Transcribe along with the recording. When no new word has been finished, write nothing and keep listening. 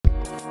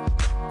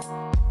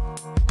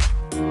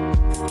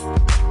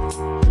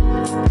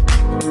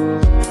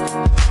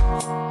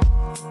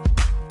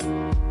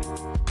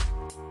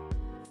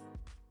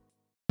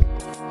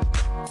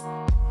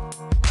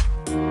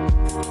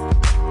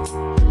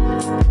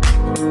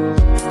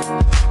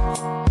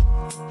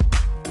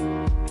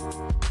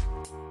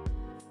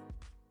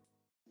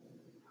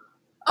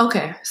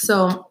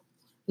So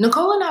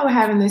Nicole and I were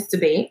having this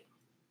debate,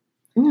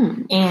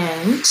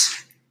 and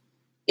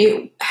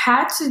it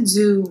had to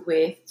do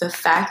with the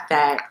fact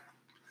that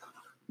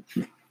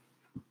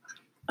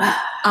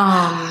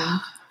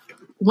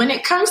when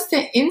it comes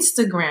to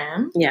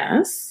Instagram,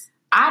 yes,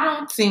 I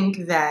don't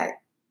think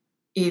that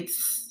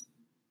it's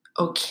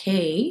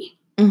okay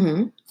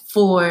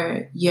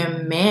for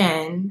your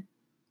man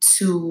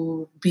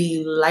to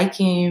be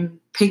liking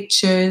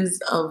pictures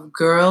of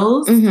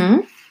girls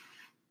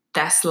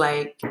that's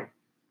like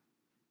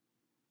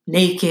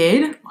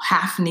naked,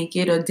 half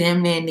naked, or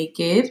damn near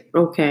naked.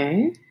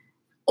 Okay.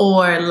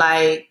 Or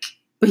like...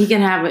 But he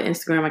can have an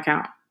Instagram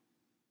account.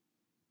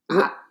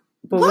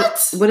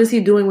 What is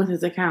he doing with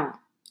his account?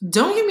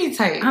 Don't get me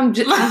tight. I'm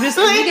just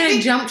we're gonna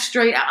jump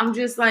straight out. I'm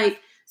just like,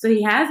 so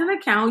he has an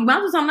account. You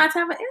might as well tell him not to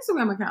have an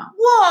Instagram account.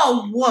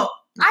 Whoa. Okay.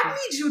 I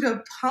need you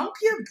to pump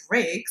your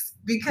brakes,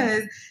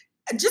 because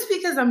just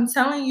because I'm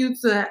telling you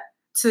to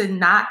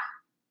not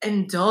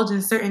indulge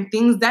in certain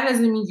things, that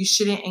doesn't mean you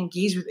shouldn't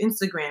engage with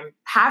Instagram.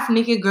 Half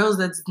naked girls,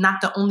 that's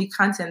not the only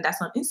content that's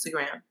on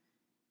Instagram.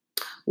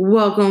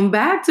 Welcome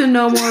back to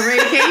No More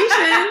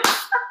Vacation,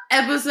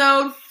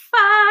 episode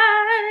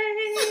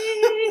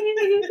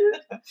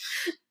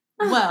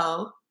 5.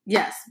 Well,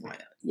 yes.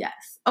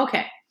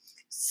 Okay,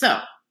 so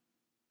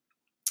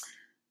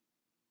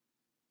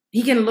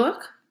he can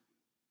look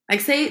like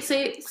say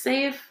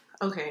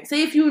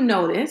if you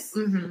notice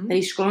that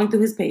he's scrolling through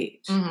his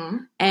page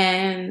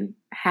and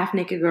half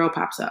naked girl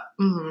pops up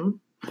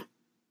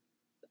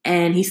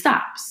and he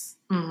stops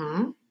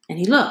and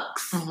he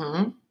looks.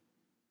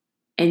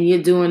 And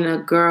you're doing a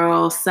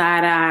girl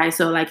side eye.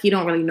 So, like, he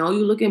don't really know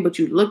you looking, but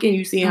you looking.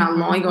 You see how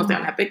long he goes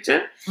down that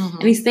picture.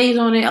 And he stays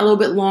on it a little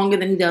bit longer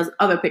than he does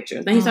other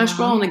pictures. Then he starts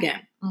scrolling again.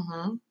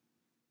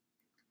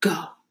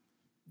 Go.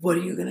 What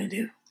are you going to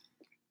do?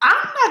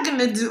 I'm not going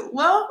to do...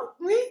 Well,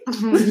 he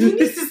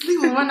needs to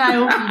sleep with one eye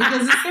open,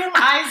 because the same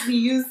eyes he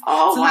used to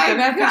look at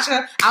that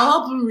picture, I'll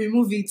help him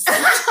remove it.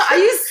 Are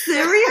you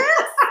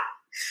serious?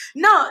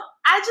 No,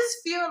 I just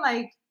feel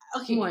like...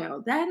 Okay.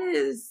 Well, that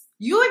is...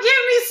 You would get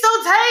me so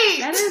tight.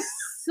 That is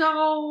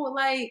so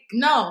like...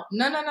 No. All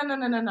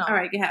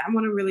right, go ahead. I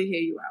want to really hear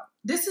you out.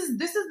 This is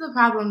the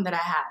problem that I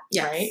have,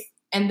 right?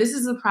 And this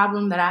is the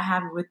problem that I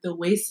have with the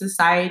way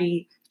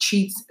society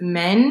treats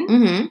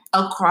men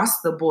across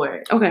the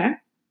board. Okay.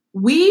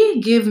 We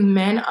give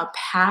men a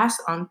pass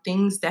on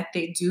things that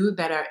they do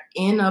that are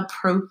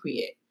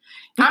inappropriate.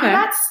 Okay. I'm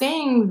not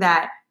saying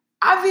that...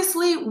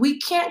 Obviously, we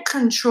can't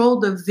control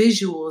the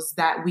visuals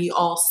that we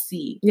all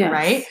see,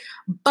 right?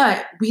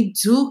 But we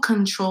do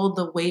control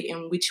the way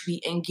in which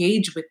we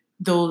engage with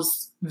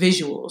those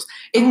visuals.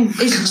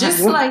 It's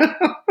just like,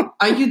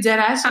 are you dead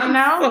ass right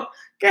now?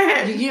 Go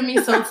ahead. You get me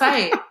so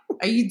tight.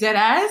 Are you dead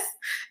ass?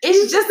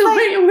 It's just the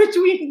way in which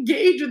we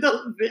engage with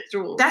those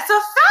visuals. That's a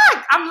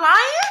fact. I'm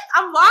lying?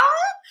 I'm lying?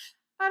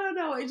 I don't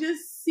know. It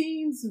just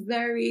seems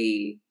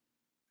very...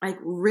 like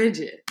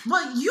rigid.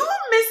 Well, you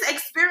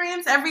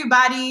misexperience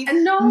everybody.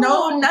 No,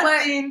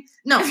 nothing.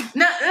 No.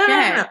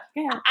 Yeah.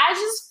 I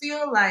just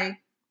feel like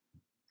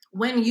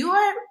when you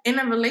are in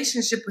a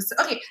relationship with...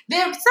 Okay,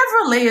 there are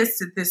several layers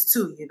to this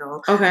too, you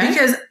know? Okay.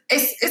 Because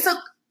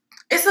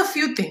it's a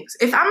few things.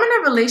 If I'm in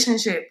a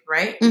relationship,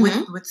 right,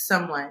 with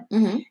someone,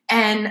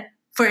 and,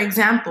 for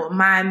example,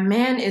 my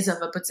man is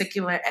of a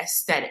particular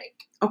aesthetic,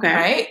 okay,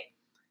 right?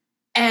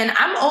 And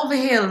I'm over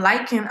here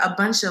liking a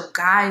bunch of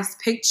guys'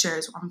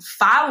 pictures. I'm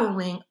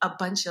following a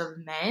bunch of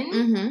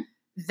men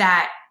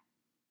that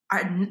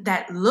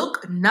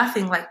look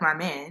nothing like my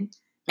man.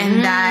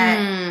 And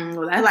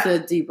that's a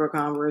deeper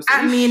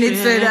conversation. I mean,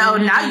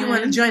 now you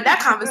want to join that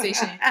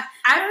conversation.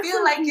 I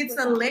feel like it's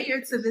a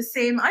layer to the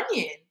same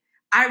onion.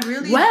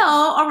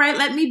 Well, all right,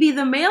 let me be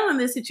the male in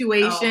this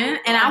situation.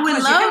 And I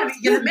would love...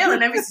 You're the male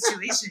in every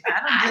situation.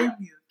 I don't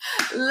blame you.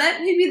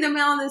 Let me be the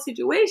male in this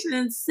situation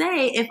and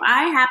say, if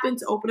I happen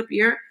to open up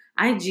your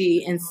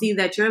IG and see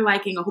that you're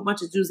liking a whole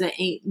bunch of dudes that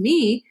ain't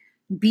me,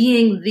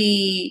 being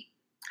the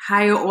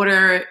higher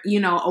order,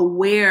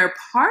 aware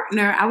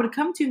partner, I would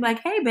come to you like,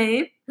 hey,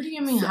 babe. What do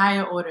you mean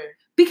higher order?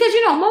 Because,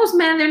 most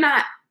men, they're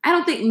not... I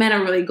don't think men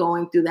are really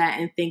going through that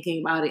and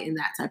thinking about it in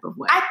that type of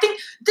way. I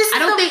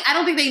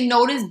don't think they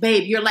notice,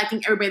 babe, you're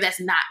liking everybody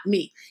that's not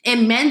me.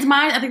 In men's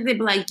minds, I think they'd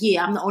be like,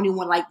 yeah, I'm the only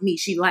one like me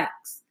she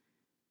likes.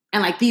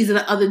 And like, these are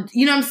the other,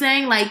 you know what I'm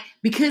saying? Like,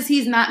 because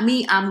he's not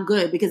me, I'm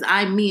good. Because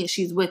I'm me and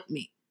she's with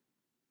me.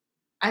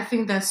 I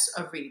think that's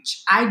a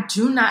reach. I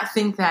do not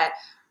think that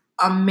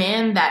a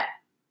man that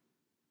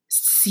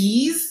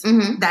sees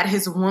that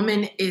his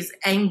woman is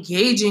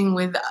engaging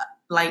with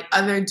like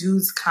other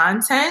dudes'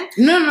 content.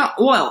 No.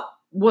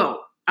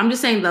 Well, I'm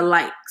just saying the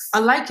likes. A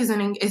like is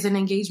an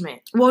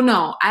engagement. Well,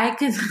 no, I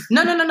can.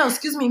 No.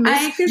 Excuse me,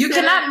 miss. You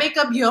cannot make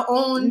up your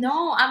own.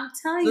 No, I'm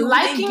telling you,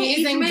 liking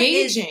is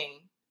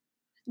engaging.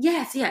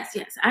 Yes.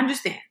 I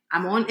understand.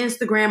 I'm on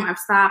Instagram. I've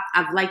stopped.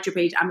 I've liked your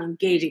page. I'm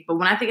engaging. But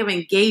when I think of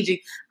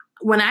engaging,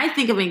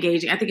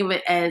 I think of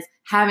it as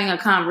having a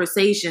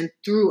conversation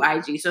through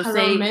IG. So hello,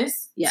 say,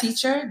 miss,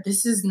 teacher,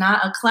 this is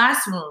not a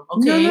classroom.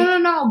 Okay.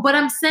 No. But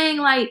I'm saying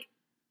like,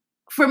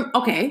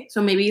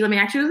 So maybe let me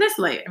ask you this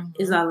layer.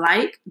 Is a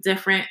like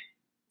different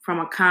from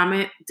a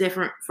comment,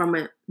 different from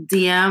a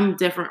DM,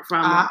 different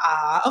from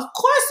of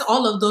course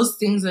all of those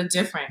things are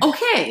different.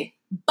 Okay.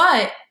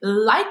 But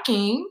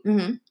liking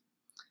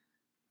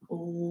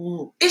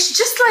it's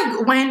just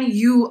like when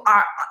you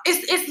are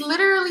it's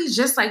literally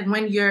just like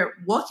when you're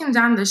walking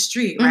down the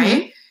street,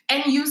 right?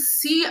 And you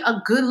see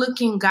a good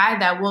looking guy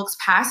that walks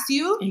past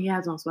you. And he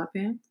has on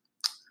sweatpants.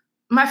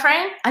 My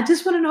friend, I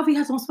just want to know if he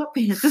has on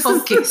sweatpants.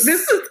 Focus.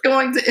 This is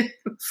going to...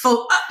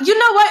 you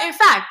know what? In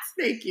fact,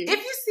 thank you. If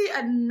you see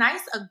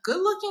a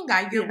good-looking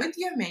guy, you're with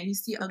your man, you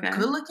see a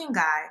good-looking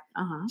guy,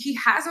 he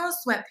has on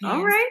sweatpants.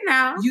 All right,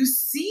 now. You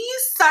see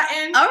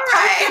something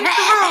poking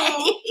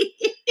through.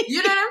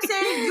 You know what I'm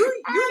saying?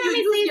 You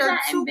use your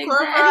two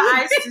peripheral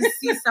eyes to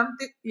see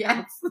something.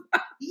 Yes.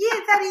 Yeah,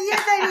 daddy, yeah,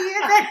 daddy,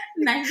 yeah, daddy.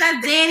 Nice,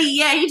 not daddy,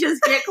 yeah. He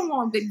just can't. Come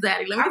on, big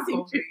daddy. Let me see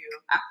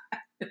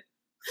you.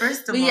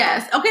 First of all.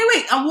 Yes. Okay,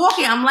 wait. I'm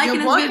walking. I'm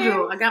liking this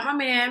visual. I got my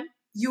man.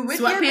 You with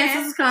Sweatpants your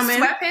man. is coming.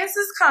 Sweatpants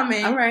is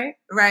coming. All right.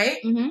 Right?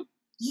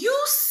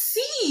 You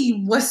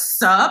see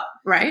what's up.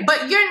 Right.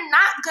 But you're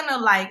not gonna,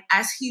 like,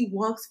 as he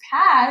walks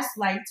past,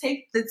 like,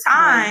 take the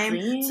time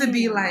to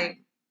be like,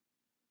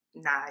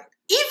 nah.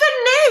 Even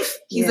if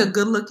he's a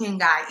good-looking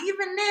guy.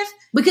 Even if...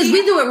 Because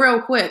we do it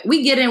real quick.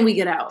 We get in, we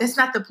get out. That's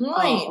not the point.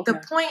 Oh, okay.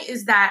 The point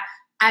is that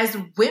as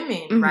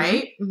women,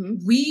 right?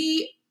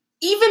 We...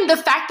 Even the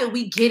fact that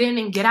we get in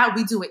and get out,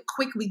 we do it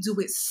quick, we do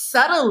it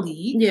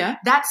subtly. Yeah.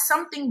 That's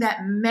something that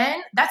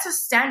that's a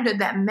standard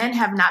that men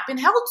have not been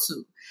held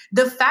to.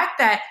 The fact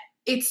that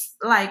it's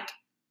like,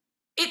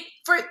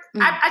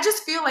 I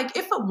just feel like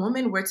if a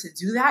woman were to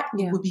do that,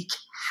 it would be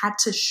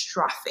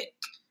catastrophic.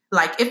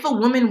 Like if a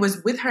woman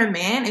was with her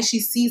man and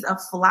she sees a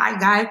fly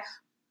guy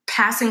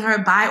passing her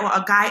by or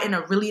a guy in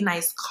a really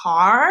nice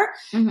car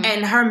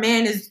and her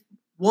man is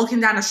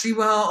walking down the street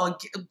with her or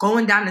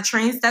going down the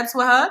train steps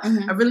with her,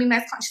 a really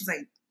nice car. She's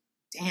like,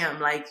 damn,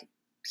 like,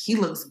 he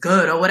looks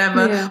good or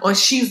whatever. Yeah. Or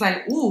she's like,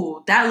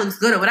 ooh, that looks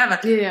good or whatever.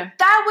 Yeah.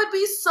 That would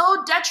be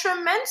so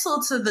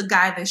detrimental to the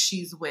guy that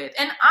she's with.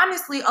 And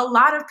honestly, a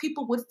lot of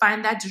people would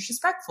find that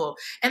disrespectful.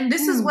 And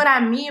this is what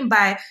I mean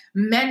by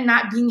men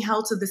not being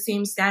held to the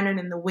same standard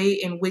in the way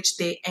in which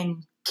they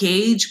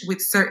engage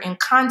with certain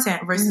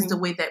content versus the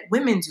way that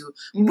women do.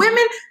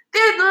 Women,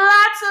 there's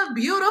lots of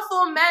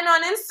beautiful men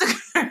on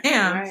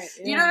Instagram. Right,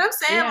 you know what I'm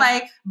saying?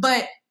 Like,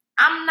 but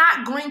I'm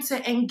not going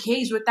to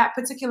engage with that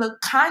particular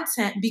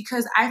content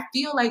because I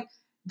feel like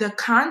the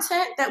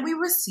content that we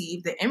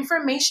receive, the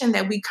information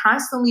that we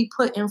constantly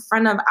put in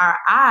front of our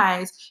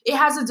eyes, it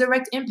has a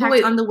direct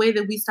impact on the way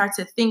that we start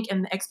to think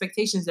and the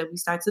expectations that we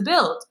start to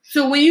build.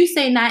 So when you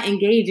say not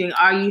engaging,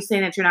 are you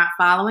saying that you're not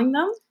following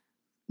them?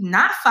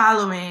 Not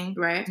following,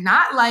 right?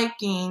 Not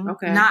liking,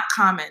 not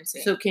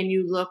commenting. So can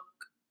you look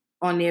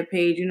on their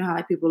page? You know how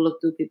like people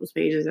look through people's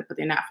pages, but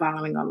they're not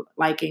following or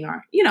liking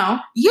or, you know.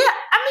 Yeah,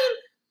 I mean.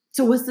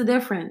 So what's the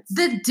difference?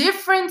 The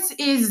difference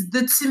is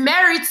the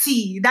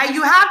temerity that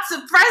you have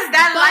to press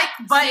that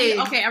like button.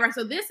 Okay, all right.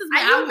 So this is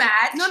where are you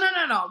mad? No.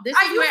 This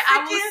is where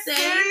I will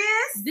say.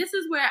 Serious? This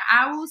is where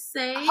I will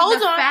say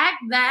Hold on. fact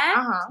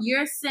that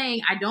you're saying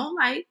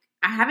I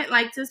haven't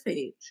liked his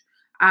page.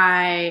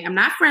 I am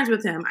not friends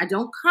with him. I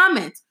don't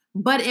comment.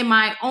 But in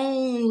my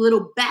own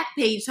little back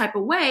page type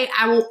of way,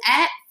 I will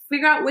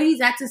figure out where he's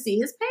at to see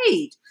his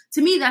page.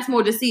 To me, that's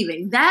more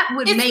deceiving. That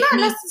would make me... It's not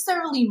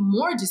necessarily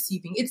more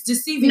deceiving. It's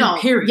deceiving,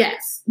 period.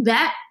 Yes.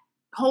 That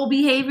whole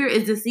behavior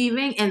is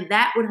deceiving, and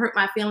that would hurt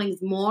my feelings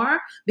more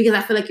because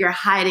I feel like you're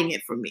hiding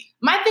it from me.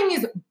 My thing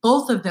is,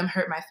 both of them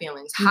hurt my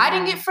feelings.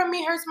 Hiding it from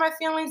me hurts my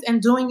feelings,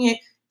 and doing it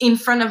in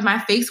front of my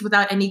face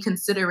without any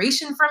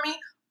consideration for me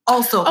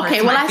also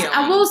hurts my feelings.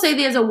 I will say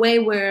there's a way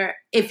where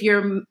if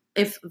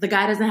the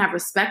guy doesn't have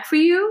respect for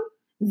you,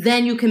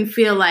 then you can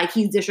feel like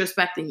he's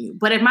disrespecting you.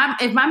 But if my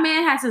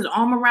man has his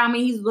arm around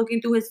me, he's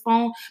looking through his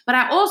phone. But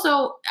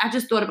I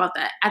just thought about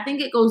that. I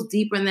think it goes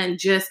deeper than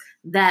just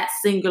that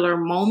singular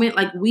moment.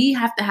 Like we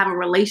have to have a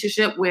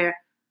relationship where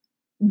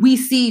we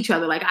see each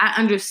other. Like I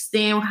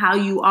understand how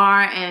you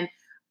are and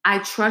I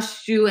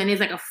trust you. And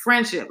it's like a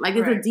friendship. Like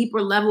it's a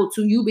deeper level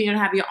to you being able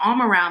to have your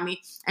arm around me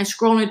and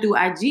scrolling through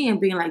IG and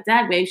being like,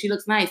 "That babe, she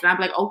looks nice." And I'm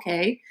like,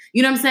 okay.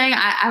 You know what I'm saying?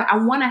 I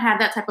want to have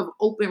that type of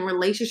open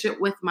relationship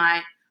with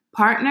my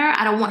partner.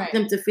 I don't want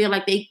them to feel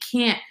like they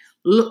can't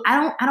look.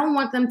 I don't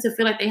want them to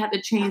feel like they have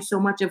to change so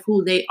much of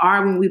who they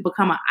are when we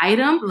become an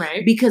item.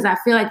 Right. Because I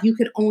feel like you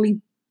could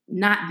only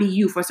not be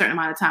you for a certain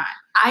amount of time.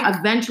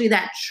 Eventually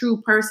that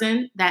true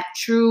person, that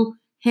true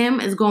him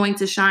is going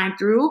to shine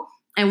through.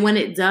 And when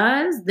it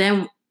does,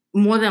 then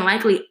more than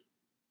likely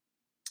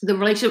the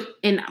relationship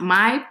in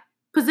my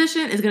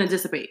position is going to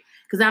dissipate.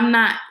 Because I'm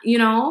not, you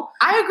know.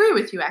 I agree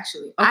with you,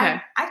 actually.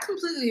 Okay. I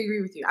completely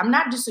agree with you. I'm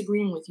not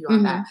disagreeing with you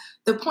on that.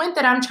 The point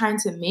that I'm trying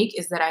to make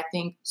is that I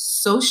think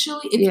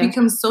it's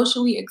become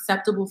socially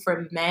acceptable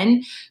for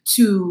men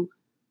to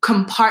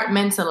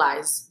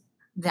compartmentalize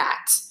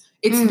that.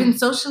 It's been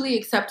socially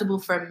acceptable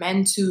for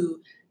men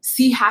to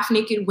see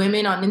half-naked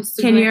women on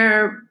Instagram. Can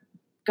your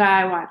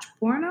guy watch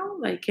porno?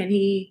 Like, can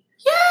he...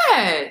 Yeah,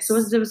 Yes. So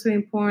what's the difference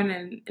between porn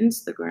and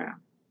Instagram?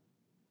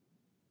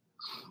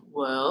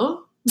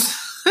 Well,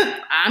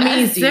 I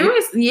mean,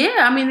 seriously,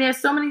 yeah. I mean, there's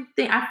so many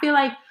things. I feel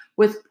like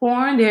with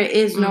porn, there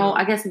is no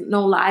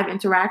live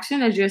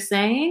interaction, as you're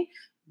saying.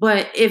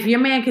 But if your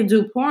man can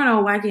do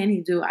porno, why can't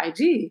he do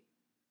IG?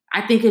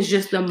 I think it's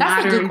just the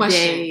modern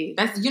day.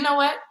 That's, you know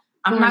what?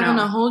 I'm not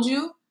gonna hold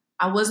you.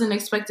 I wasn't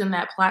expecting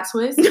that plot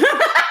twist.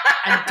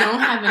 I don't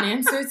have an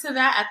answer to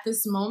that at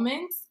this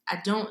moment. I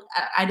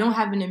don't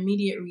have an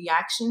immediate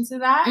reaction to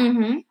that.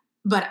 Mm-hmm.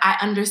 But I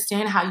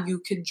understand how you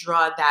could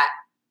draw that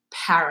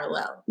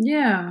parallel.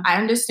 Yeah. I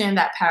understand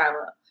that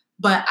parallel.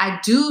 But I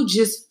do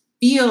just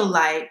feel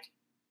like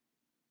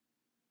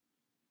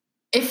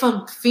if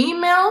a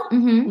female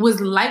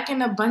was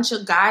liking a bunch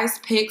of guys'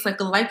 pics,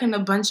 like liking a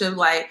bunch of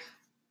like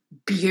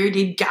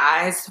bearded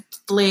guys'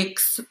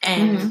 flicks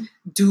and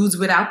dudes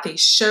without their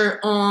shirt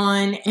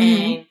on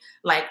and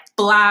like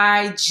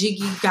fly,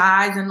 jiggy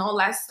guys and all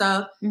that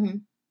stuff, even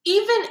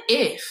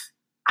if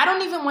I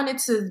don't even want it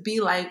to be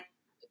like,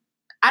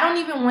 I don't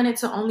even want it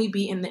to only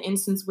be in the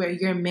instance where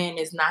your man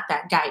is not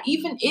that guy.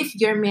 Even if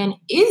your man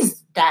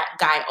is that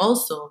guy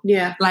also.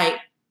 Yeah. Like,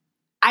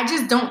 I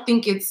just don't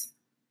think it's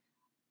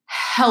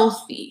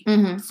healthy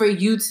for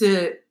you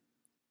to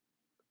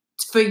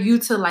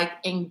like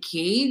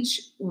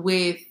engage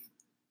with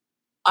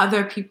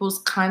other people's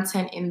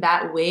content in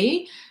that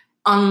way.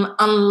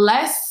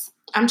 Unless,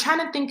 I'm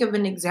trying to think of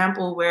an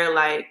example where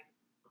like,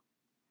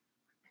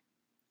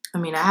 I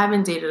mean, I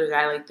haven't dated a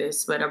guy like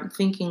this, but I'm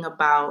thinking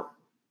about,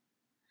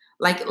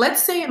 like,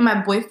 let's say my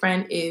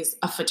boyfriend is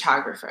a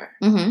photographer,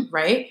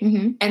 right?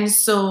 And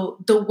so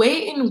the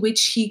way in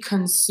which he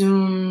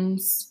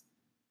consumes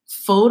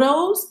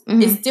photos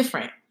is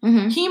different.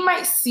 He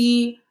might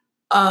see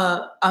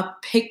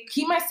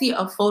he might see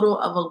a photo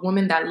of a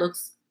woman that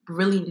looks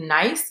really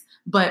nice,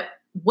 but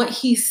what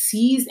he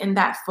sees in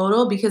that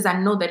photo, because I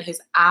know that his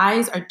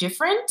eyes are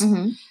different.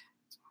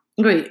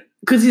 Wait.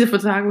 Because he's a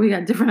photographer, he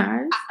got different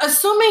eyes?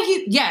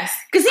 Assuming yes.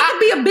 Because he could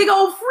be a big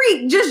old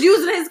freak just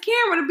using his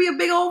camera to be a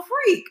big old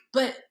freak.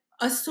 But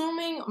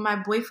assuming my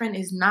boyfriend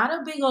is not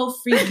a big old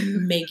freak,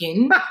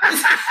 Megan.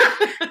 I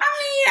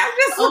mean, I'm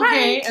just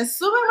okay. Like,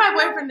 assuming my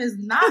boyfriend is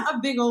not a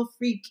big old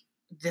freak,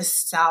 the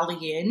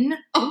stallion.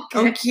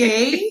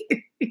 Okay.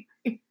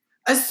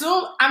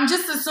 I'm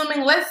just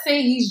assuming, let's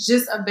say he's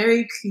just a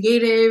very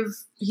creative,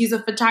 he's a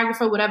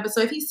photographer, whatever.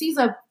 So if he sees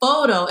a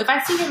photo, if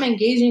I see him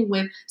engaging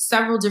with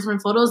several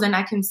different photos, then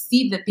I can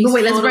see that these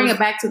let's bring it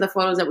back to the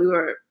photos that we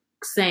were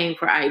saying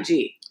for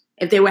IG.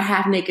 If they were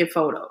half-naked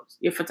photos,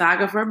 your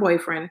photographer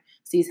boyfriend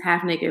sees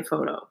half-naked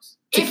photos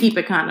to keep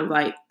it kind of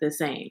like the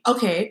same.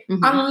 Okay.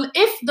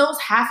 If those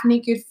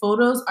half-naked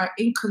photos are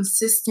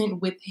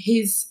inconsistent with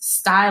his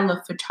style of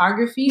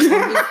photography or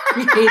his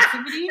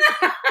creativity,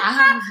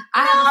 I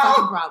have a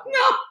fucking problem.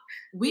 No.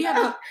 We have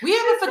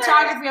a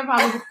photography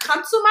problem.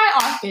 Come to my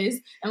office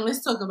and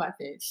let's talk about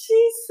this.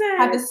 She said,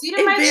 have a seat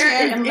in my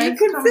chair and let's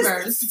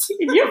converse.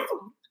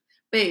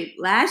 Babe,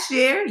 last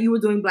year you were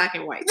doing black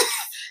and white.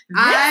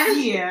 This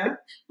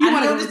year, you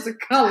want to go to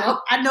color.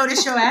 I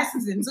noticed your ass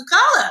is into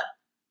color.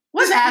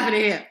 What's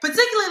happening here?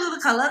 Particularly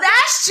the color of the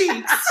ass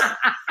cheeks.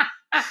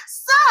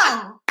 So,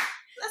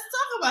 let's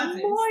talk about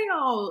this.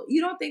 Moyo, you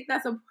don't think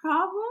that's a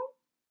problem?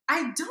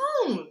 I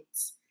don't.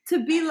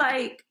 To be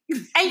like,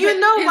 and you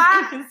know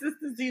why?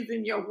 Inconsistencies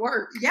in your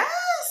work. Yes.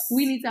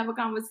 We need to have a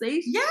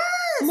conversation. Yes.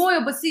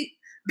 Moyo, but see.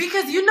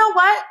 Because you know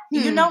what?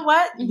 You know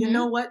what? You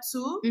know what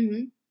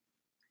too?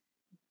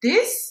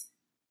 This,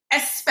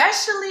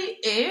 especially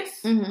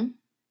if,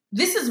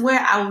 this is where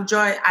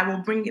I will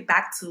bring it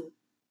back to,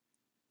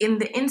 in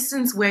the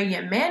instance where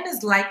your man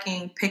is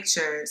liking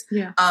pictures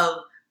of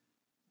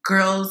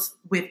girls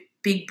with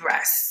big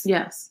breasts.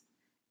 Yes.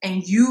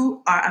 And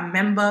you are a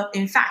member,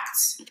 in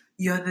fact,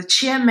 you're the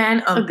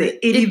chairman of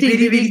the itty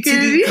bitty bitty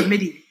titty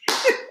committee.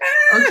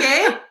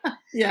 Okay?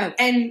 Yeah.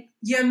 And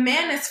your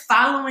man is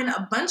following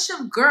a bunch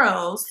of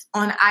girls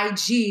on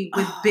IG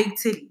with big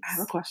titties. I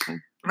have a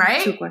question.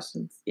 Right? 2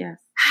 questions. Yes.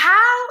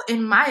 How,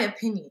 in my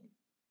opinion,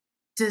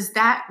 does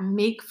that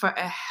make for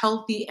a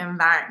healthy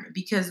environment?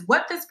 Because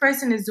what this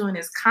person is doing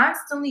is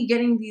constantly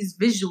getting these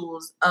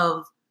visuals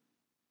of,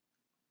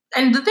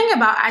 and the thing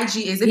about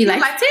IG is if he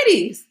likes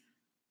titties.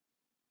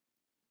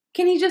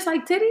 Can he just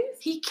like titties?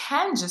 He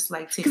can just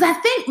like titties. Because I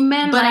think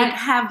men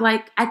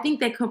I think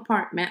they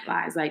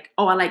compartmentalize, like,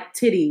 oh, I like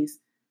titties,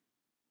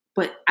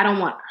 but I don't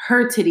want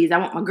her titties. I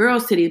want my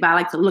girl's titties, but I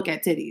like to look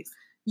at titties.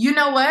 You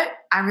know what?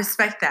 I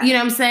respect that. You know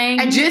what I'm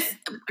saying? And just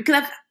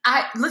because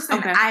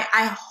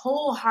I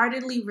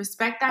wholeheartedly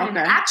respect that. Okay. And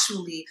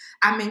actually,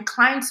 I'm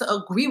inclined to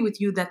agree with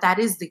you that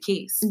is the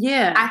case.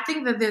 Yeah. I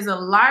think that there's a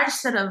large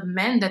set of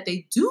men that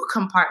they do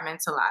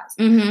compartmentalize.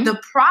 The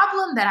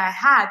problem that I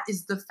have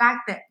is the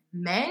fact that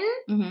men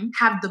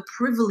have the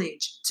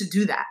privilege to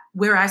do that,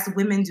 whereas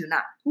women do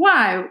not.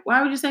 Why?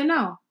 Why would you say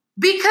no?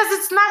 Because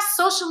it's not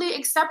socially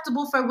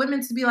acceptable for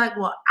women to be like,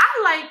 well,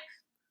 I like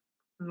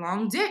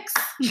long dicks.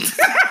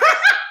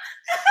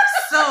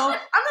 So I'm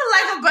gonna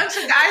like a bunch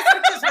of guys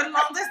with just one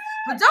long dicks.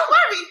 But don't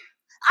worry,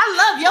 I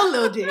love your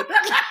little dick.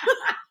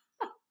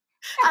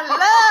 I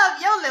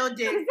love your little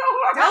dick.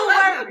 Don't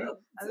worry.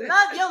 I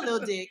love your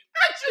little dick.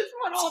 I just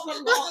want all the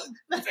long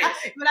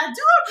but I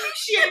do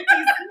appreciate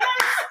these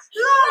nice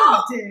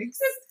long dicks.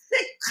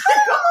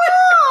 Come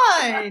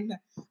on.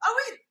 Are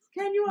we?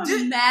 Can you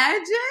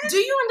imagine? Do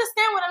you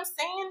understand what I'm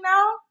saying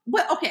now?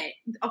 But okay.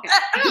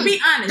 To be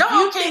honest,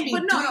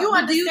 do you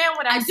understand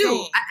what I'm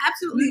saying? I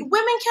absolutely.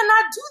 Women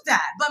cannot do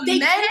that, but they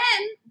men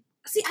can.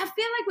 See, I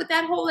feel like with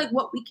that whole like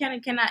what we can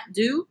and cannot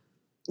do.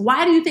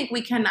 Why do you think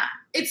we cannot?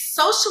 It's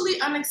socially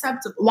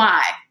unacceptable.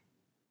 Why?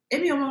 I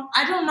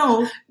don't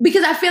know.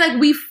 Because I feel like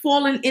we've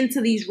fallen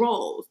into these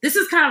roles. This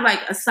is kind of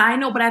like a side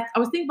note, but I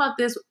was thinking about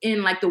this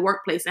in like the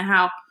workplace and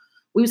how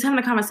we was having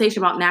a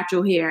conversation about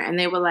natural hair, and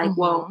they were like,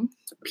 well,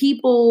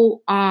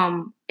 people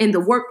in the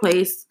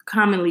workplace,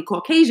 commonly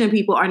Caucasian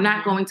people, are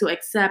not going to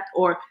accept,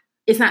 or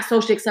it's not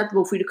socially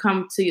acceptable for you to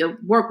come to your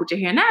work with your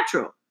hair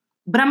natural.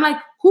 But I'm like,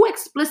 who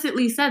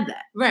explicitly said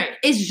that? Right.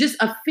 It's just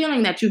a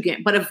feeling that you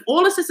get. But if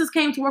all the sisters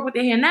came to work with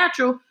their hair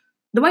natural,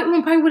 the white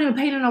woman probably wouldn't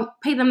even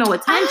pay them no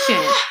attention.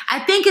 I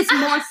think it's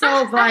more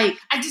so of like...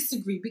 I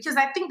disagree, because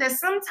I think that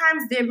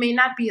sometimes there may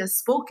not be a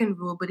spoken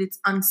rule, but it's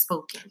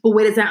unspoken. But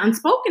where does that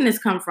unspokenness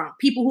come from?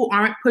 People who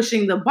aren't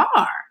pushing the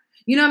bar.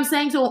 You know what I'm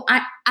saying? So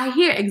I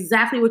hear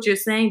exactly what you're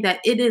saying, that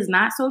it is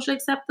not socially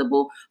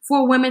acceptable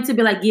for women to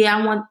be like, yeah,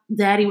 I want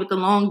daddy with the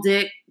long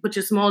dick, but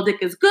your small dick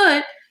is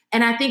good.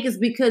 And I think it's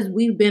because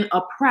we've been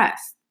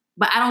oppressed.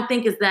 But I don't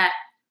think it's that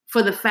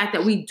for the fact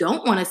that we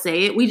don't want to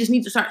say it. We just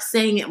need to start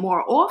saying it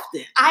more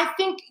often. I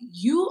think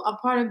you are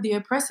part of the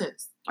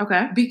oppressors.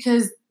 Okay.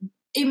 Because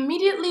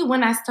immediately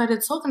when I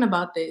started talking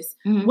about this,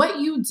 what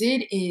you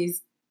did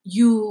is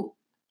you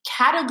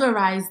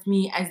categorized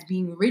me as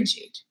being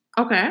rigid.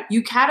 Okay.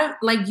 You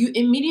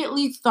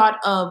immediately thought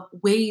of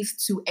ways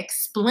to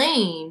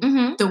explain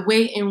the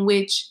way in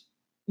which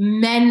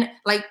men,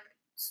 like,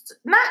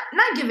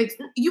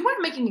 you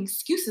weren't making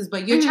excuses,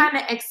 but you're trying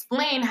to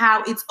explain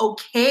how it's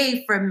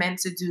okay for men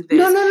to do this.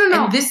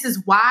 No. And this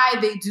is why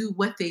they do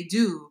what they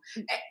do.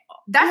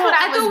 That's what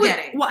I was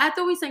getting. I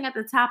thought we were saying at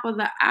the top of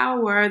the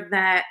hour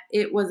that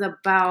it was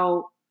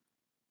about,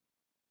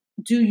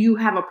 do you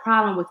have a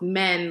problem with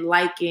men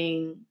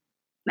liking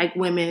like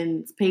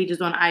women's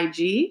pages on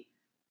IG?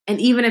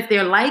 And even if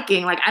they're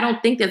liking, like, I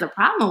don't think there's a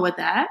problem with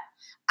that.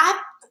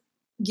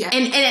 Yeah.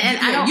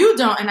 And you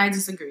don't, and I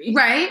disagree.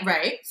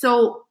 Right.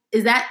 So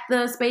is that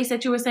the space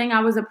that you were saying I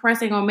was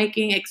oppressing or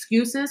making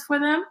excuses for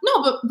them?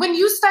 No, but when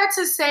you start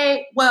to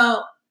say,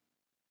 well,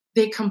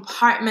 they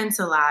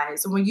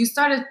compartmentalize, when you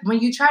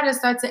try to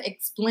start to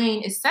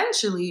explain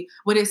essentially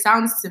what it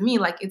sounds to me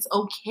like it's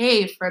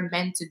okay for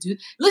men to do.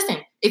 Listen,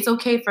 it's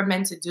okay for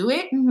men to do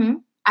it.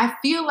 I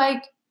feel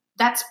like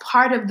that's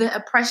part of the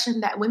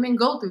oppression that women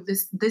go through,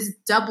 this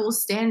double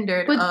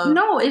standard. But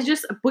no, it's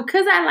just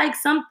because I like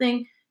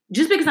something.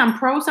 Just because I'm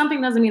pro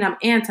something doesn't mean I'm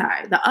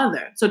anti the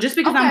other. So just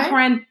because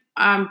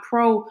I'm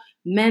pro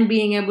men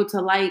being able to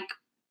like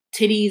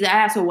titties,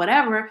 ass, or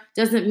whatever,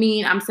 doesn't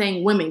mean I'm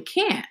saying women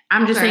can't.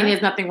 I'm just saying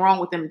there's nothing wrong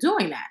with them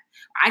doing that.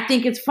 I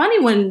think it's funny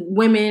when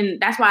women,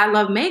 that's why I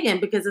love Megan,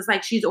 because it's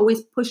like she's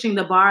always pushing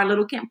the bar,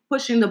 Little Kim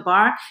pushing the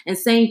bar and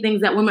saying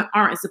things that women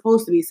aren't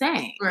supposed to be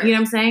saying. Right. You know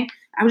what I'm saying?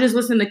 I was just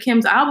listening to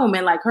Kim's album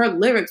and like her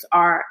lyrics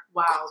are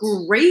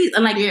crazy.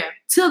 And like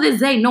till this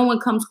day, no one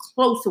comes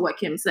close to what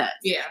Kim says.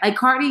 Yeah. Like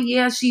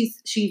Cardi,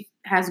 she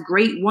has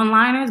great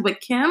one-liners,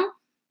 but Kim,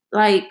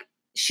 like,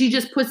 she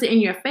just puts it in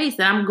your face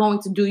that I'm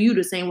going to do you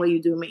the same way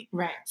you do me.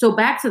 Right. So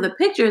back to the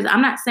pictures,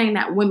 I'm not saying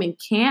that women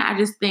can't. I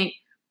just think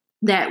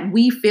that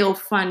we feel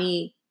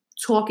funny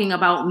talking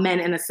about men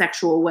in a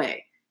sexual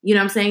way. You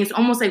know what I'm saying? It's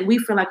almost like we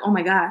feel like, oh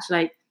my gosh,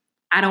 like,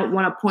 I don't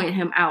want to point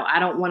him out. I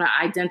don't want to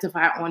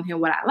identify on him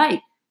what I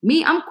like.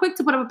 Me, I'm quick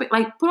to put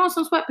on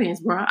some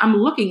sweatpants, bro. I'm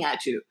looking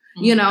at you,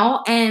 you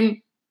know? And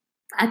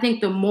I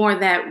think the more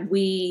that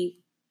we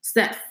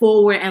step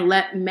forward and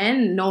let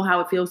men know how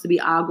it feels to be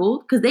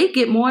ogled, because they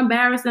get more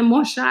embarrassed and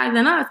more shy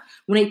than us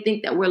when they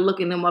think that we're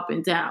looking them up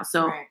and down.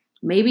 So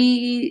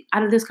maybe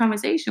out of this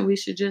conversation, we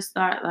should just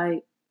start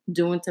like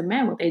doing to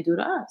men what they do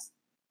to us.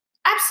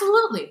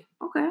 Absolutely.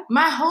 Okay.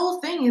 My whole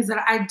thing is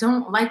that I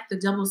don't like the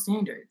double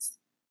standards.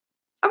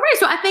 All right.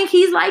 So I think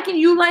he's liking,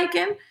 you like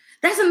him.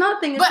 That's another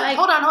thing. It's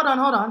hold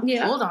on.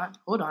 Yeah.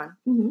 Hold on.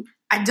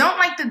 I don't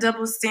like the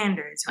double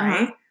standards,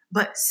 right?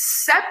 But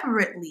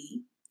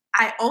separately,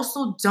 I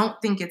also don't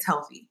think it's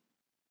healthy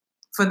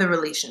for the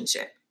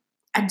relationship.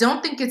 I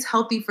don't think it's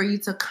healthy for you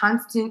to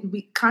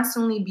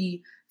constantly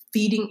be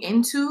feeding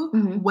into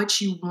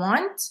what you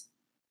want,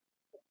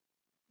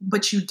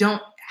 but you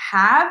don't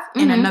have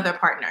in another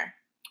partner.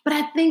 But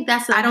I think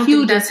that's a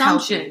huge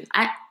assumption.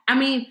 I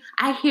mean,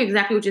 I hear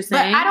exactly what you're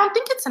saying. But I don't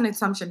think it's an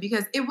assumption,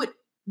 because it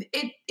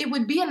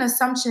would be an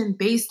assumption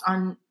based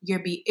on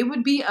it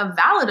would be a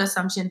valid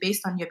assumption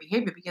based on your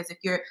behavior. Because if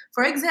you're,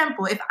 for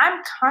example, if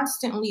I'm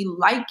constantly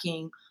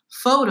liking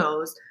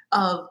photos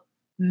of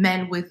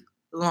men with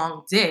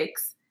long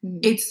dicks,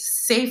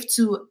 it's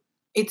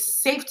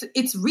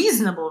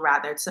reasonable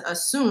rather to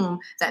assume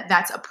that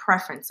that's a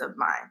preference of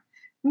mine.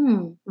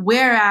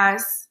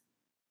 Whereas,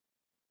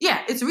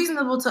 yeah, it's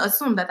reasonable to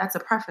assume that that's a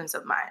preference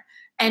of mine.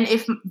 And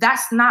if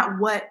that's not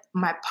what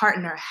my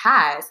partner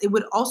has, it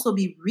would also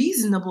be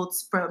reasonable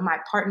for my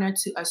partner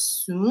to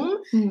assume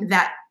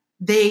that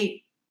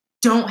they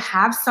don't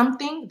have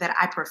something that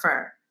I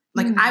prefer.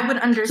 Like, I would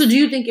understand. So do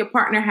you think your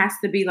partner has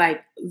to be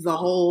like the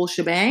whole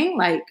shebang?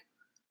 Like,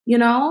 you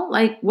know,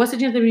 like what's the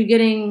chance of you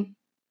getting...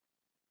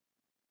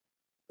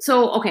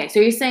 So, okay, so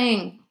you're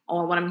saying,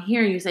 or what I'm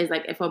hearing you say is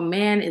like, if a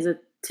man is a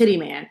titty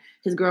man,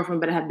 his girlfriend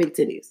better have big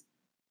titties.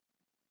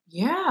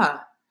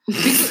 Yeah.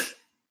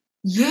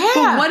 Yeah.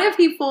 But what if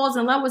he falls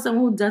in love with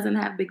someone who doesn't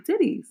have big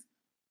titties?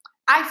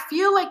 I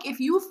feel like if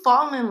you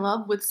fall in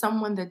love with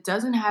someone that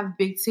doesn't have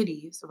big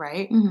titties,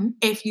 right?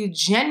 If you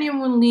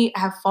genuinely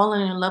have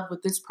fallen in love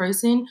with this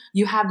person,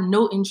 you have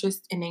no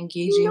interest in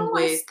engaging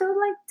with... I still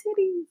like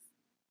titties.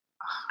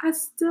 I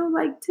still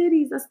like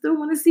titties. I still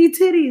want to see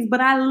titties,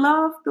 but I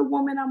love the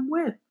woman I'm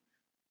with.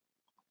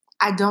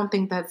 I don't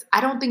think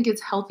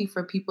it's healthy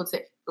for people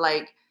to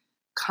like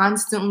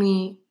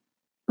constantly...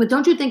 But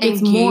don't you think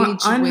it's more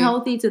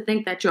unhealthy to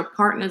think that your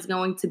partner is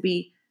going to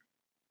be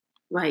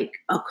like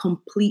a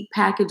complete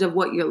package of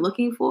what you're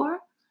looking for?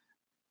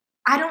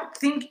 I don't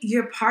think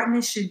your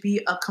partner should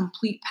be a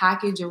complete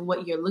package of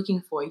what you're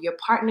looking for. Your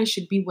partner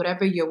should be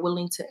whatever you're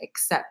willing to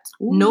accept.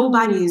 Ooh.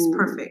 Nobody is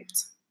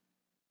perfect.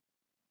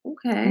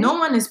 Okay. No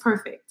one is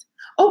perfect.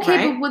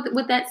 Okay, right? But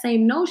with that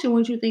same notion,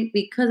 wouldn't you think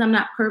because I'm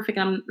not perfect,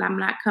 I'm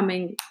not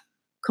coming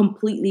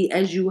completely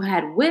as you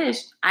had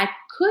wished, I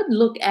could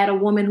look at a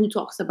woman who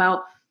talks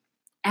about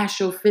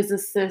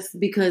astrophysicists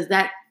because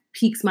that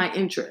piques my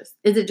interest?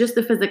 Is it just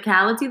the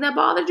physicality that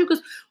bothers you?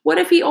 Because what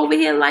if he over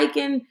here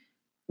liking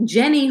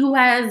Jenny who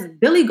has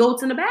billy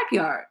goats in the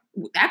backyard?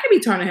 That could be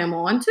turning him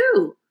on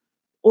too.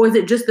 Or is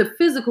it just the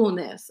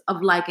physicalness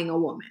of liking a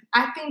woman?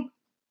 I think...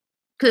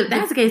 Because if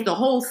that's the case, the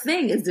whole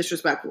thing is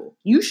disrespectful.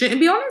 You shouldn't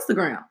be on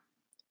Instagram.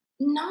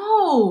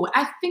 No,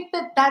 I think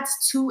that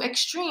that's too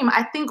extreme.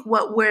 I think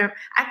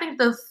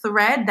the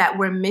thread that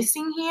we're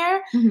missing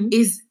here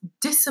is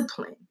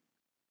discipline.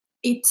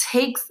 It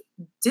takes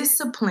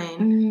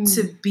discipline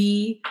to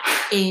be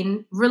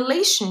in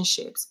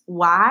relationships.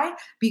 Why?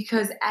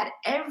 Because at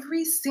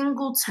every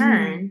single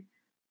turn,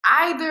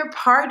 either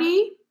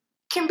party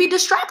can be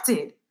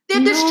distracted. There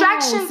are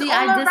distractions all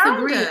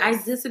around us.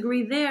 I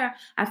disagree there.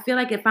 I feel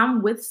like if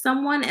I'm with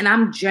someone and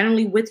I'm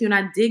generally with you and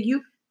I dig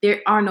you,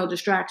 there are no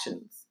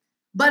distractions.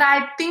 But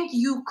I think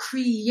you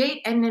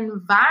create an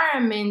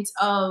environment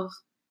of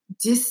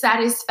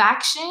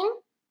dissatisfaction.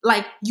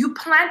 Like you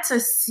plant a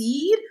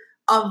seed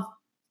of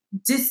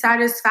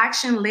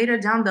dissatisfaction later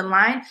down the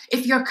line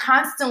if you're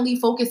constantly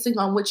focusing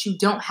on what you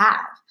don't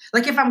have.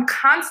 Like if I'm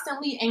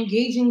constantly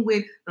engaging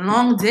with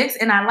long dicks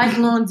and I like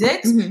long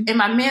dicks and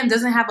my man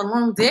doesn't have a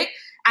long dick,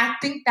 I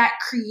think that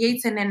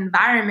creates an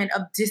environment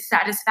of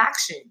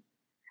dissatisfaction.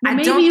 But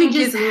I don't think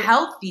it's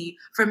healthy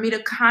for me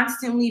to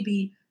constantly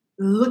be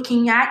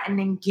looking at and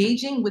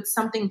engaging with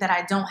something that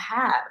I don't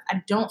have.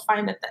 I don't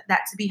find that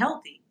to be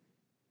healthy.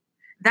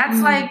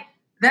 That's like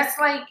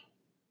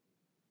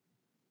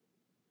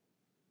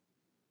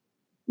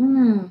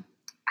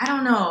I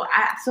don't know.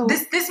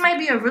 This might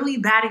be a really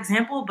bad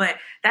example, but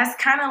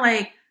that's kind of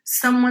like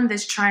someone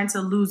that's trying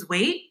to lose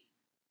weight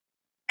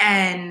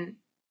and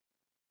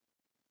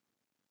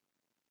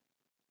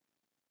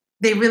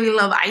they really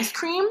love ice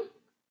cream.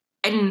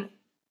 And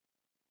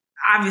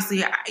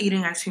obviously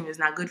eating ice cream is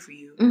not good for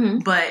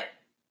you, but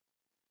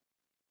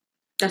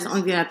that's the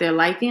only thing that they're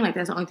liking. Like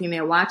that's the only thing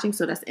they're watching.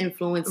 So that's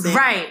influencing.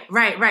 Right.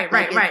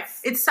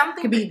 It's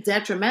something could be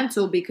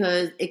detrimental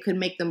because it could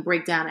make them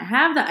break down and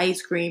have the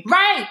ice cream.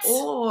 Right.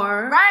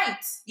 Or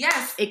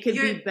yes, it could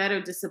be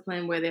better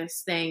discipline where they're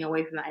staying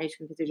away from the ice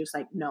cream because they're just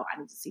like, no, I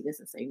need to see this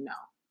and say no.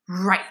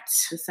 Right.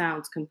 This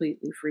sounds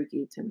completely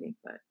freaky to me,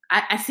 but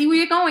I see where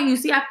you're going. You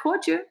see, I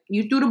caught you.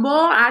 You threw the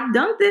ball. I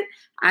dunked it.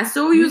 I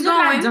saw where you was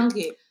going. I dunk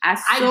it. I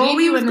saw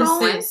where you was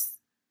going.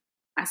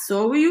 I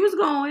saw where you was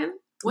going.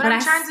 What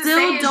I'm trying to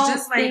say is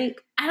just like...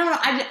 I don't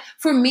know.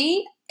 For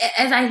me,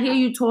 as I hear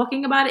you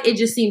talking about it, it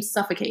just seems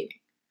suffocating.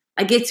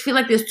 Like, it feels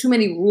like there's too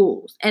many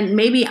rules. And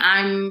maybe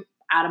I'm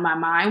out of my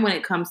mind when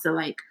it comes to,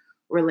 like,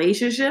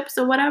 relationships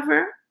or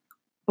whatever.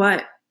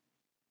 But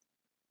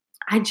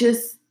I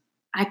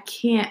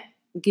can't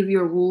give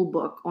you a rule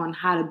book on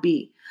how to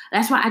be.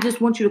 That's why I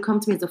just want you to come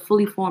to me as a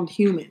fully formed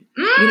human.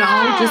 You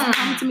know, just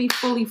come to me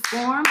fully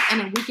formed, and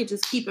then we could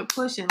just keep it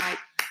pushing. Like,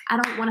 I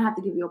don't want to have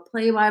to give you a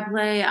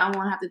play-by-play. I don't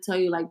want to have to tell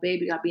you, like,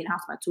 baby, you got to be in the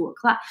house by 2:00.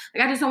 Like,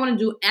 I just don't want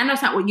to do... I know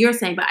it's not what you're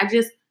saying, but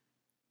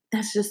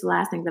that's just the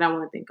last thing that I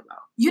want to think about.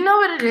 You know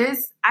what it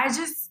is?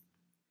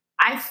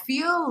 I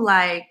feel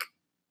like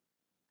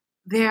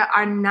there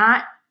are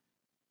not...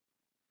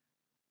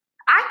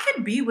 I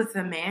could be with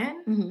a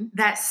man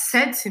that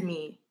said to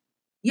me,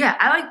 yeah,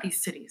 I like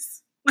these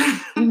titties.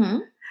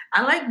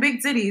 I like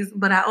big titties,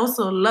 but I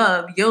also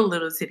love your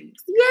little titties.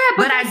 Yeah,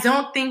 but I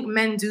don't think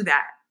men do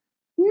that.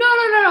 No.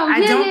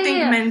 I don't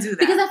think men do that.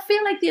 Because I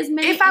feel like there's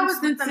many If I was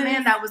with a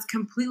man that was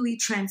completely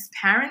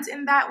transparent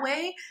in that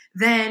way,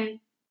 then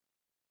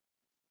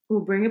We'll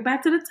bring it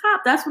back to the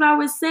top. That's what I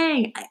was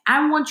saying.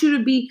 I want you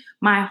to be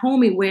my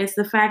homie, where it's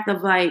the fact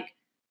of like,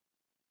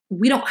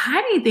 we don't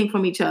hide anything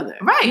from each other.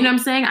 Right. You know what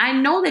I'm saying? I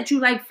know that you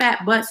like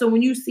fat butt. So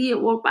when you see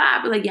it walk by,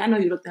 I'll be like, yeah, I know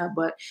you looked at her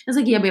butt. It's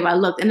like, yeah, babe, I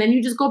looked. And then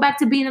you just go back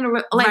to being in a,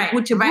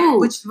 with your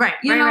boo.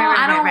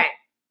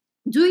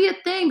 Do your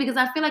thing, because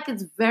I feel like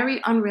it's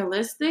very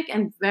unrealistic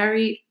and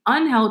very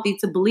unhealthy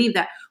to believe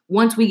that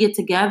once we get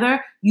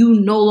together, you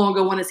no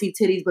longer want to see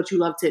titties, but you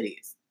love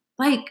titties.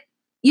 Like,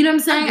 you know what I'm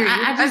saying?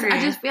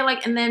 I just feel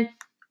like, and then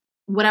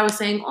what I was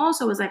saying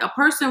also is like a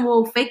person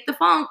will fake the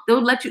funk.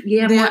 They'll let you,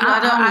 I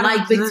don't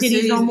like big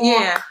titties no more.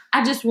 Yeah.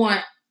 I just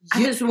want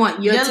your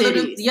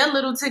titties. Your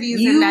little titties,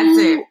 you and that's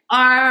it. You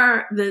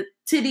are the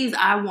titties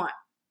I want.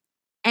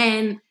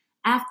 And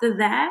after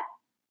that,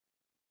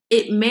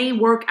 it may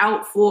work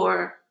out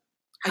for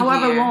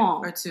however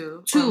long. Or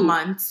two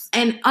months.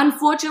 And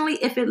unfortunately,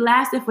 if it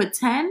lasted for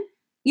 10,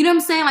 you know what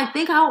I'm saying? Like,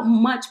 think how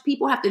much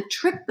people have to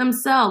trick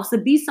themselves to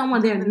be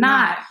someone they're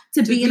not,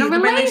 to be in a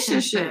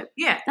relationship.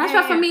 Yeah. That's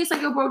why for me, it's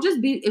like, yo, bro,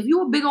 just be, if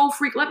you're a big old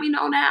freak, let me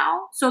know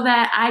now so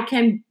that I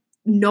can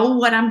know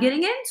what I'm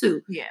getting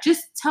into. Yeah.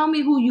 Just tell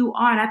me who you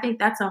are. And I think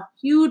that's a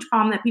huge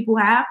problem that people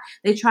have.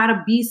 They try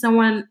to be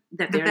someone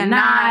that they're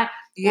not.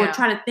 Yeah. Or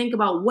try to think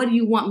about, what do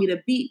you want me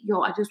to be?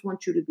 Yo, I just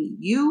want you to be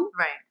you.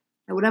 Right.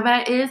 And whatever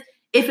that is,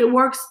 if it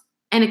works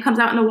and it comes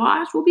out in the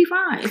wash, we'll be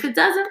fine. If it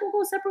doesn't, we'll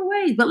go separate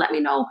ways. But let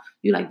me know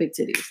you like big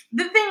titties.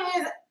 The thing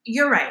is,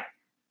 you're right.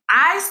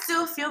 I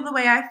still feel the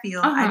way I feel.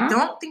 I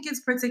don't think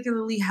it's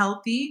particularly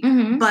healthy.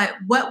 Mm-hmm. But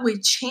what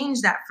would change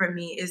that for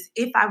me is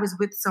if I was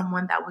with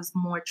someone that was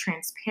more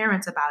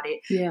transparent about it.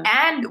 Yeah.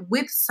 And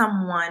with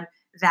someone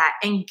that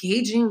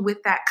engaging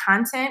with that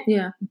content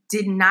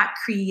did not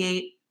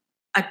create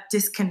a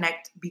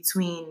disconnect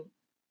between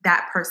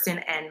that person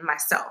and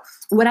myself.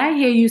 What I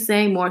hear you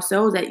saying more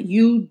so is that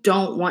you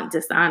don't want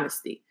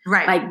dishonesty.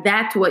 Right. Like,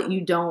 that's what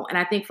you don't. And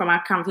I think from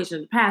our conversation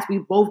in the past,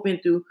 we've both been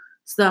through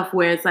stuff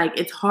where it's like,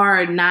 it's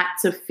hard not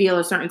to feel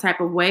a certain type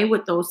of way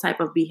with those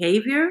type of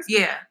behaviors.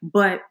 Yeah.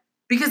 But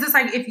because it's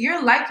like, if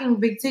you're liking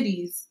big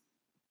titties,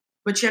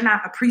 but you're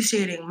not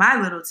appreciating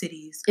my little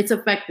titties, it's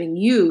affecting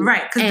you.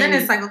 Right. Because then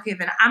it's like, okay,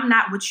 then I'm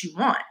not what you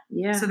want.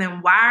 Yeah. So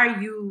then why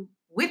are you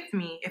with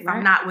me if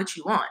I'm not what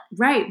you want?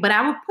 Right. But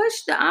I would push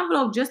the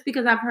envelope, just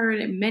because I've heard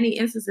in many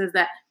instances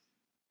that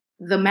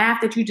the math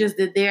that you just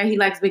did there, he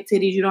likes big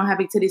titties, you don't have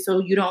big titties,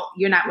 so you're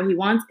not what he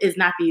wants, is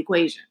not the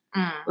equation.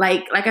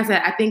 Like I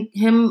said, I think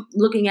him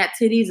looking at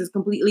titties is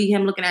completely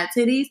him looking at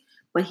titties,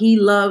 but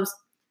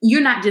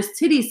you're not just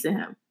titties to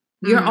him.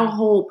 You're a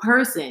whole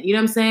person. You know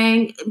what I'm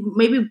saying?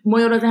 Maybe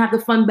Moyo doesn't have the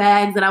fun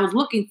bags that I was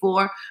looking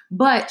for,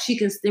 but she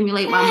can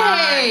stimulate my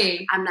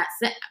mind. I'm not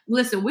saying,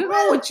 listen, we're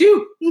wrong with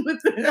you. Hey,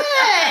 little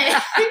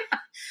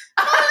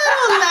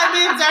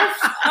lemons are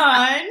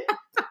fun.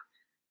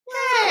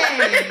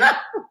 Hey,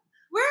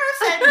 we're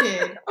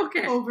offended.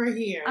 Okay, over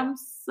here. I'm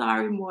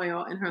sorry,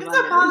 Moyo and her Just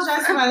lemons.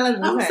 apologize for my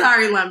lemons. I'm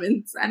sorry,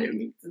 lemons. I didn't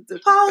mean to.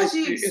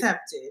 Apology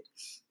accepted.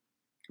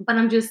 But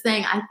I'm just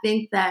saying, I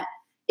think that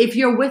if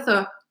you're with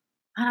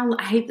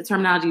I hate the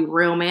terminology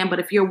real man, but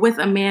if you're with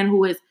a man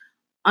who is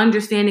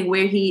understanding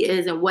where he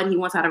is and what he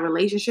wants out of a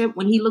relationship,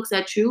 when he looks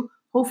at you,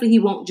 hopefully he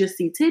won't just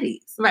see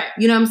titties. Right.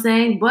 You know what I'm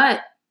saying?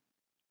 But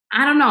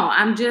I don't know.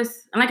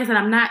 Like I said,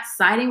 I'm not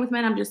siding with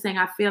men. I'm just saying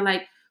I feel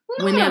like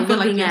when they're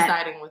looking at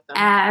siding with them.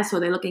 ass, or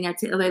they're looking at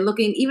they're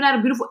looking even at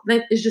a beautiful,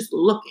 it's just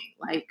looking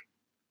like,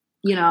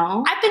 you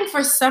know. I think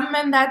for some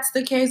men that's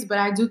the case, but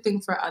I do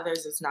think for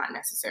others it's not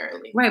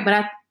necessarily. Right,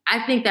 but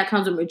I think that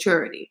comes with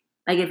maturity.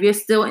 Like, if you're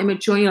still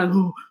immature, you're like,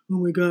 oh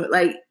my God,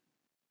 like,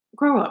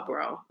 grow up,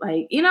 bro.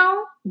 Like, you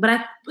know,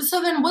 but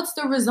so then what's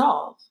the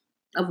resolve?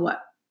 Of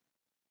what?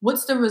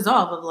 What's the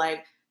resolve of,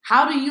 like,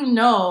 how do you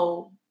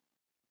know?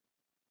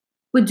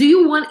 But do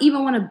you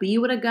even want to be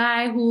with a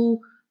guy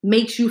who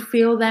makes you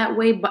feel that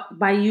way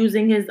by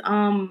using his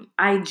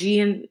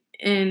IG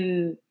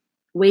in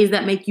ways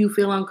that make you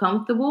feel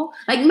uncomfortable?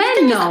 Like,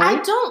 men know.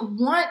 I don't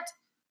want...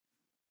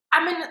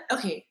 I mean,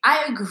 okay,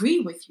 I agree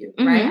with you,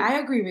 right? I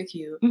agree with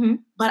you. Mm-hmm.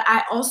 But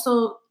I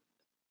also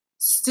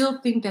still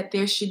think that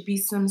there should be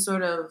some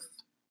sort of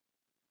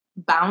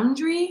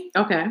boundary.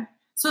 Okay.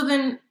 So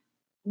then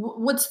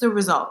what's the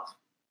result?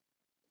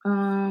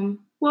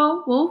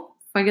 Well, we'll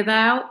figure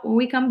that out when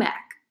we come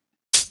back.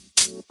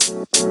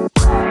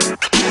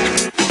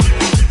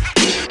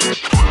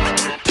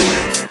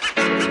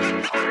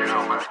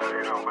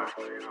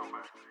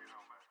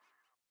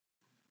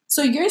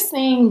 So you're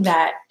saying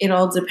that it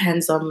all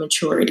depends on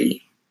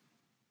maturity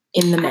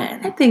in the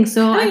man. I think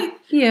so.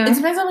 Yeah. It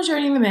depends on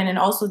maturity in the man, and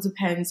also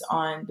depends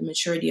on the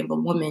maturity of a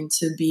woman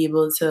to be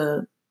able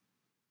to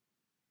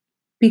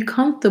be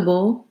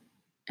comfortable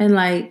and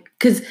like,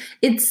 because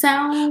it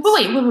sounds... But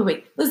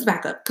wait. Let's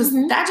back up, because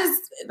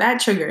that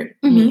triggered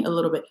me a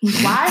little bit.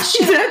 Why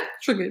should that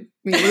triggered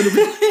me a little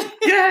bit?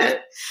 Yeah.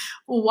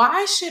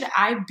 Why should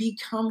I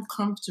become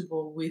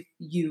comfortable with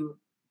you?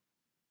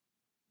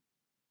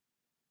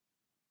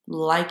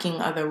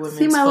 liking other women's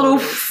See my photos. little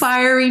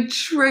fiery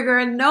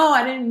trigger? No,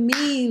 I didn't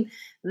mean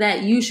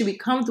that you should be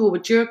comfortable,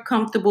 but you're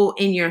comfortable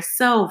in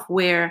yourself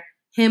where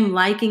him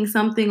liking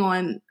something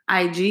on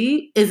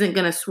IG isn't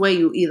going to sway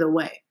you either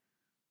way.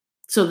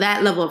 So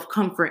that level of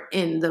comfort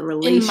in the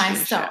relationship. In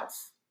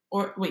myself.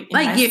 Or wait, in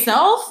like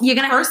myself? You're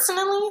gonna,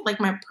 personally? Like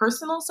my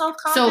personal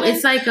self-confidence? So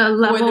it's like a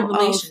level or the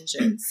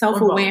relationship, of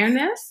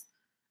self-awareness,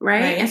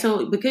 right? And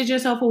so because you're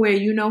self-aware,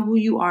 you know who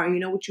you are, you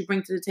know what you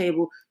bring to the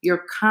table,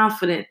 you're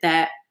confident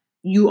that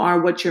you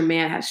are what your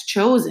man has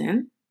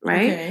chosen,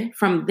 right? Okay.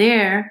 From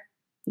there,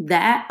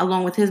 that,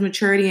 along with his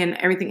maturity and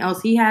everything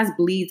else he has,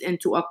 bleeds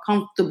into a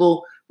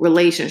comfortable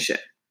relationship.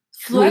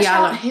 Flesh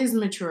out his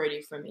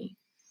maturity for me.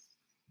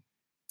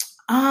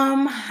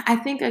 I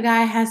think a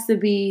guy has to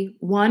be,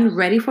 one,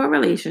 ready for a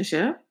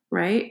relationship,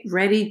 right?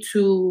 Ready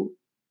to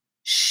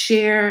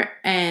share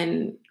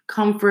and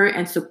comfort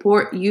and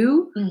support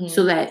you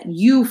so that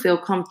you feel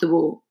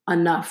comfortable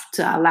enough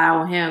to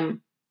allow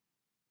him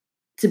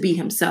to be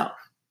himself.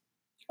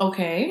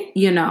 Okay.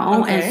 You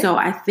know? Okay. And so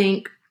I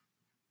think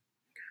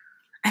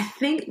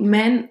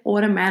men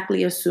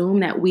automatically assume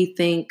that we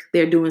think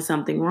they're doing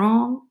something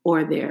wrong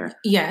or they're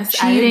cheating,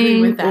 I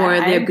agree with that. Or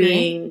they're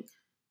being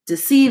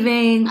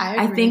deceiving.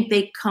 I think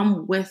they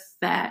come with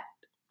that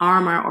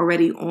armor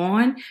already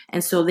on,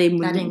 and so they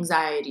move that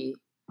anxiety.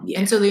 Yeah.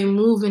 And so they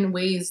move in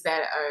ways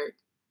that are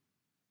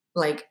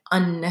like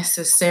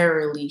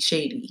unnecessarily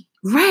shady.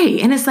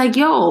 Right. And it's like,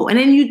 yo, and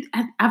then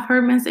I've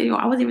heard men say, yo,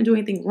 I wasn't even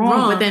doing anything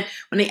wrong. But then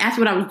when they asked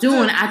me what I was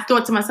doing, I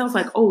thought to myself,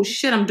 like, oh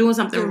shit, I'm doing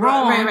something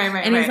wrong.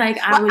 Right. And it's like,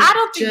 I don't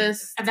think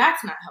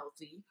that's not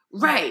healthy.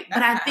 Right.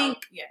 But I think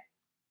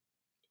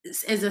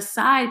as a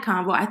side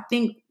convo, I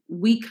think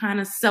we kind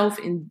of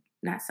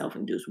not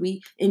self-induce.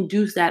 We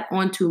induce that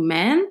onto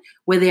men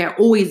where they're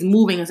always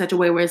moving in such a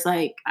way where it's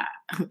like, I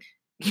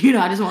just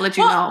want to let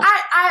you know.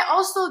 I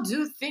also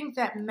do think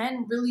that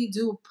men really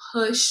do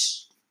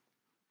push.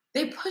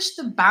 They push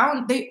the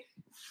bound.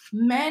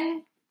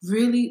 Men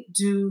really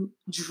do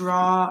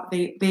draw.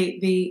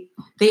 They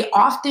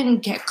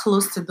often get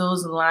close to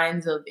those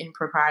lines of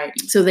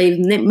impropriety. So they've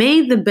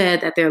made the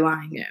bed that they're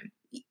lying in.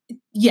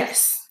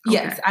 Yes,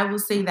 I will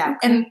say that. Okay.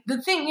 And the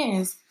thing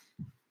is,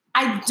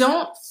 I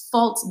don't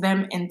fault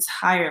them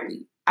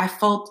entirely. I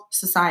fault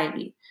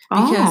society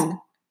because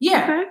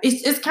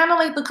it's kind of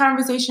like the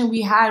conversation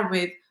we had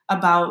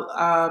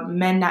about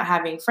men not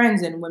having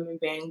friends and women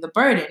bearing the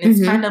burden.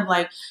 It's kind of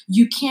like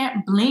you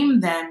can't blame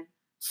them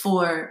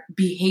for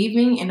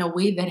behaving in a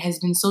way that has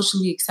been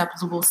socially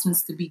acceptable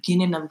since the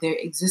beginning of their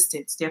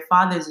existence, their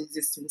father's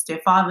existence, their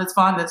father's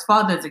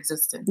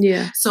existence.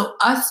 Yeah. So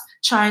us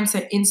trying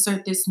to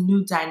insert this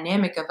new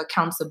dynamic of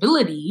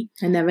accountability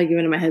and never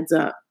giving them a heads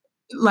up.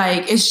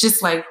 Like, it's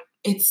just like,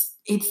 it's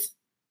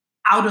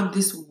out of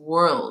this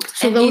world.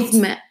 So those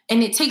men.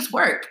 And it takes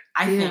work,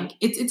 I think.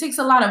 It takes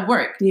a lot of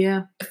work.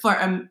 Yeah. For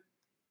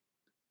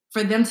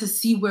them to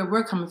see where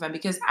we're coming from.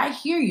 Because I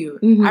hear you.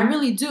 I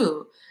really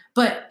do.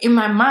 But in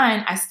my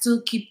mind, I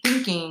still keep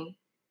thinking,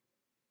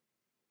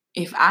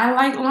 if I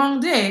like long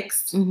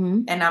dicks,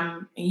 and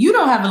you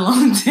don't have a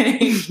long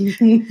dick,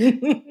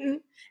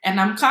 and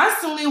I'm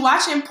constantly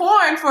watching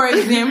porn, for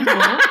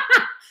example,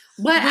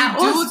 but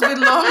dudes with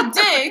long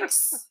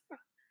dicks,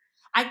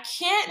 I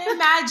can't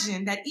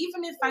imagine that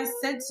even if I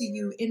said to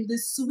you in the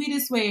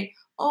sweetest way,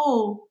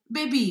 oh,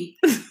 baby.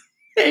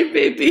 Hey,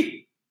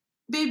 baby.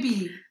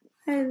 Baby.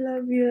 I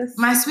love you.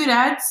 My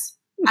sweetheart,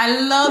 I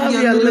love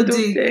your little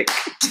dick.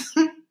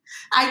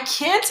 I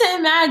can't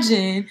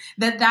imagine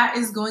that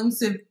is going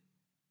to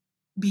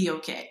be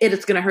okay.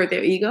 It's going to hurt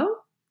their ego?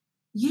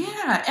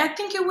 Yeah, I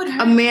think it would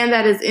hurt. A man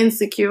that is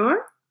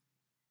insecure?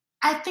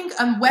 I think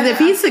whether... If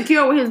he's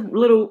secure with his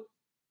little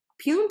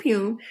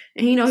pum-pum,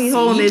 and he's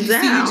holding it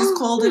down. You just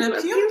called it a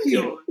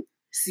pum-pum.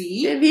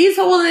 See? If he's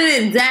holding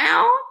it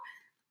down...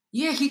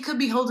 Yeah, he could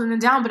be holding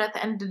it down, but at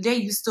the end of the day,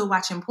 you're still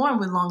watching porn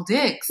with long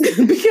dicks.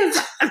 because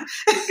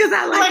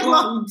I like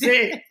long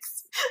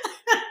dicks.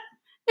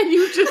 And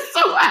you just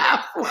so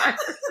have one.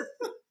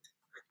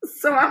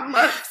 So I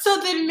must. So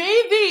then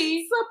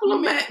maybe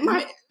supplement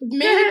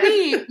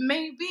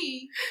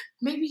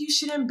maybe you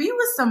shouldn't be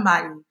with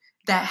somebody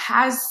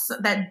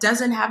that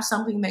doesn't have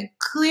something that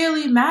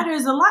clearly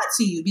matters a lot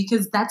to you,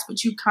 because that's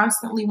what you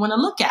constantly want to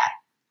look at.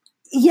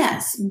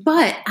 Yes,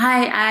 but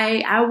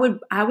I would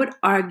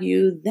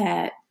argue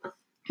that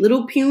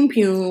little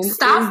pum-pum.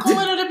 Stop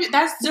calling it a.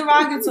 That's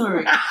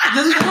derogatory.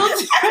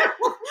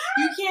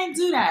 You can't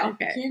do that.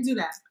 Okay, you can't do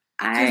that.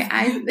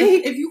 I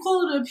think if you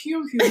call it a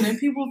pum-pum, then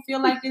people feel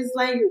like it's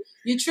like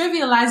you're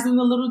trivializing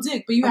the little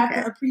dick, but you have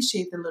to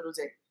appreciate the little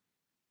dick.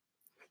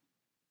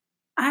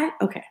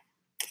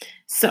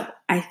 So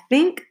I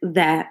think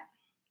that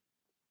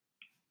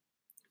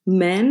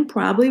men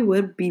probably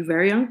would be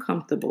very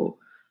uncomfortable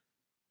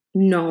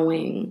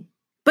knowing,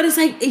 but it's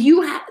like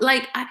you have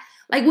like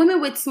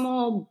women with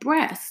small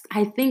breasts.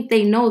 I think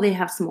they know they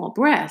have small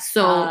breasts.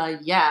 So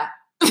yeah,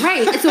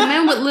 right. So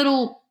men with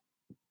little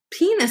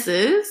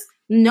penises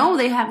know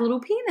they have little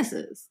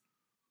penises.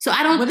 So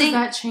I don't think does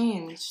that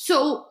change.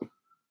 So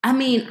I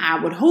mean,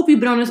 I would hope you've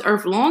been on this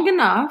earth long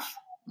enough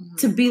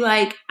to be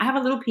like, I have a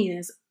little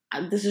penis.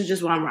 This is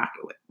just what I'm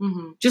rocking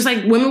with. Just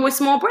like women with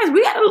small breasts,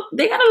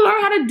 they gotta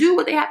learn how to do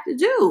what they have to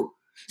do.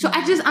 So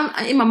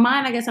I'm in my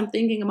mind, I guess I'm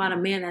thinking about a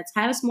man that's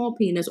had a small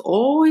penis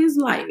all his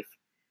life,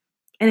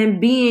 and then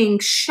being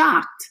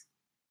shocked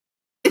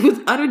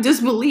with utter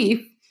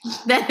disbelief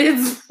that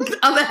his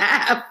other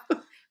half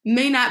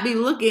may not be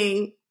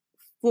looking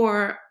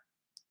for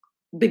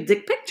big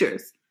dick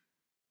pictures.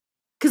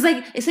 Because,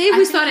 like, say if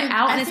we started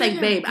out and it's like,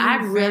 babe,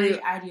 I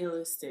really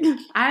idealistic.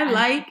 I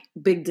like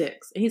big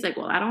dicks. And he's like,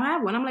 well, I don't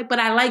have one. I'm like, but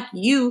I like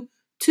you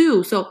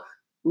too. So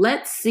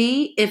let's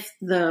see if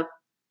the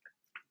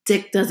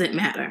dick doesn't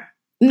matter.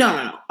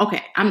 No.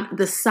 Okay, I'm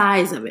the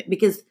size of it,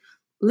 because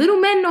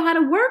little men know how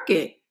to work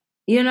it.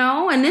 You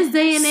know, in this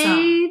day and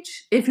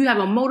age, if you have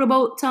a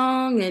motorboat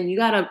tongue and you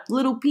got a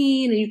little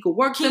peen and you can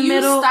work the middle.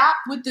 Can you stop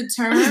with the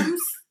terms?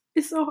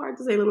 It's so hard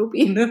to say little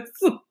penis.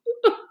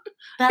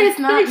 That's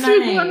not nice.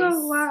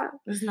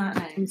 It's not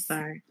nice. I'm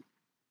sorry.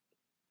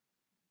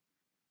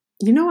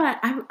 You know what?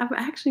 I've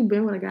actually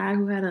been with a guy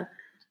who had a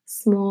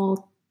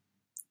small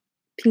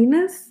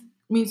penis.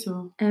 Me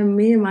too. And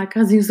me and my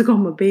cousin used to call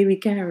him a baby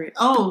carrot.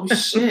 Oh,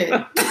 shit.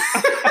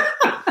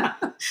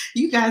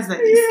 You guys are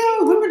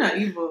women are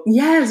evil.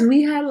 Yes,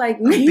 we had like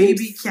a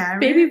baby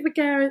carrot. Baby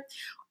carrots.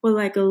 Or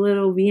like a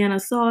little Vienna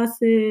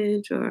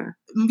sausage or...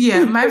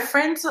 Yeah, my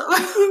friend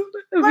was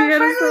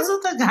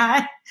with a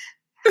guy.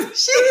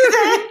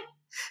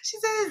 She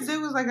said his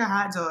dick was like a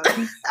hot dog.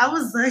 I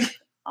was like,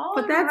 oh,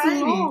 but that's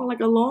long, like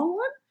a long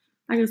one?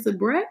 Like a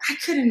soubrette? I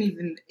couldn't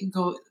even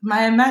go,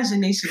 my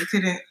imagination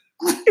couldn't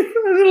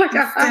like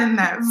extend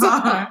that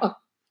far.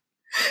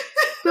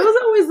 That was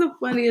always the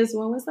funniest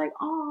one. It's like,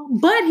 oh,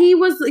 but he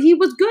was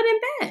good in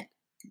bed.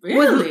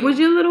 Really? Was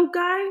your little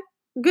guy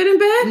good in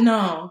bed?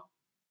 No.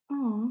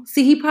 Oh,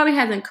 see, he probably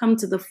hasn't come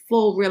to the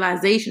full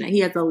realization that he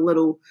has a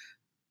little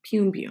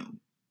pum.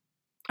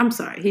 I'm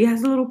sorry, he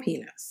has a little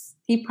penis.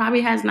 He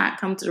probably has not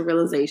come to the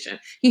realization.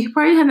 He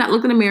probably has not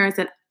looked in the mirror and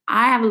said,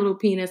 I have a little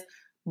penis,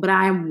 but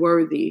I am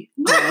worthy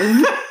of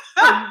a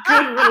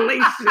good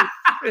relationship.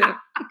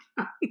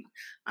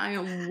 I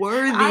am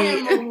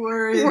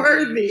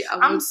worthy.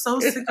 I'm so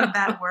sick of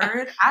that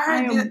word. I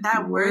heard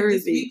that word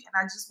this week,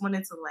 and I just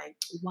wanted to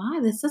why?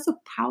 That's such a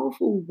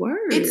powerful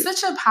word. It's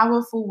such a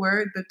powerful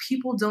word, but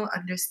people don't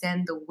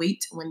understand the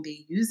weight when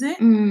they use it.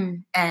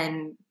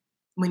 And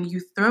when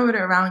you throw it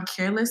around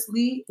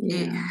carelessly,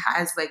 it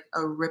has like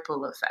a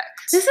ripple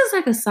effect. This is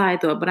like a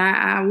side thought, but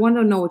I want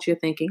to know what you're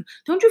thinking.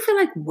 Don't you feel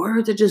like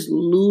words are just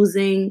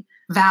losing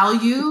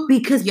value?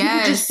 Because people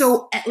just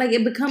so, like,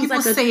 it becomes people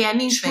like a say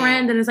anything.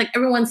 Trend, and it's like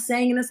everyone's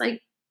saying, and it's like,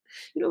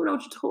 you don't know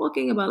what you're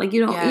talking about. Like,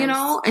 you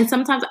know, and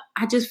sometimes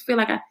I just feel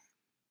like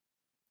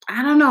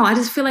I don't know. I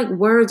just feel like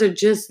words are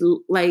just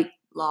like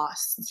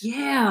lost.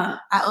 Yeah.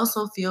 I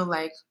also feel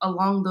like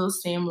along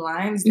those same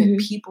lines that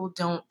people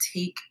don't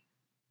take,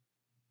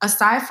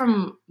 aside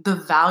from the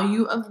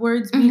value of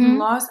words being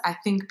lost, I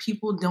think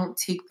people don't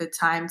take the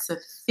time to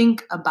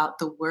think about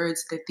the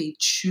words that they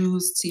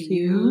choose to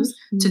use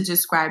to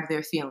describe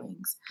their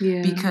feelings.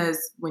 Yeah. Because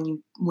when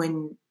you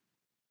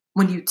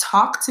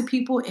talk to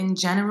people in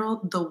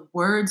general, the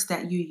words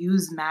that you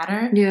use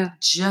matter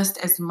just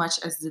as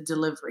much as the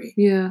delivery.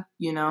 Yeah.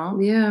 You know?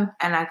 Yeah.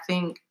 And I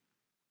think,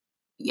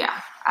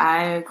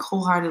 I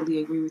wholeheartedly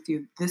agree with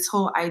you. This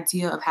whole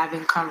idea of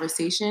having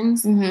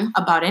conversations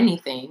about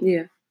anything.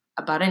 Yeah.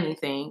 About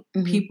anything,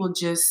 people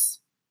just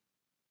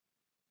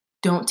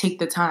don't take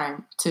the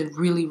time to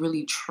really,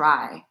 really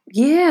try.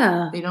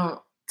 Yeah. They don't.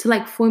 To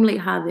like formulate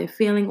how they're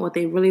feeling, what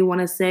they really want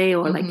to say,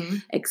 or like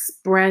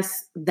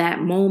express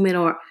that moment,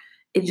 or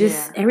it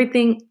just,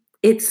 everything,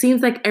 it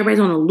seems like everybody's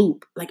on a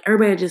loop. Like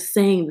everybody just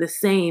saying the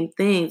same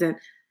things. And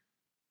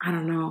I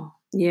don't know.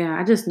 Yeah,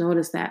 I just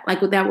noticed that.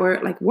 Like with that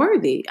word, like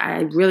worthy. I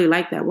really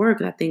like that word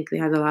because I think it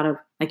has a lot of,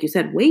 like you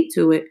said, weight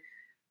to it.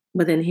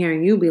 But then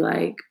hearing you be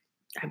like,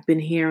 I've been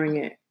hearing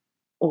it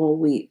all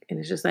week. And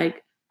it's just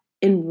like,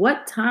 in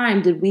what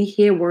time did we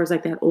hear words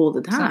like that all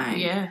the time?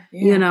 Yeah.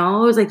 You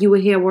know, it was like you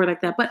would hear a word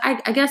like that. But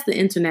I guess the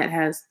internet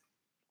has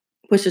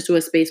pushed us to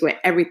a space where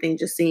everything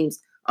just seems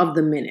of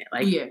the minute.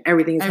 Like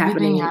everything is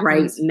happening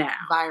right now.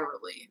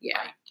 Virally. Yeah.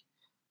 Like,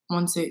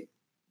 once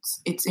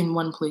it's in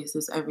one place,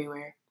 it's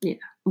everywhere. Yeah.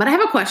 But I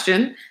have a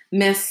question,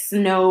 Miss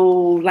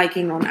No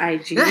Liking on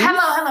IG.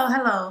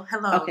 Hello.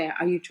 Okay,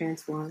 are you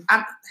transformed?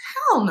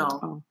 Hell no.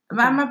 Oh,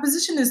 okay. My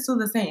position is still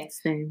the same.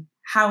 Same.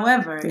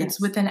 However,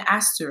 it's with an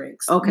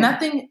asterisk. Okay.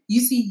 Nothing,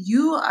 you see,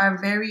 you are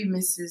very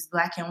Mrs.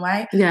 Black and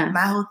White. Yeah.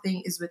 My whole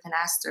thing is with an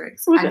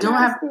asterisk. I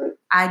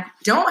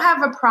don't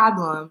have a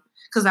problem,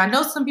 because I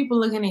know some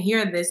people are going to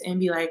hear this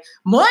and be like,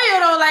 Moya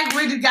don't like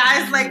when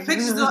guys like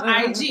pictures on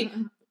IG.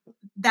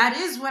 That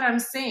is what I'm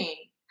saying.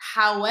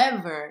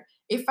 However,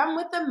 if I'm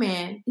with a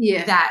man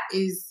that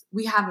is,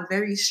 we have a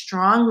very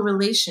strong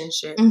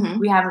relationship,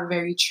 we have a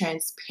very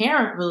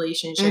transparent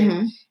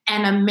relationship,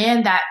 and a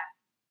man that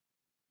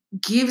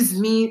gives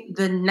me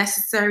the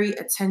necessary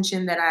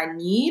attention that I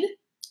need.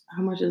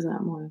 How much is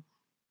that more?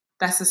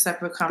 That's a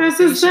separate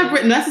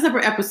conversation. That's a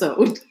separate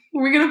episode.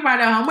 We're going to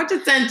find out how much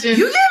attention.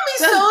 You get me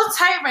so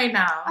tight right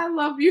now. I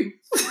love you.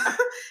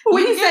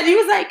 When he said, he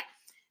was like,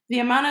 the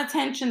amount of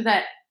attention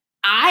that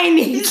I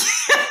need.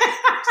 She's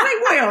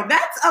like, well,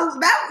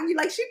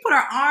 she put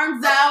her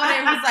arms out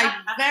and was like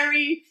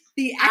very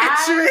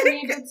theatric. I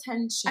need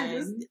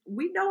attention.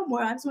 We know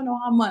more. I just want to know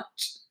how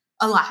much.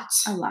 A lot.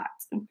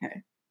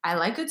 Okay. I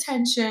like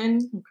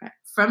attention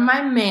from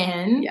my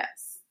man.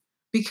 Yes.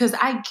 Because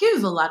I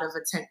give a lot of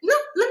attention. No,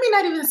 let me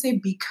not even say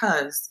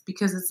because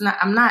it's not.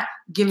 I'm not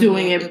giving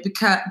it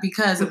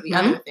because of the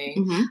other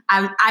thing. Mm-hmm.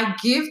 I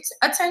give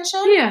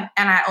attention. Yeah,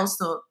 and I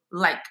also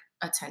like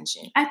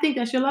attention. I think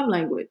that's your love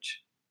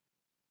language.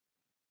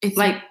 It's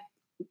like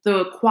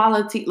the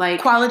quality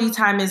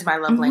time is my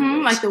love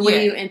language. Like the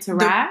way you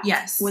interact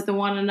with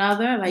one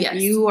another. Like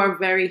you are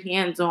very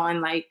hands-on.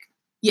 Like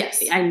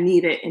yes, I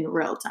need it in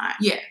real time.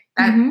 Yeah,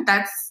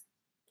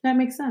 that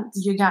makes sense.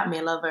 You got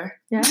me, lover.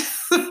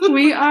 Yes,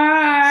 we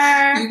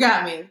are. You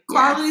got me.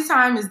 Quality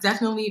time is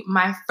definitely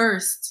my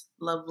first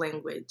love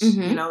language.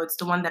 Mm-hmm. You know, it's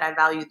the one that I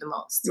value the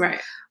most. Right.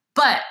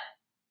 But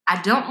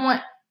I don't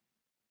want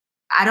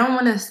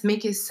to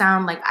make it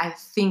sound like I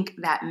think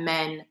that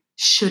men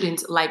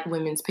shouldn't like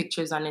women's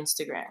pictures on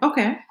Instagram.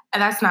 Okay.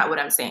 And that's not what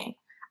I'm saying.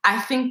 I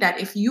think that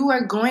if you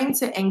are going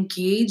to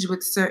engage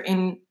with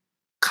certain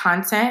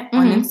content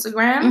on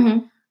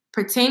Instagram,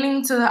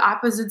 pertaining to the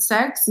opposite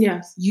sex,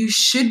 yes, you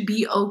should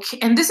be okay.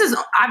 And this is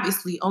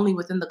obviously only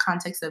within the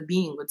context of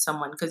being with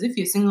someone. Because if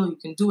you're single, you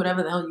can do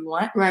whatever the hell you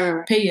want.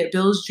 Right. Pay your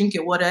bills, drink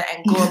your water,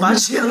 and go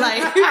about your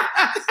life.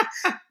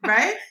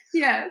 Right?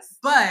 Yes.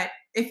 But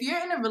if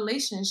you're in a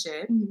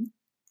relationship,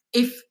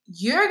 if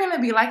you're going to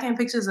be liking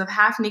pictures of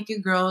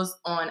half-naked girls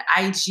on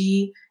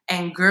IG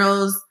and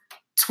girls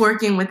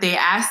twerking with their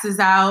asses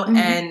out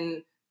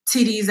and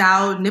titties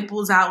out,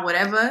 nipples out,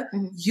 whatever,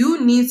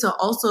 you need to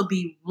also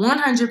be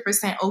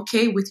 100%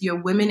 okay with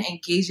your women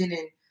engaging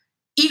in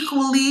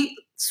equally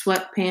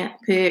sweatpant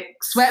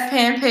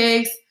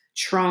pics,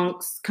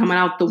 trunks coming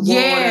out the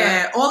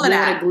water, all of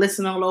that,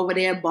 glistening all over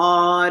their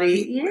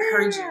body. Yeah.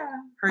 Heard you.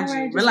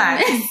 Right,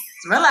 relax.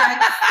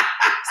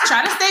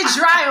 Try to stay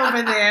dry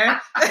over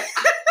there.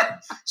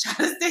 Try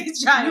to stay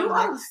dry.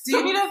 Do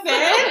you need a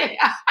fan?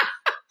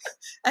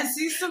 I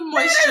see some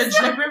moisture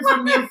dripping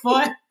from your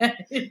forehead.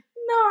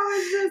 No,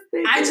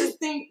 I just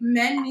think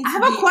men need to I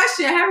have a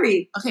question,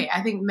 Harry. Okay,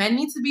 I think men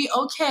need to be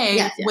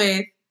okay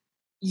with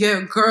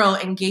your girl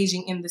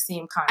engaging in the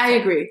same content. I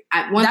agree.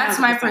 That's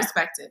my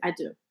perspective. I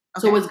do. Okay.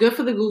 So what's good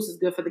for the goose is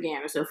good for the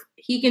gander. So if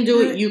he can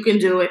do it, you can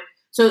do it.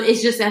 So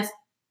it's just that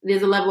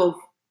there's a level of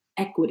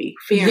equity,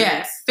 fairness.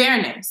 Yes,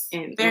 fairness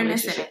in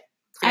it.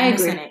 I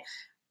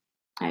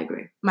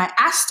agree. My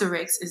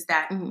asterisk is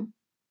that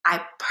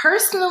I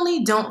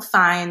personally don't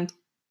find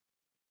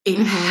it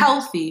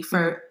healthy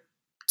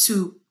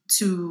to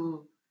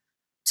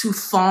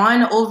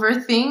fawn over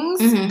things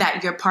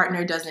that your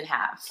partner doesn't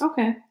have.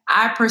 Okay.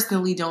 I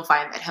personally don't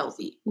find that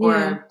healthy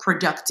or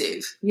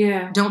productive.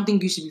 Yeah. Don't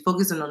think you should be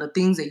focusing on the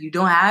things that you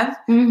don't have.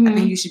 I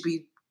think you should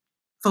be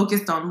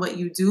focused on what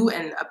you do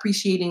and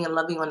appreciating and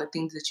loving on the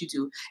things that you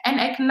do. And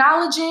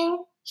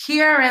acknowledging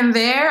here and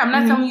there. I'm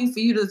not telling you for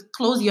you to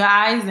close your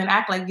eyes and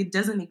act like it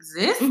doesn't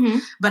exist.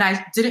 But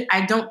I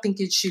don't think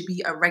it should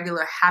be a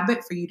regular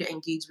habit for you to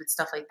engage with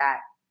stuff like that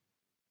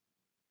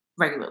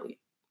regularly.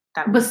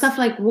 But stuff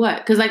like what?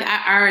 Because like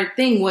our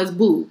thing was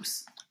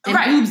boobs. And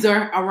boobs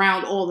are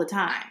around all the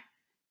time.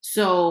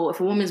 So if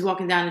a woman's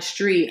walking down the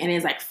street and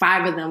there's like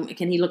 5 of them,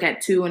 can he look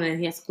at 2 and then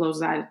he has to close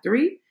his eye to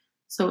 3?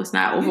 So it's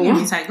not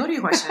overwhelming. Go to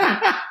your question.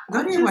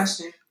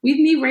 We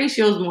need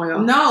ratios more.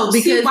 No,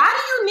 because why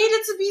do you need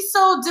it to be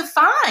so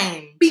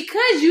defined?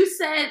 Because you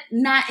said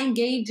not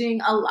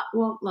engaging a lot.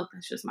 Well, look,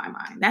 that's just my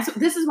mind.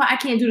 This is why I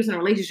can't do this in a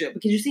relationship.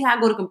 Because you see how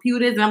I go to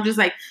computers and I'm just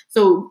like,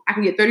 so I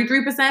can get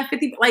 33%,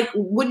 50%. Like,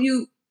 what do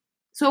you?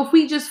 So if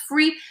we just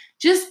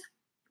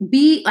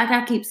be like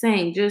I keep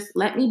saying, just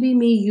let me be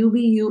me, you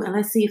be you, and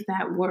let's see if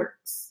that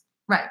works.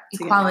 Right,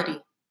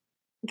 equality.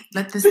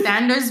 Let the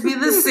standards be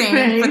the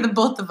same for the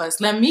both of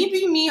us. Let me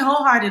be me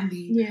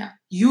wholeheartedly. Yeah.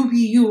 You be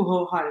you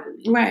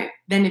wholeheartedly. Right.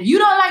 Then if you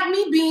don't like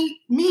me, be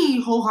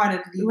me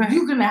wholeheartedly. Right.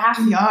 You're going to have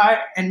your heart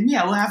and me,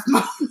 I will have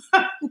my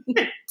heart.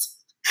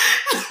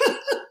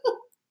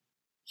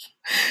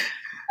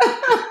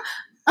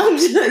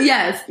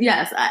 Yes.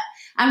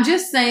 I'm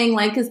just saying,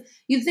 like, because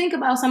you think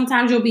about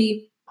sometimes you'll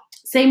be,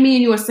 say me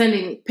and you are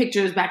sending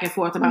pictures back and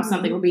forth about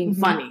something or being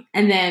funny.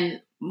 And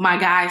then my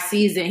guy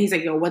sees it and he's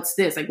like, yo, what's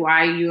this? Like,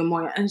 why are you and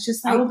more? And it's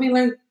just like, I will be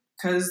like,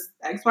 because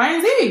X, Y,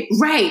 and Z.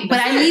 Right.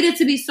 But I need it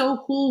to be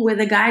so cool where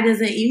the guy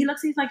doesn't, he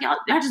looks, he's like, y'all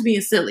just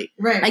being silly.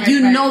 Right. Like, you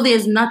know,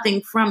 there's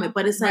nothing from it.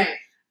 But it's like,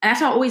 that's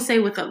what I always say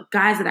with the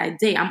guys that I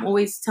date. I'm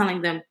always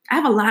telling them, I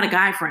have a lot of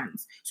guy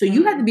friends. So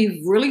you have to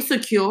be really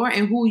secure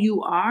in who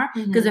you are.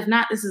 Because if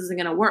not, this isn't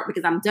going to work.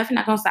 Because I'm definitely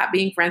not going to stop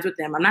being friends with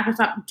them. I'm not going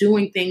to stop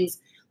doing things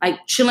like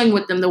chilling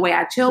with them the way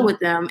I chill with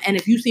them. And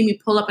if you see me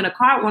pull up in a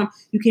car with them,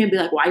 you can't be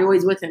like, why are you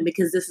always with him?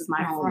 Because this is my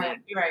homie.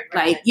 Right.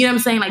 Like, you know what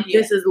I'm saying? Like,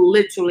 this is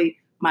literally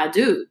my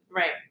dude.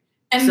 Right.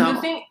 And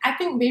the thing, I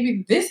think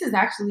maybe this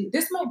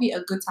might be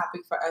a good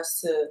topic for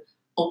us to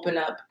open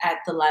up at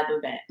the live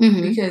event.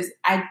 Because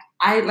I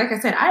like I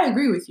said, I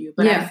agree with you,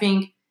 but I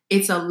think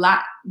it's a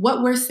lot.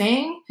 What we're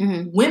saying,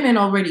 women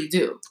already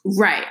do.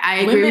 Right. I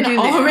agree women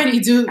with you already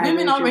do.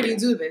 Women already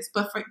do this.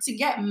 But to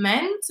get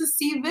men to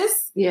see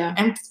this,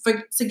 and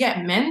to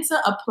get men to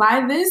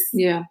apply this,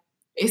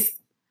 it's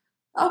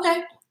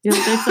okay. You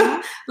don't think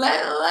so?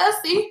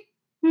 Let's see.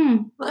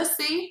 Let's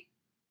see.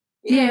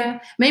 Yeah.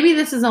 Maybe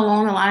this is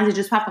along the lines. It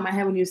just popped in my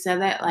head when you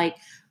said that. Like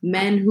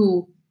men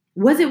who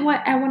was it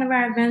at one of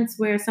our events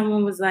where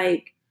someone was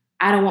like,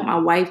 I don't want my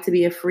wife to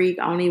be a freak.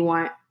 I only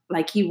want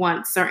he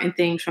wants certain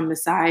things from the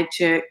side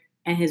chick,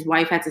 and his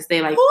wife had to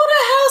stay like. Who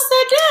the hell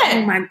said that?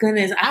 Oh my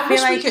goodness! I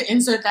wish we could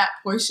insert that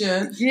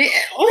Portia. Yeah,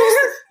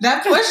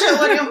 that Portia.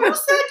 Who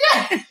said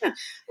that?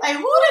 Like,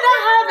 who did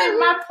I have in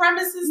my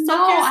premises?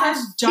 I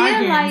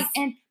feel like,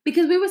 and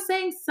because we were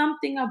saying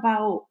something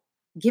about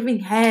giving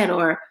head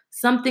or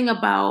something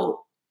about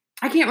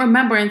I can't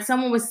remember, and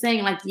someone was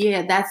saying like,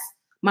 yeah, that's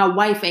my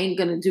wife ain't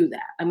gonna do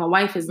that. Like my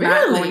wife is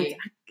not going.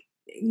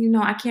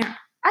 I can't.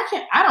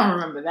 I don't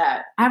remember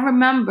that. I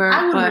remember.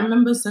 I would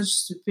remember such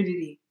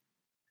stupidity.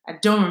 I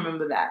don't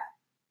remember that.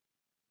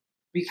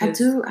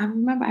 Because I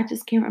remember. I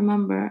just can't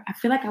remember. I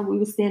feel like we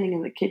were standing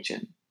in the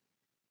kitchen.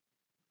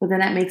 But then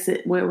that makes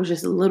it where it was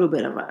just a little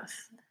bit of us.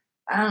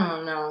 I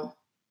don't know.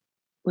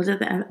 Was it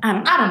the end? I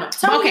don't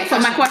know. Okay, so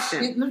my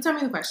question. Tell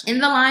me the question. In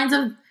the lines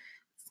of,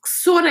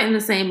 sort of in the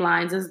same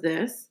lines as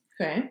this.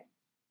 Okay.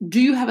 Do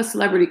you have a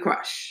celebrity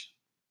crush?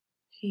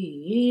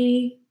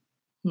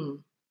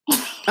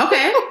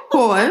 Okay,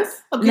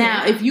 pause. Okay.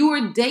 Now, if you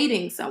were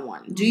dating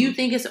someone, do you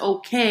think it's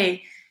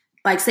okay,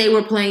 like say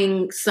we're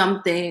playing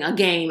a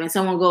game, and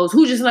someone goes,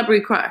 who's your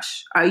celebrity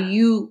crush? Are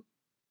you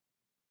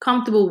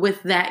comfortable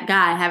with that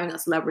guy having a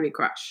celebrity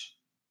crush?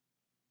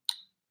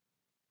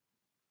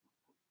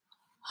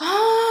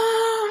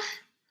 Oh,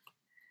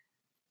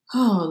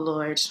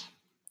 Lord.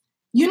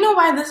 You know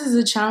why this is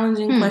a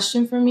challenging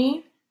question for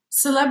me?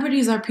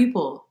 Celebrities are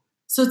people.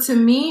 So to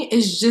me,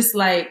 it's just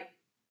like,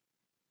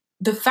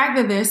 the fact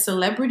that they're a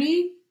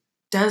celebrity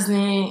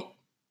doesn't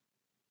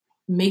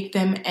make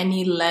them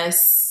any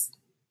less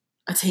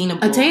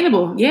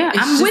attainable. Yeah,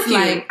 I'm with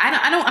you.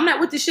 I'm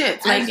not with the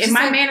shit. Like, if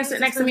my man is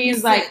sitting next to me and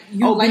is like,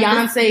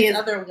 Beyonce is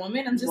other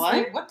woman, I'm just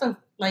like, what the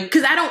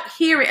because I don't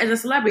hear it as a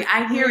celebrity.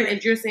 I hear it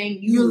as you're saying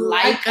you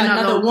like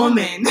another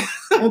woman.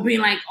 Or being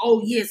like,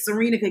 oh yeah,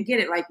 Serena could get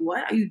it. Like,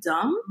 what? Are you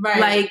dumb? Right.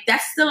 Like,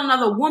 that's still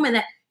another woman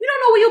that you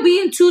don't know where you'll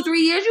be in 2-3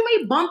 years. You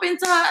may bump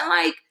into her and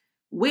like,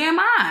 where am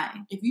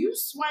I? If you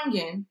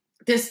swinging,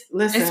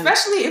 listen.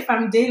 Especially if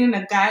I'm dating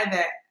a guy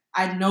that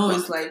I know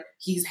is like,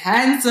 he's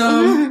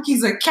handsome,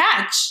 he's a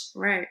catch.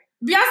 Right.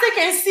 Beyonce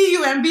can see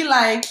you and be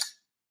like,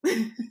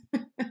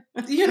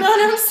 you know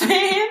what I'm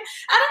saying?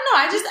 I don't know.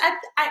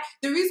 I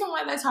the reason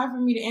why that's hard for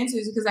me to answer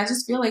is because I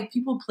just feel like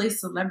people place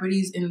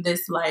celebrities in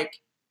this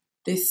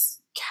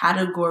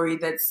category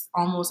that's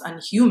almost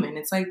unhuman.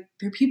 It's like,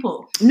 they're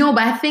people. No,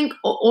 but I think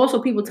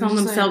also people tell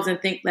themselves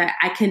and think that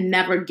I can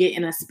never get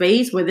in a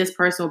space where this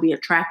person will be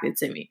attracted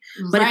to me.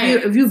 But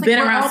if you've been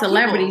around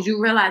celebrities,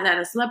 you realize that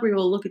a celebrity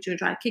will look at you and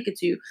try to kick it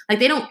to you. Like,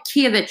 they don't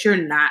care that you're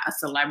not a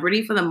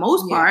celebrity for the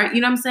most part.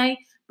 You know what I'm saying?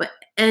 But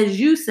as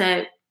you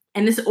said,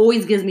 and this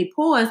always gives me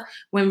pause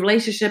when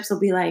relationships will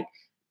be like,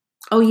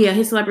 oh yeah,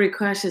 his celebrity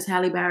crush is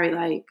Halle Berry.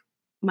 Like,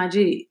 my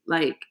G,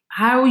 like,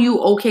 how are you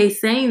okay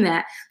saying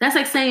that? That's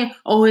like saying,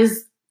 oh,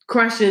 his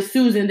crush is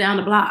Susan down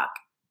the block.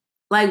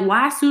 Like,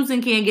 why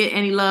Susan can't get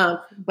any love,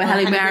 but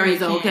Halle Berry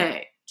is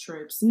okay?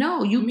 Trips.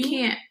 No, you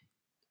can't.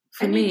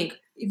 For me.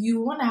 If you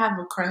want to have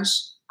a crush,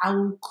 I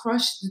will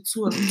crush the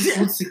two of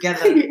you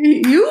together.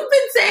 You've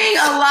been saying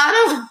a lot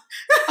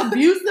of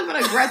abusive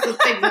and aggressive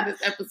things in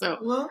this episode.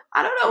 Well,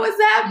 I don't know what's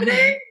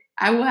happening.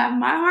 I will have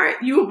my heart.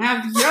 You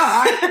have your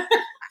heart.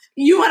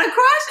 You want to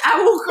crush?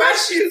 I will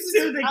crush you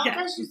two together. I'll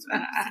crush you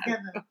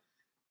together.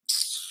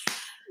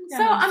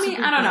 So, I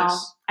mean, I don't know.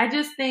 I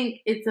just think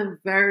it's a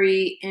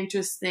very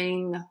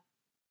interesting...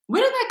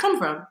 Where did that come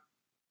from?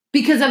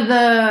 Because of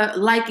the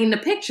liking the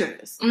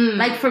pictures.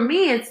 Like, for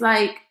me, it's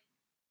like,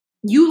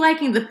 you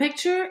liking the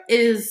picture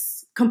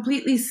is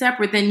completely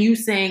separate than you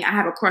saying, I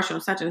have a crush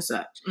on such and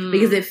such.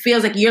 Because it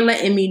feels like you're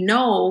letting me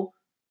know,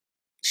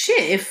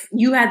 shit, if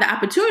you had the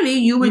opportunity,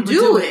 you would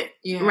do it.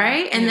 Yeah.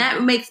 Right? And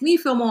that makes me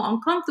feel more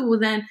uncomfortable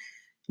than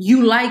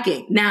you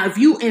liking. Now, if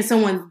you in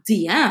someone's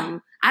DM...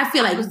 I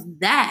feel like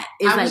that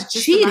is like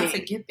cheating. I was just about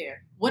to get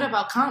there. What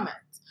about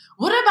comments?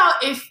 What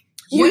about if...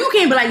 you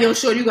can't be like, yo,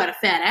 shorty, you got a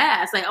fat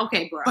ass. Like,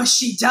 okay, bro. But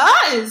she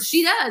does.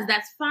 She does.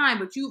 That's fine.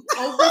 But you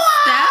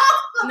overstep.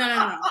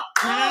 No.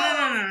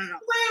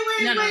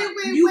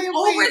 Wait. You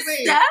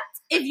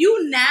overstepped. If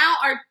you now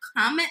are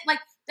like,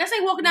 that's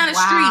like walking down the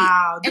street.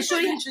 Wow. This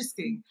is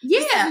interesting. Yeah.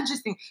 This is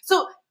interesting.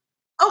 So...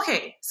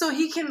 Okay, so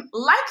he can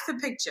like the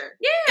picture.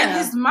 Yeah. And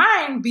his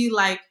mind be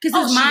like...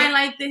 Because his mind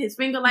liked it, his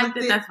finger liked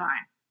it, that's fine.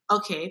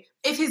 Okay.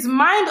 If his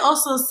mind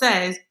also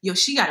says, yo,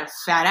 she got a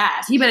fat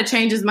ass. He better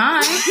change his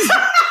mind.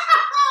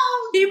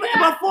 He better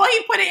before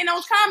he put it in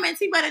those comments,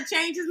 he better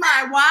change his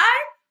mind. Why?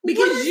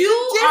 Because you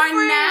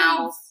are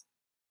now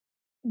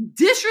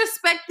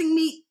disrespecting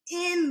me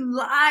in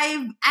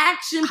live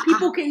action.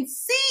 People can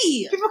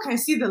see. People can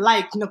see the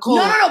like, Nicole.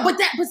 No. But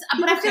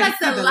I feel like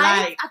the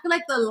like. I feel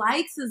like the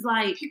likes is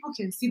like people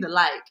can see the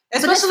like,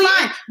 especially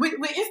with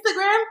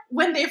Instagram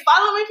when they're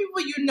following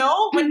people. You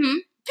know, when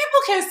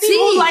people can see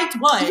who liked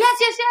what.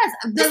 Yes.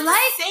 The like,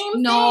 same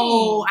thing.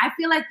 No, I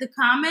feel like the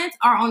comments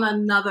are on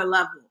another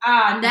level.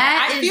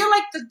 I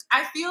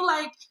feel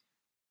like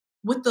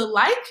with the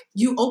like,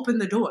 you open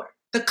the door.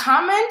 The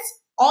comments,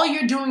 all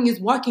you're doing is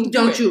walking through.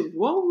 Don't you?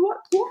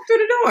 Walk through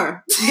the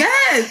door.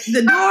 Yes,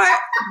 the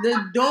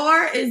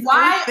door is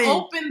Why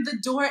open the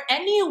door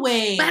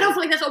anyway? But I don't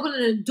feel like that's opening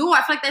the door.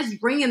 I feel like that's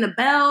ringing the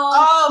bell.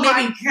 Oh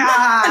my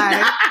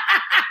god.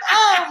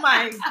 Oh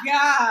my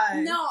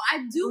god. No,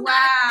 I do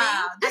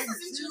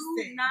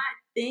not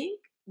think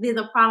there's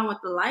a problem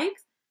with the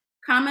likes.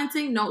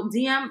 Commenting, no,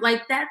 DM,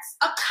 like that's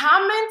a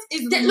comment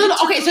is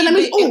okay. So let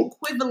me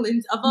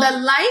equivalent of the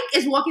like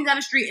is walking down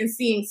the street and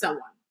seeing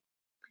someone.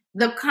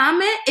 The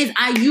comment is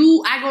I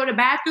go to the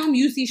bathroom,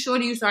 you see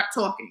Shorty, you start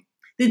talking.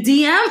 The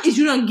DM is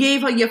you done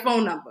gave her your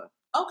phone number.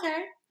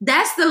 Okay,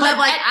 that's the level.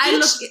 Like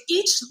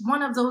each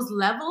one of those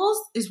levels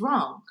is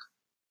wrong.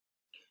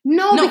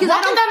 No, because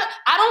I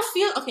don't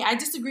feel okay. I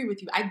disagree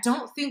with you. I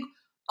don't think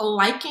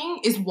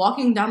liking is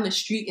walking down the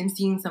street and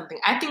seeing something.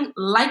 I think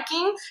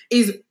liking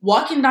is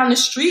walking down the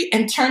street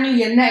and turning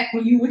your neck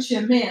when you with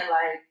your man,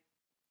 like,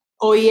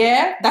 oh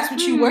yeah, that's what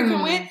you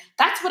working with?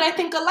 That's what I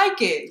think a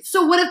like is.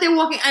 So what if they're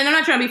walking, and I'm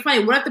not trying to be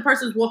funny, what if the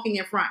person's walking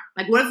in front?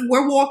 Like what if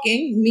we're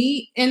walking,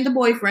 me and the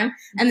boyfriend,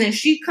 and then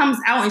she comes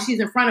out and she's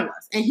in front of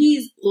us, and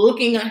he's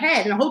looking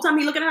ahead, and the whole time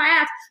he's looking at her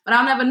ass, but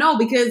I'll never know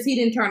because he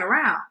didn't turn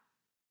around.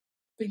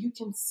 But you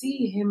can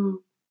see him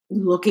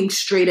looking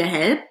straight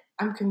ahead.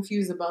 I'm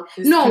confused about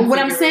this. No, what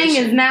I'm saying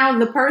is now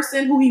the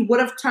person who he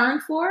would have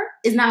turned for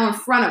is now in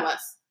front of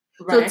us.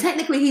 Right. So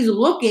technically he's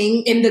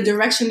looking in the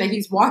direction that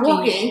he's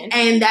walking in.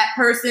 And that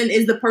person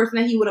is the person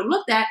that he would have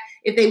looked at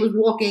if they was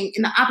walking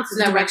in the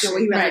opposite direction where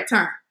he would have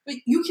turned. But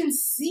you can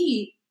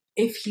see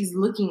if he's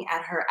looking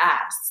at her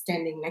ass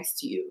standing next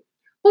to you.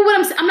 Well,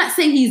 what I'm not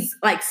saying he's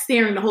like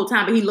staring the whole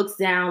time, but he looks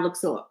down,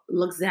 looks up,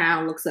 looks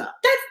down, looks up.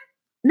 That's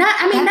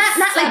not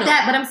like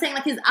that, but I'm saying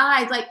like his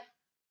eyes, like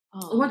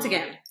once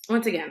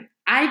again,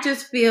 I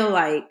just feel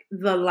like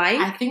the like.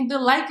 I think the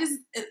like is.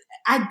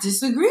 I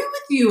disagree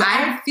with you.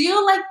 I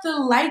feel like the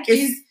like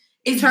is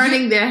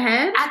turning their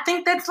head. I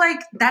think that's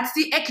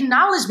the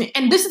acknowledgement,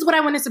 and this is what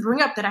I wanted to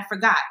bring up that I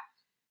forgot.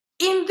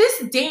 In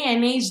this day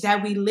and age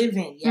that we live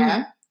in,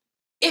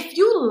 if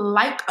you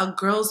like a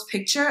girl's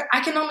picture, I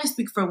can only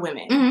speak for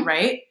women,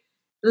 right?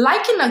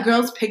 Liking a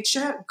girl's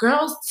picture,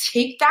 girls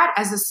take that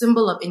as a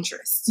symbol of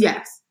interest.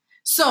 Yes.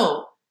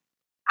 So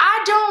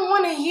I don't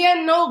want to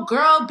hear no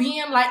girl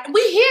being like,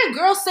 we hear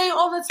girls say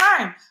all the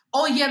time,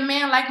 oh, your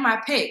man like my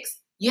pics.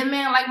 Your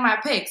man like my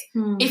pics.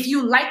 If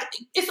you like,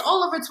 it's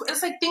all over.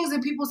 It's like things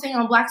that people say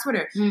on Black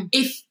Twitter.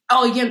 If,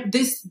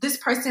 this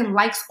person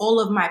likes all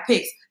of my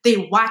pics.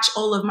 They watch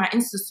all of my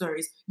Insta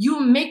stories. You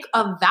make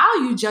a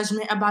value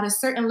judgment about a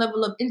certain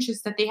level of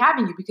interest that they have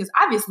in you. Because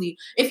obviously,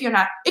 if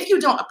you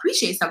don't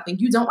appreciate something,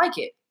 you don't like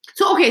it.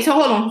 So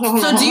hold on.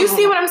 So do you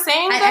see what I'm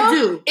saying? I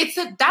do.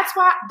 That's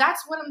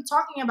what I'm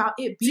talking about.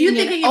 It being. So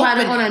you're thinking about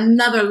it on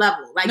another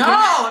level. Like, no,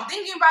 I'm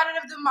thinking about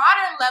it at the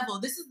modern level.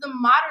 This is the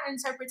modern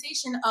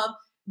interpretation of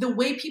the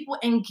way people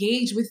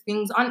engage with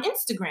things on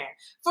Instagram.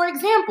 For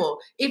example,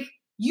 if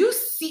you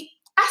see,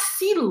 I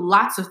see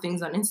lots of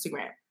things on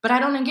Instagram, but I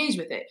don't engage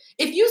with it.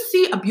 If you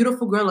see a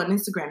beautiful girl on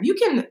Instagram, you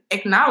can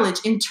acknowledge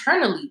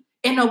internally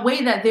in a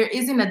way that there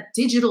isn't a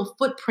digital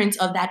footprint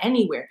of that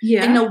anywhere.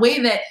 Yeah. In a way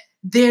that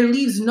there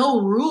leaves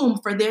no room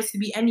for there to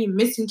be any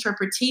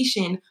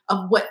misinterpretation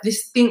of what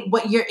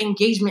your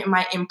engagement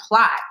might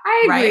imply.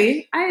 I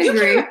agree. You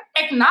can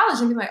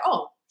acknowledge and be like,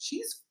 oh,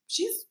 she's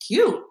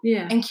cute.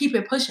 Yeah. And keep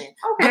it pushing.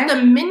 Okay. But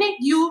the minute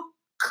you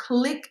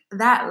click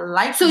that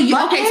like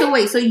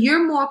button, so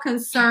you're more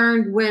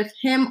concerned with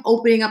him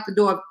opening up the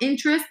door of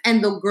interest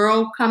and the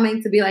girl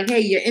coming to be like, hey,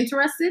 you're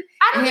interested?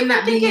 And him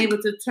not being able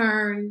to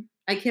turn,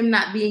 like him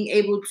not being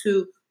able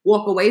to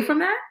walk away from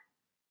that?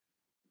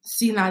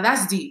 See, now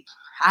that's deep.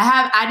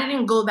 I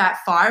didn't go that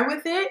far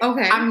with it.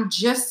 Okay. I'm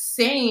just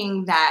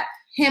saying that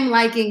him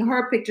liking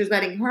her pictures,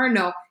 letting her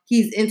know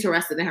he's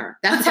interested in her.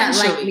 That's what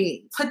that like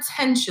means.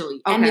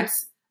 Potentially. Okay. And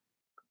it's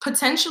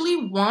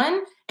potentially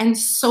one, and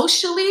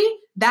socially,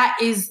 that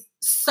is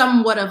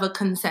somewhat of a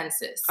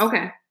consensus.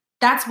 Okay.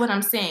 That's what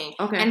I'm saying.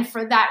 Okay. And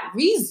for that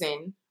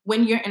reason,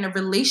 when you're in a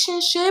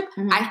relationship,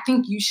 I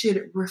think you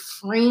should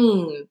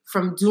refrain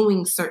from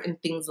doing certain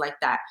things like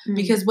that.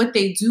 Because what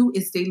they do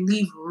is they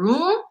leave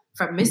room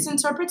for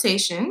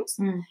misinterpretations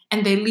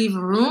and they leave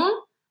room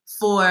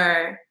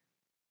for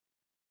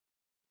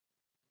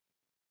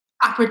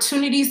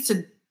opportunities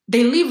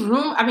they leave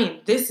room. I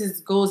mean,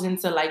 goes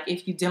into like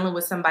if you're dealing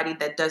with somebody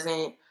that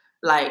doesn't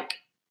like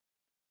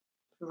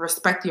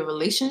respect your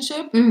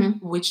relationship,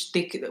 mm-hmm. which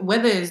they could,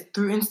 whether it's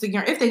through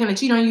Instagram, if they're going to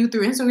cheat on you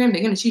through Instagram,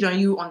 they're going to cheat on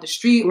you on the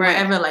street, right.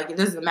 wherever, like, it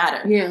doesn't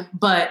matter. Yeah.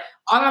 But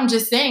all I'm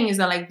just saying is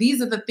that, like,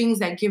 these are the things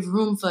that give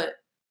room for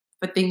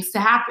things to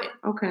happen.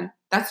 Okay.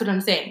 That's what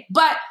I'm saying.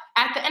 But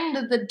at the end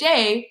of the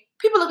day,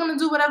 people are going to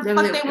do whatever the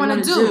fuck they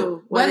want to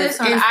do. Whether it's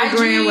on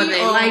Instagram, IG, whether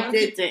they liked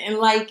it, didn't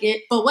like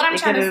it. But what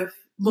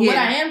what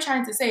I am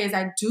trying to say is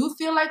I do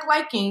feel like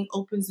liking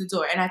opens the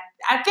door. And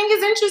I think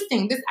it's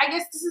interesting.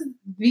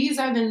 These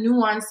are the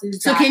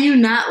nuances. So can you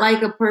not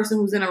like a person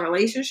who's in a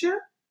relationship?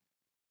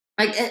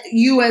 Like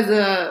you as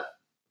a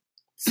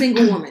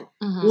single woman,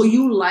 mm-hmm. will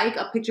you like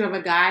a picture of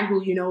a guy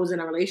who you know is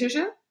in a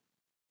relationship?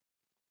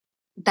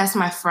 That's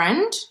my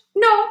friend?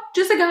 No,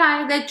 just a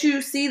guy that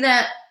you see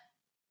that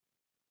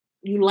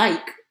you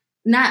like.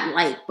 Not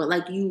like, but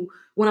like you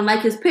want to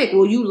like his pic.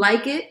 Will you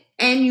like it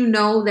and you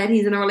know that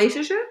he's in a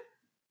relationship?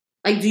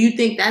 Like, do you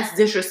think that's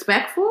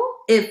disrespectful?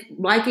 If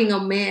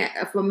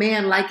a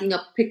man liking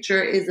a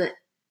picture is an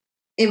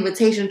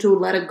invitation to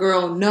let a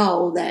girl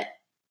know that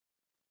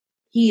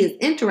he is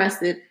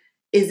interested,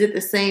 is it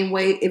the same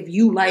way if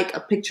you like a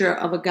picture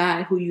of a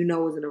guy who you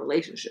know is in a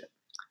relationship?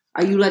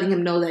 Are you letting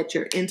him know that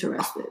you're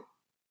interested?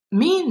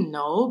 Me,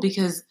 no,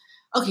 because,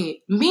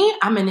 okay,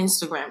 I'm an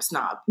Instagram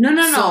snob. No.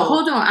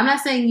 Hold on. I'm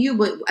not saying you,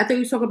 but I think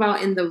you talk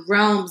about in the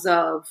realms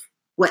of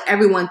what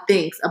everyone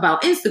thinks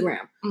about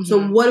Instagram. Mm-hmm.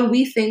 So what do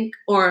we think,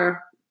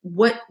 or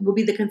what will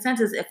be the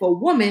consensus if a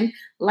woman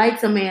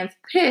likes a man's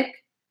pic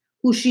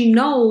who she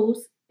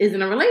knows is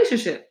in a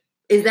relationship?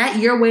 Is that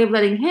your way of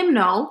letting him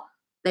know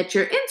that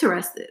you're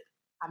interested?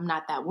 I'm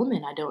not that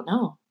woman. I don't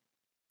know.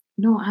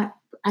 No, I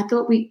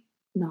thought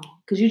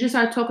because you just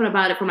started talking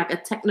about it from like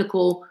a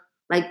technical,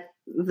 like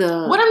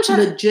the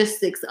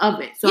logistics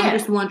of it. So yeah. I'm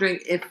just wondering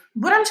if...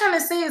 What I'm trying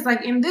to say is,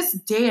 like, in this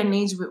day and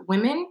age with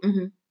women,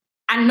 mm-hmm.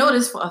 I know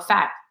this for a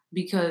fact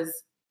because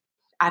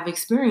I've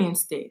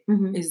experienced it.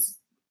 Mm-hmm. Is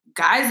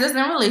guys that's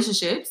in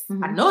relationships,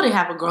 mm-hmm. I know they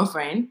have a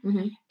girlfriend,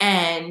 mm-hmm.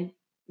 and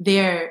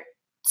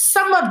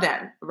some of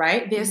them,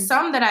 right? There's mm-hmm.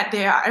 some that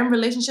they are in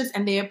relationships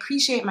and they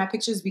appreciate my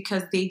pictures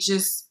because they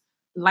just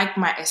like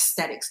my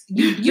aesthetics.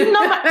 You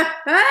know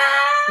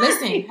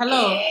listen,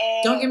 hello,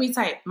 don't get me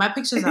tight. My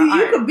pictures are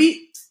art.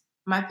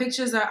 My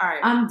pictures are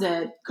art. I'm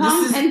dead.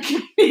 Come and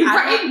get me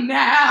right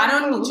now. I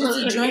don't need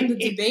you to join the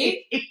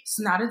debate. It's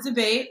not a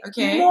debate,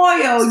 okay?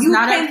 Moyo, you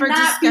not up for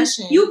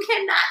discussion. You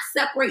cannot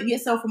separate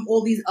yourself from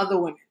all these other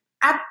women.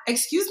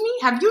 Excuse me?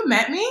 Have you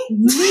met me?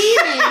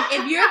 Meaning,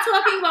 if you're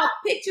talking about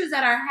pictures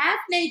that are half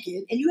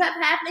naked and you have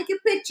half naked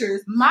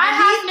pictures, my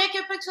half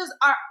naked pictures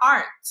are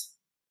art.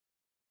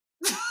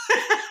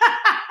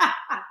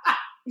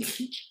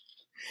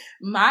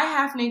 My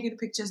half naked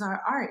pictures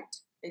are art.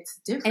 It's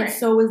different. And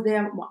so is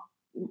there.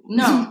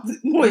 No.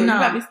 You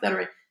got me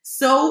stuttering.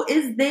 So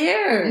is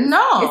theirs.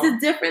 No. It's a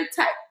different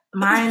type.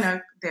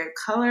 Mine they're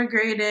color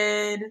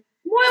graded.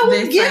 Well,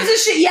 who gives a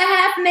shit? You're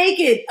half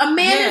naked. A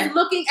man is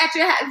looking at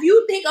your half. If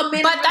you think a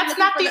man but that's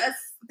not the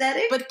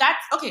aesthetic. But that's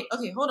okay,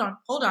 hold on.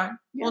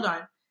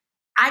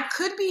 I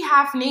could be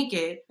half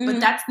naked, mm-hmm. but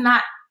that's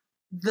not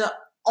the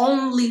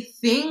only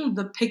thing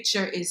the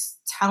picture is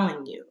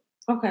telling you.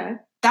 Okay.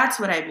 That's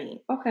what I mean.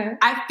 Okay.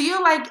 I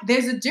feel like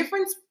there's a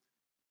difference.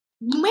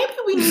 Maybe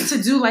we need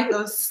to do like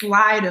a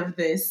slide of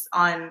this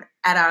at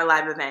our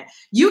live event.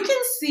 You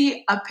can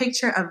see a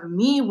picture of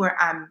me where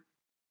I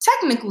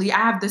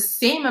have the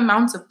same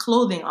amount of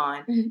clothing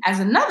on mm-hmm. as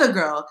another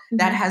girl mm-hmm.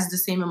 that has the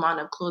same amount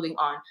of clothing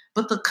on.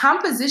 But the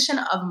composition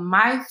of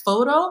my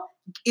photo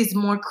is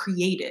more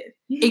creative.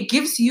 Mm-hmm. It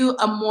gives you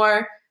a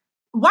more...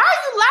 Why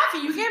are you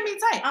laughing? You hear me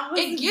tight.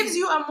 It gives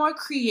you a more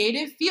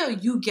creative feel.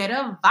 You get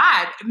a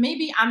vibe.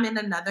 Maybe I'm in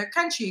another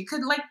country. It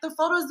could, like the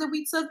photos that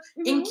we took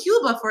mm-hmm. in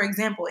Cuba, for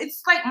example.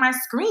 It's like my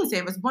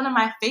screensaver. It's one of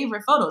my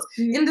favorite photos.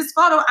 Mm-hmm. In this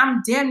photo,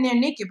 I'm damn near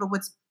naked. But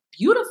what's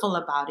beautiful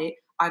about it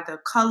are the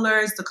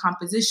colors, the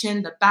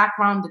composition, the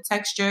background, the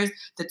textures,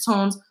 the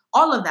tones,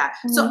 all of that.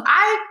 Mm-hmm. So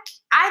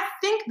I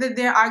think that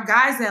there are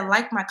guys that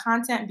like my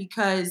content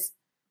because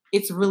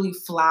it's really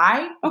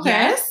fly. Okay.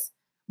 Yes.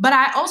 But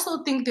I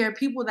also think there are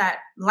people that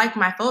like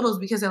my photos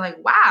because they're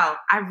like, wow,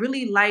 I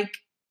really like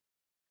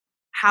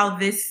how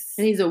this...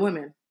 And these are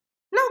women.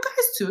 No,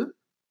 guys too.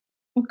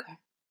 Okay.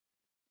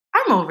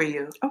 I'm over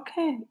you.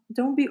 Okay.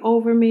 Don't be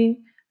over me.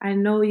 I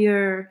know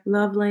your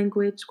love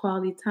language,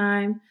 quality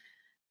time,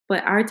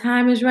 but our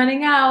time is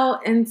running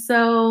out. And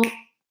so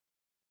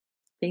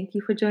thank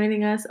you for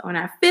joining us on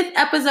our 5th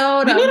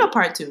episode. We need a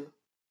part 2.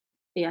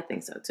 Yeah, I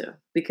think so too.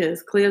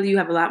 Because clearly you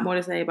have a lot more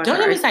to say about Don't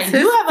hear me say.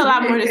 You have a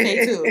lot more to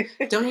say too.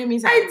 Don't hear me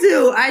say. I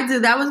do.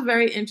 That was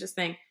very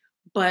interesting.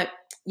 But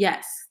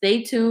yes,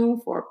 stay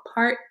tuned for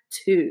part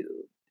 2.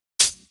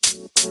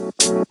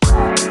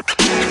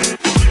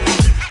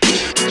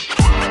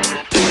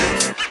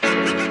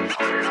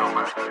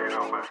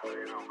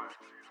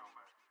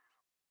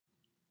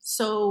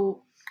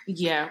 So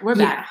yeah, we're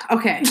back.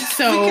 Okay,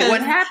 so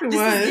what happened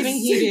was this is getting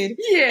heated.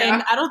 Yeah,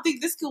 and I don't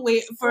think this could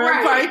wait for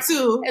part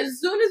 2.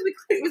 As soon as we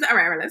all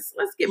right, let's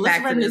get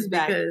back to this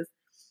because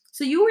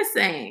so you were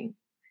saying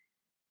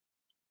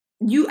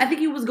I think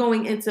you was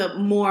going into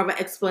more of an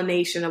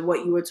explanation of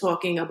what you were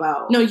talking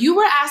about. No, you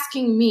were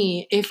asking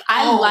me if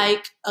I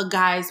like a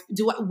guy's.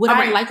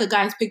 I like a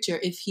guy's picture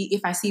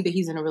if I see that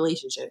he's in a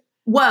relationship?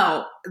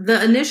 Well,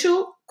 the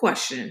initial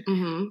question: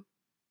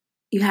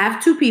 you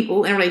have two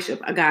people in a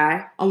relationship, a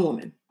guy, a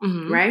woman,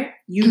 right?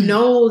 You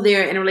know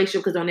they're in a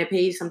relationship because on their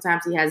page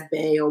sometimes he has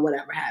bae or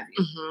whatever have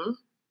you.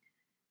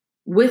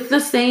 With the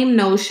same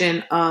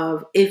notion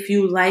of if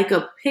you like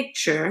a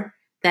picture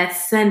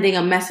that's sending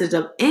a message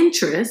of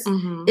interest,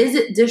 is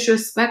it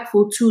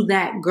disrespectful to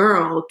that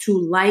girl to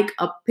like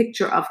a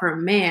picture of her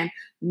man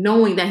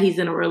knowing that he's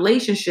in a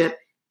relationship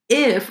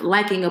if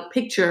liking a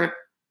picture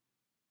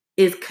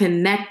is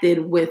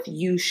connected with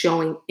you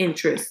showing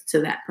interest to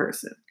that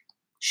person?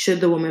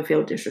 Should the woman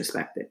feel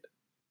disrespected?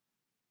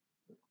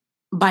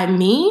 By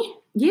me?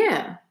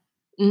 Yeah.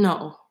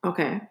 No.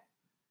 Okay.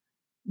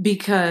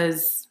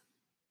 Because,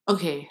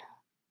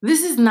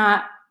 this is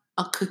not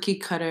a cookie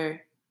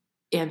cutter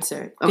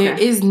answer. Okay. There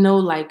is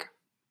no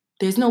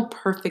there's no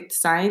perfect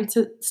science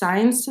to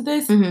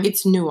this.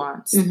 It's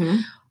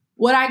nuanced.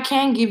 What I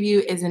can give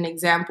you is an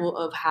example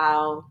of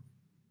how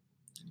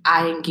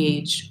I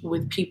engage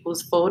with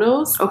people's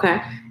photos.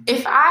 Okay.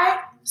 If I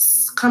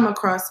come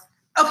across,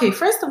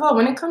 first of all,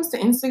 when it comes to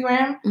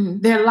Instagram,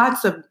 there are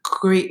lots of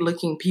great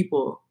looking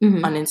people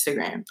on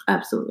Instagram.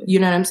 Absolutely. You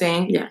know what I'm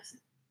saying? Yes.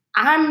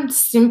 I'm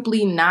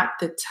simply not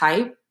the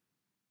type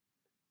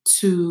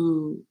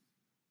to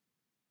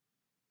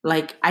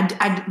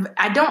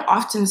I don't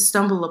often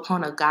stumble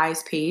upon a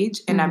guy's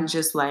page and I'm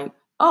just like,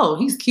 oh,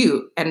 he's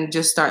cute, and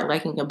just start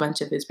liking a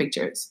bunch of his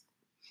pictures.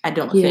 I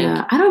don't think.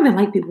 I don't even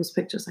like people's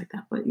pictures like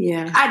that, but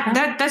yeah.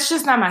 That's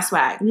just not my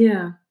swag.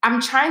 Yeah. I'm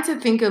trying to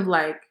think of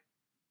because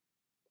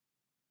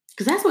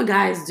that's what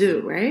guys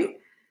do, right?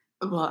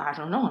 Well, I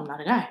don't know. I'm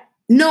not a guy.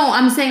 No,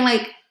 I'm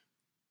saying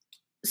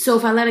so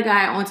if I let a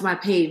guy onto my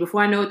page,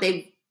 before I know it,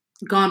 they've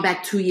gone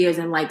back 2 years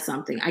and liked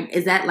something.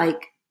 Is that I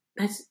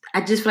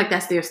just feel like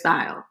that's their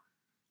style.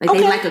 They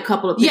like a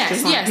couple of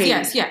pictures on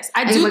page. Yes.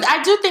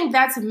 I do think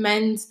that's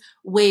men's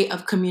way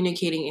of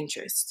communicating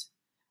interest.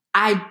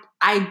 I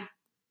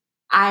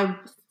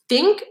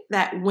think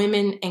that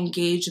women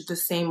engage the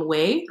same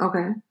way.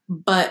 Okay.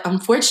 But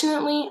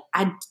unfortunately,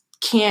 I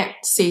can't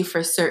say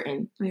for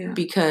certain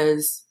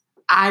because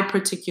I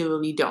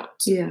particularly don't.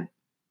 Yeah.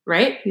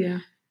 Right? Yeah.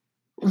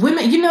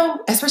 Women,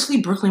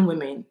 especially Brooklyn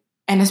women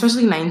and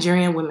especially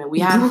Nigerian women, we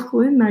have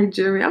Brooklyn,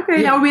 Nigeria.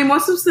 Okay, now we're being more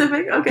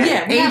specific. Okay.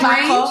 Yeah, we have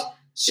range.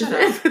 Shut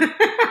up.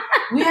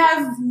 We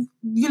have,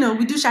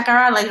 we do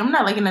shakara. I'm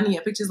not liking none of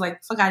your pictures.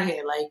 Fuck out of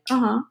here.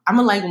 I'm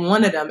gonna like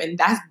one of them, and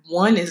that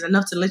one is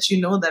enough to let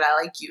you know that I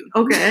like you.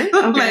 Okay.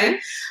 Okay.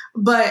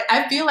 But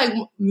I feel like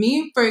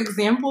me, for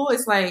example,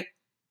 it's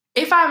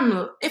if I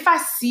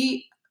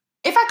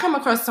come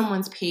across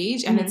someone's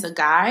page and it's a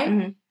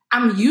guy,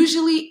 I'm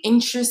usually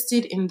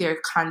interested in their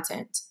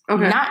content,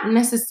 not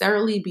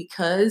necessarily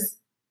because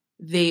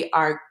they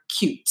are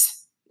cute.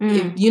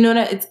 If, you know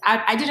that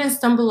I didn't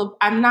stumble.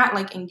 I'm not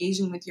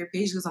engaging with your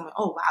page because I'm like,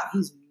 oh wow,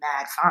 he's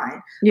mad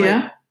fine.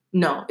 Yeah.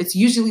 No, it's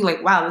usually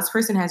wow, this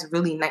person has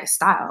really nice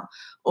style,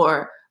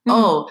 or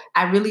oh,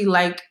 I really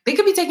like. They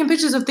could be taking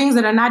pictures of things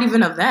that are not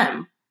even of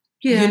them.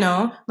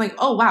 Yeah.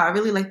 Oh wow, I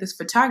really like this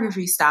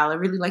photography style. I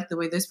really like the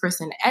way this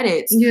person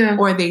edits. Yeah.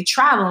 Or they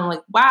travel. I'm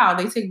like, wow,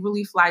 they take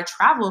really fly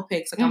travel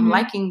pics. I'm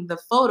liking the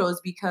photos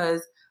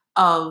because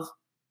of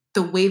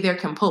the way they're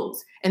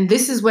composed. And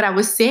this is what I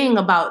was saying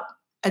about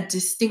a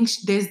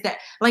distinction. There's that,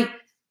 I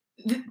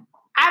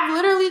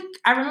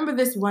remember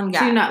this one guy.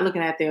 So you're not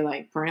looking at their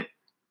print?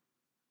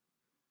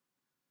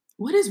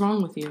 What is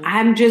wrong with you?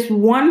 I'm just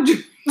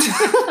wondering.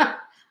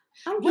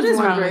 What is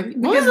wrong with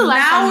you? When was the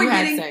last time you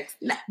had sex?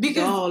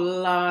 Because oh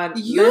Lord,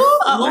 you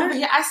are over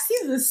here. I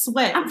see the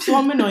sweat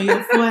forming on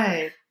your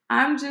forehead.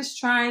 I'm just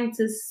trying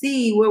to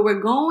see where we're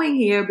going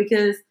here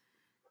because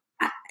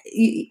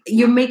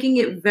you're making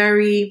it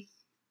very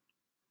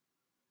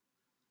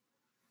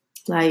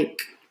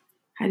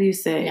how do you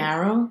say?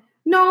 Narrow?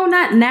 No,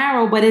 not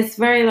narrow, but it's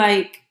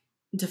very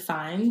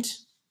defined.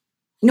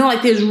 No,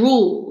 there's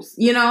rules,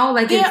 there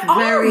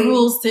are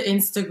rules to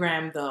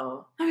Instagram,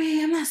 though. I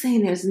mean, I'm not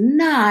saying there's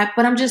not,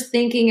 but I'm just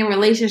thinking in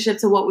relationship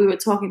to what we were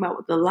talking about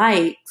with the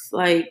likes.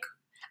 I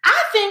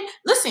think,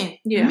 listen,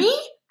 me,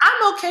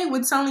 I'm okay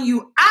with telling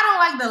you I don't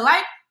like the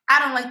like, I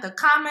don't like the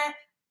comment.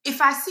 If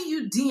I see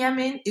you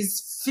DMing,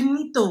 it's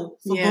finito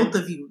for both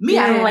of you. Me,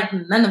 I don't like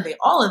none of it.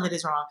 All of it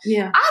is wrong.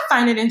 Yeah. I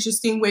find it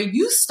interesting where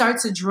you start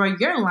to draw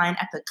your line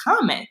at the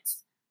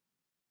comments.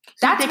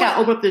 That's I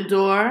open up the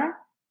door.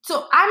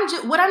 So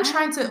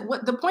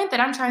the point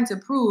that I'm trying to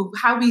prove,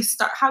 how we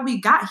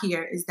got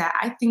here is that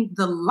I think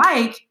the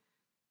like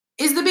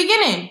is the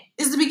beginning.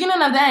 Is the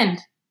beginning of the end.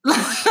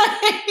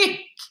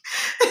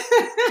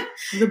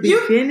 The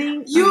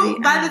beginning.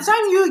 By the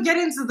time you get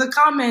into the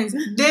comments,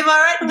 they're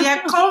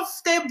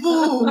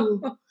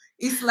comfortable.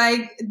 It's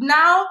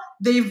now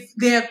they're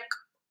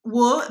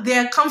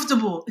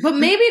comfortable. But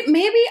maybe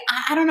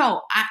I don't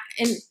know.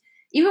 And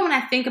even when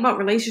I think about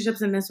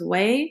relationships in this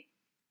way,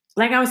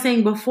 like I was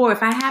saying before,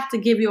 if I have to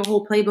give you a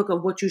whole playbook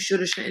of what you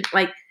should or shouldn't,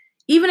 like,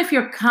 even if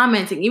you're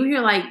commenting, even if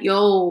you're like,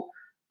 yo,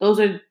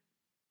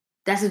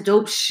 that's a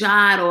dope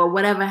shot or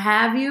whatever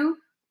have you,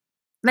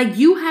 like,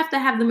 you have to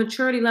have the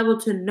maturity level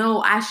to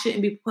know I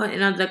shouldn't be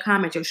putting under the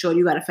comment, yo, sure,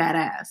 you got a fat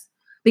ass.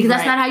 Because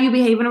that's not how you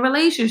behave in a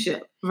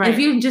relationship. Right. If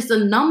you're just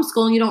a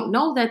numbskull and you don't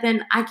know that,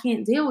 then I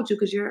can't deal with you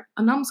because you're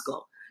a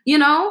numbskull, you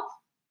know?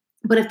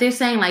 But if they're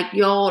saying like,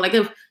 yo, like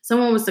if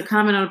someone was to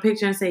comment on a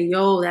picture and say,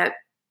 yo, that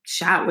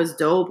shot was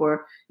dope,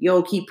 or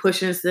yo, keep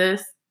pushing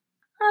this,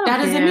 that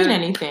doesn't mean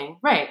anything.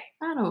 Right.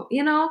 I don't,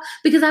 you know,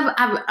 because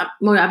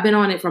I've been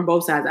on it from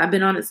both sides. I've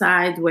been on the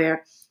sides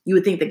where you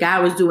would think the guy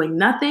was doing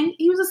nothing.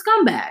 He was a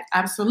scumbag.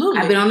 Absolutely.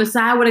 I've been on the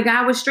side where the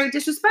guy was straight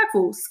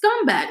disrespectful.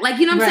 Scumbag. Like,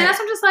 you know what I'm saying? That's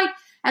what I'm just like,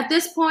 at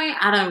this point,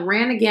 I done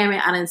ran the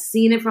gamut. I done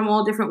seen it from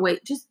all different ways.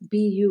 Just be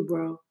you,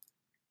 bro.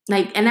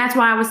 Like, and that's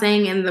why I was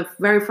saying in the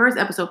very first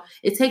episode,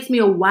 it takes me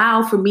a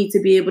while for me to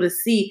be able to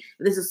see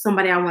this is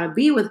somebody I want to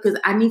be with, because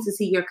I need to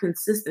see your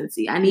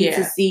consistency. I need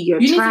to see your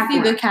track need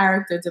to see the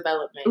character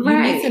development.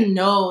 Right. You need to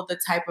know the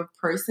type of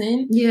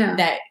person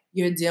that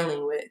you're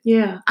dealing with.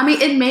 Yeah. I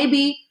mean, it may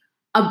be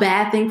a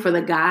bad thing for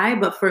the guy,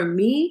 but for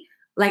me,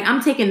 like,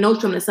 I'm taking notes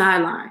from the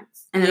sidelines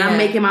and then I'm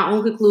making my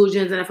own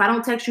conclusions. And if I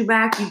don't text you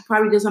back, you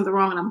probably did something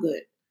wrong and I'm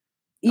good.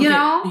 You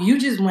know? You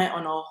just went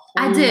on a whole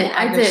I did.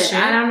 Shit.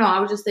 I don't know. I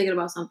was just thinking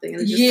about something.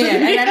 And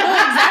and I know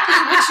exactly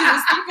what you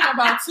was thinking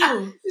about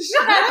too.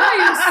 I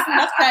know you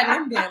snuck that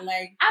in there.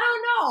 Like, I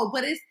don't know,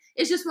 but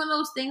it's just one of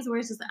those things where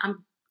it's just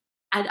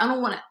I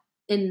don't want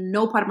to, in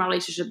no part of my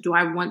relationship do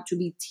I want to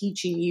be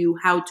teaching you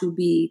how to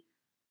be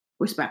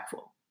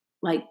respectful.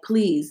 Like,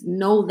 please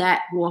know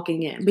that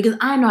walking in, because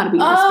I know how to be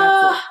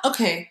respectful.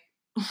 Okay.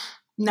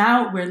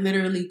 Now we're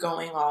literally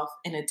going off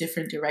in a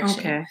different direction.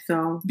 Okay,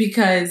 so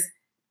because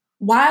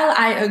while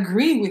I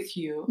agree with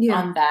you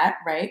on that,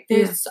 right,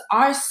 there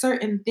are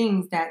certain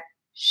things that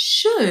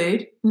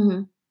should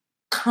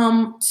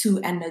come to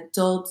an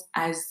adult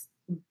as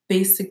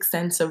basic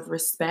sense of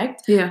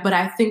respect. Yeah. But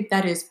I think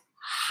that is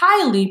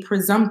highly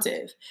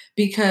presumptive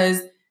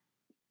because...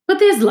 But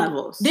there's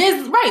levels.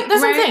 That's what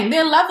I'm saying.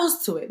 There are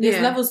levels to it.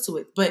 There's levels to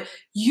it. But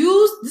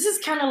this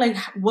is kind of like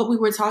what we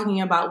were talking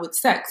about with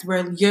sex,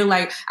 where you're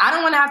like, I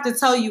don't want to have to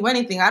tell you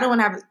anything. I don't want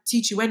to have to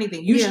teach you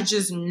anything. You should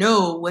just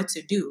know what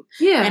to do.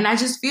 Yeah. And I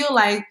just feel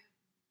like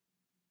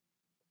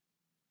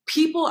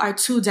people are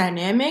too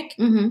dynamic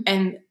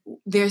and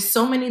there's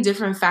so many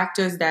different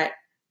factors that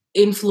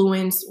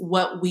influence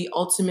what we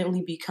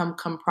ultimately become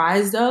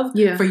comprised of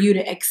for you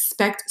to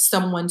expect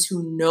someone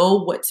to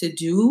know what to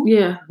do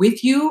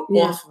with you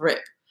off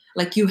rip.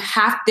 Like, you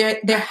have, there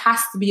has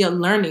to be a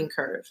learning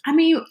curve. I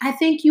mean, I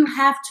think you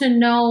have to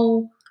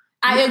know.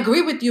 I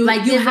agree with you.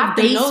 Like, you have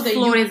to know that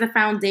there's a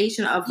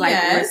foundation of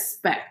like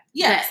respect.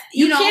 Yes.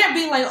 You can't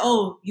be like,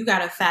 oh, you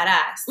got a fat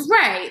ass.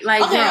 Right.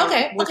 Like,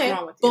 what's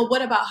wrong with you? But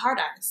what about hard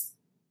eyes?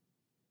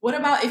 What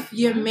about if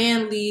your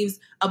man leaves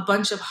a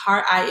bunch of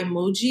heart eye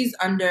emojis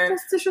under...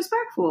 That's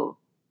disrespectful.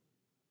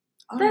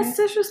 That's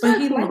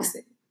disrespectful. But he likes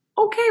it.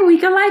 Okay, well, he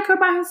can like her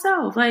by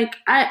himself. Like,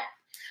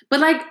 but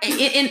like,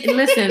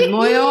 listen,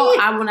 Moyo,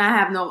 I will not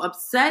have no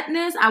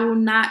upsetness. I will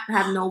not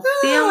have no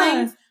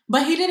feelings.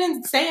 But he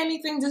didn't say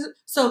anything.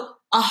 So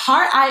a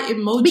heart eye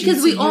emoji...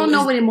 Because we all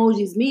know what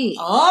emojis mean.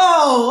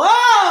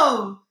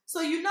 Oh!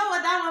 So you know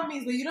what that one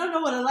means, but you don't know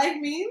what a like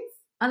means?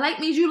 A like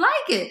means you like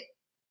it.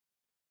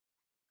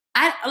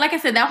 Like I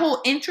said, that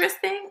whole interest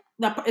thing,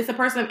 it's a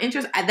person of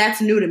interest,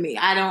 that's new to me.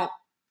 I don't...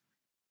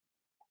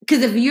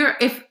 Because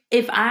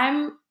if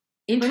I'm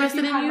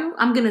interested in you,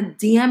 I'm going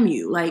to DM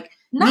you. Like,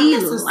 me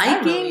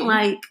liking,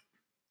 like...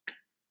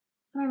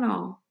 I don't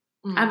know.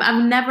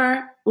 I've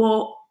never...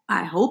 Well,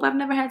 I hope I've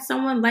never had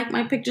someone like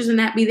my pictures and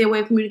that be their way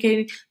of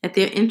communicating, that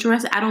they're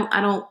interested. I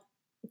don't...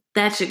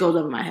 That shit goes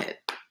over my head.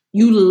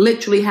 You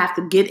literally have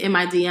to get in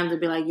my DMs and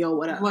be like, yo,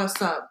 what up?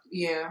 What's up?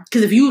 Yeah.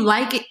 Because if you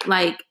like it,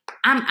 like...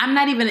 I'm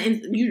not even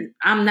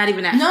I'm not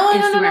even that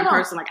Instagram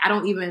person. Like, I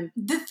don't even.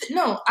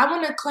 I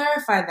want to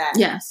clarify that.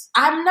 Yes,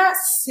 I'm not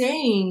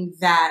saying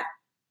that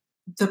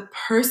the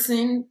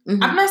person.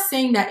 I'm not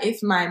saying that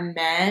if my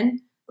man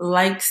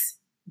likes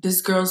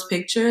this girl's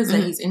pictures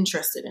that he's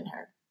interested in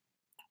her.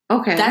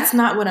 Okay, that's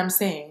not what I'm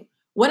saying.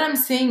 What I'm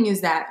saying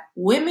is that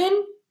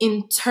women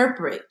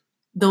interpret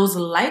those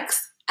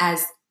likes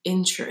as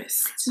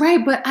interest.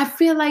 Right, but I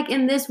feel like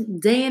in this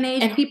day and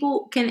age,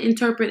 people can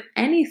interpret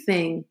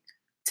anything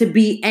to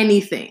be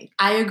anything.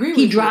 I agree with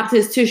you. He dropped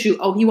his tissue.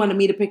 Oh, he wanted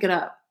me to pick it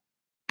up.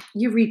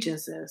 You're reaching,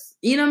 sis.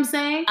 You know what I'm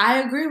saying? I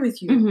agree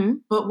with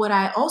you. But what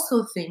I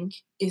also think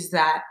is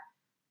that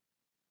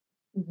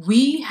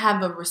we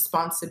have a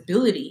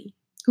responsibility.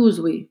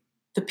 Who's we?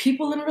 The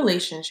people in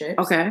relationships.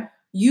 Okay.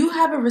 You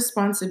have a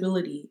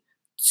responsibility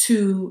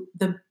to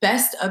the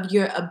best of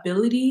your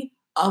ability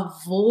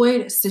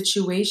avoid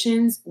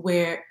situations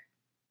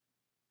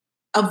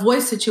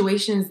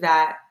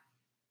that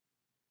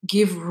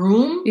give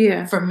room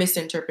for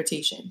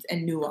misinterpretations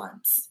and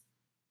nuance.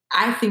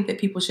 I think that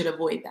people should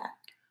avoid that.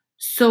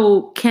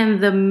 So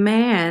can the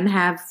man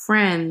have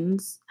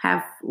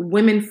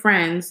women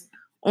friends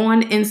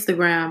on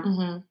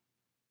Instagram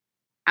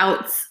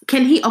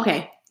can he,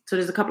 okay, so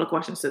there's a couple of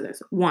questions to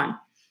this. One,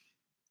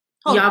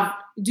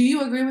 do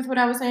you agree with what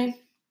I was saying?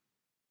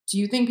 Do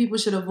you think people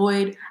should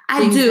avoid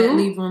things that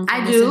leave room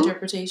for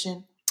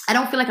misinterpretation? I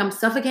don't feel like I'm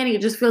suffocating.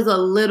 It just feels a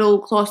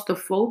little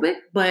claustrophobic,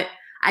 but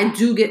I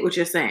do get what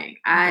you're saying.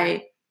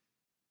 Okay.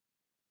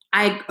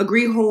 I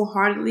agree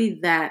wholeheartedly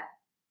that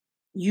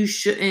you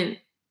shouldn't.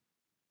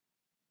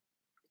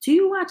 Do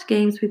you watch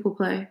games people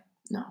play?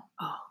 No.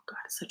 Oh, God,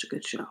 it's such a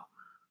good show.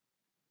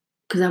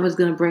 Because I was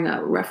going to bring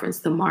a reference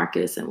to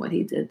Marcus and what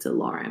he did to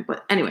Lauren.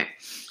 But anyway,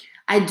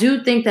 I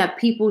do think that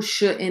people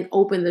shouldn't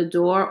open the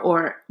door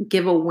or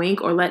give a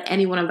wink or let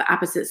anyone of the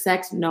opposite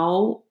sex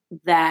know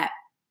that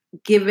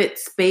give it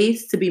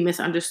space to be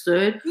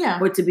misunderstood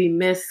or to be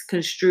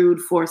misconstrued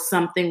for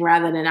something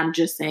rather than I'm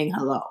just saying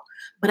hello.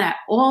 But I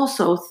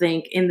also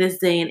think in this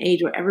day and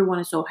age where everyone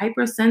is so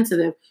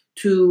hypersensitive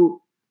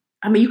to,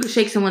 I mean, you could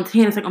shake someone's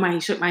hand. It's like, oh my, he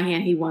shook my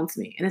hand. He wants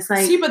me. And it's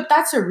like, see, but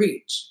that's a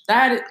reach.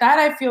 That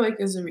I feel like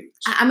is a reach.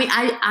 I mean,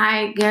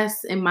 I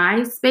guess in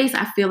my space,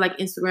 I feel like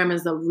Instagram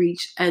is a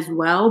reach as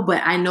well.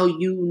 But I know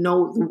you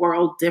know the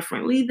world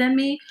differently than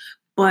me.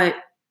 But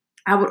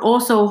I would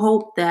also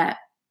hope that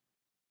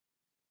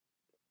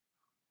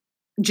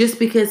just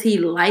because he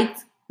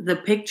liked the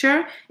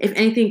picture, if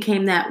anything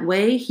came that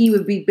way, he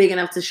would be big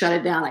enough to shut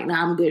it down. Like,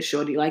 nah, I'm good,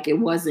 shorty. Like, it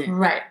wasn't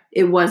like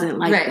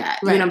that.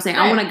 You know what I'm saying?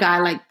 I want a guy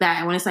like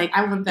that. When it's like,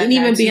 I want that. And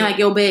even being like,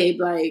 yo,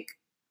 babe, like,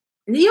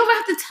 you don't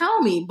have to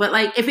tell me. But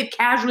like, if it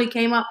casually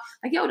came up,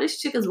 like, yo, this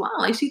chick is wild.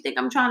 Like, she think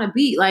I'm trying to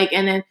beat. Like,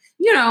 and then,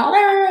 you know,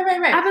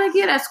 right. I'd be like,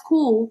 yeah, that's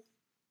cool.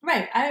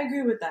 Right. I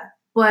agree with that.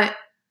 But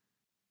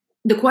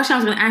the question I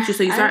was going to ask you,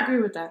 so you start. I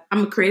agree with that. I'm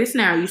going to create a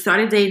scenario. You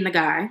started dating the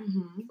guy,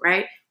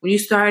 right? When you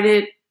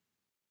started,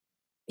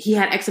 he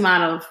had X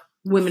amount of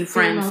women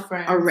friends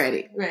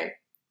already. Right.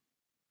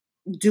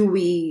 Do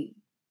we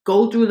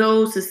go through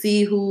those to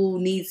see who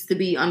needs to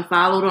be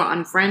unfollowed or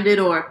unfriended,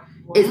 or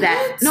is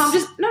that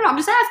I'm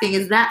just asking,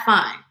 is that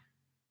fine?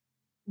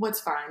 What's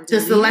fine? The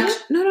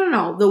selection?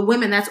 No. The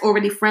women that's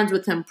already friends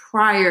with him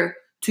prior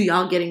to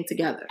y'all getting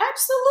together.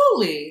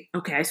 Absolutely.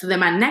 Okay, so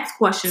then my next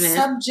question is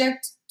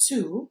subject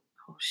to.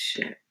 Oh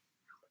shit!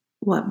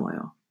 What,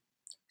 Moyo?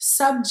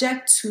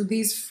 Subject to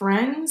these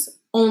friends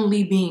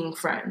only being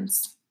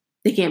friends.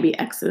 They can't be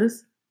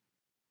exes.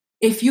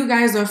 If you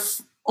guys are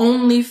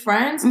only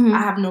friends, I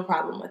have no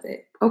problem with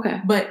it.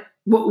 Okay. But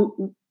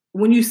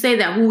when you say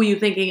that, who were you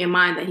thinking in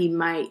mind that he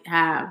might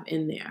have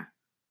in there?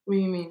 What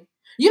do you mean?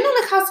 You know,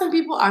 like how some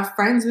people are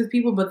friends with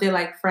people, but they're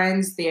like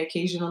friends. They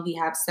occasionally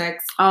have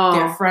sex. Oh.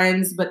 They're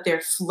friends, but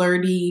they're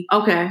flirty.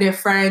 Okay. They're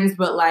friends,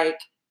 but like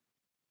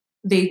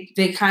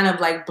they kind of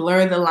like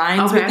blur the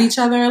lines with each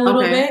other a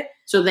little bit.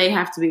 So they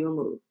have to be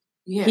removed.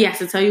 Yeah. He has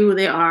to tell you who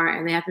they are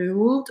and they have to be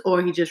removed,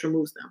 or he just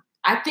removes them.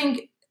 I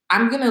think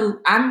I'm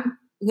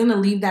gonna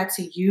leave that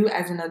to you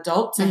as an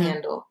adult to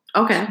handle.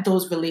 Okay.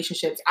 Those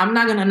relationships. I'm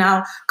not gonna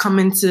now come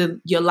into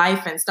your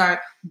life and start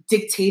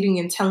dictating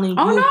and telling you.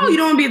 Oh no, you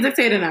don't want to be a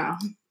dictator now.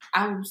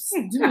 I'm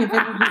do me a favor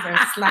and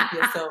slap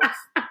yourself.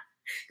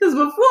 Because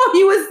before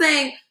he was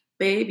saying,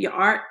 babe, your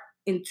art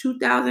in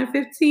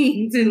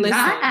 2015 did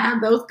not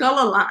have those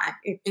color lines.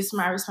 It's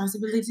my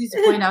responsibility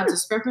to point out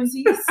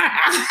discrepancies.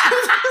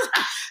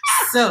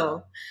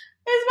 So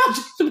it's not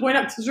just to point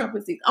out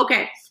discrepancies.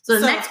 Okay. So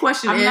the next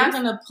question is, I'm not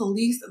gonna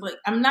police. Like,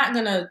 I'm not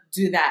gonna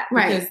do that,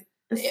 right? Because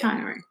it's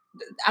tiring.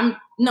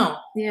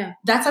 Yeah.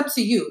 That's up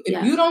to you.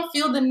 If you don't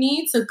feel the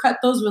need to cut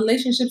those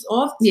relationships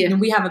off, then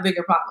we have a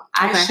bigger problem.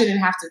 I shouldn't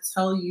have to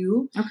tell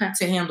you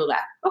to handle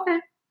that. Okay.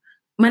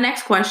 My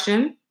next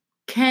question: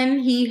 can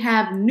he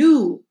have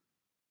new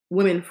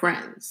women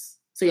friends?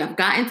 So y'all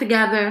gotten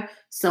together.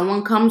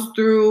 Someone comes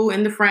through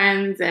in the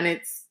friends, and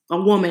it's a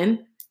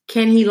woman.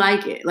 Can he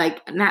like it?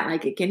 Like, not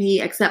like it. Can he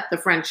accept the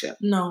friendship?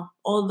 No.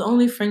 The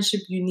only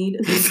friendship you need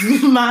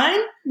is mine?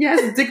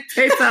 Yes,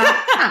 dictator.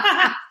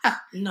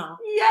 No.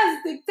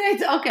 Yes,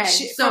 dictator. Okay.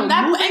 So from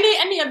that,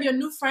 any of your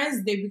new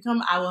friends, they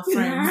become our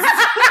friends.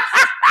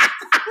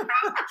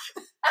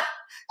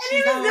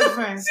 She's our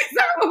friend.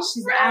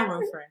 She's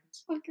our friend.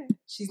 Okay.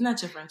 She's not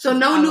your friend. So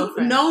no new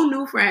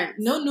friends.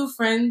 No new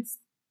friends.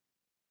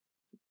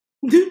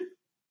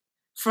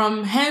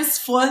 From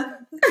henceforth,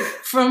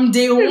 from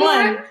day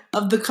one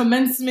of the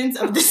commencement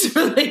of this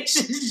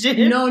relationship,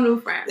 no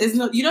new friends.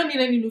 You don't need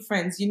any new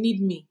friends. You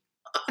need me.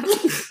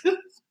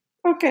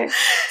 Okay.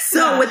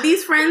 So with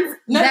these friends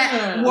were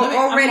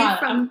already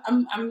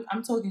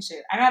I'm talking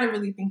shit. I gotta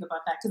really think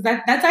about that because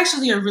that's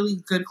actually a really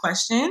good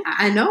question.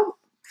 I know.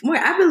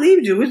 Wait, I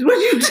believed you. It's what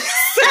you just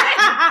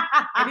said.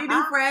 Any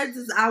new friends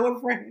is our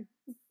friend.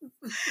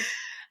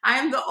 I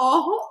am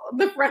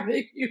the friend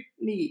that you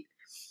need.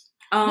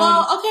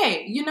 Well,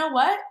 okay, you know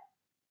what?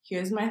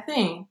 Here's my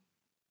thing.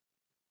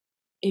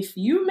 If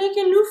you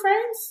making new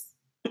friends,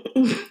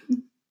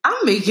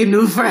 I'm making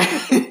new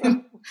friends.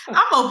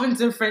 I'm open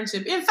to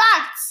friendship. In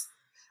fact,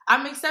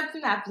 I'm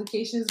accepting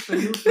applications for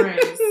new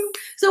friends.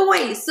 So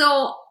wait,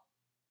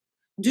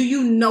 do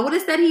you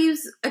notice that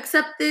he's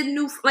accepted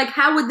new? Like,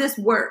 how would this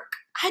work?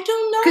 I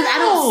don't know. Because I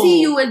don't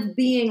see you as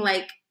being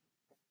like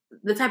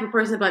the type of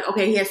person like,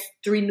 okay, he has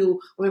 3 new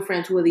women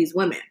friends. Who are these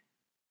women?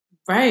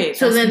 Right.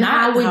 So then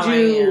how would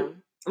you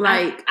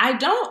like? I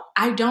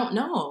don't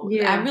know.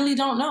 Yeah. I really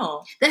don't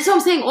know. That's what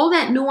I'm saying. All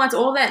that nuance,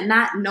 all that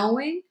not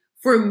knowing.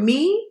 For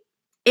me,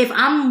 if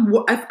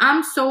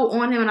I'm so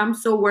on him and I'm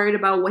so worried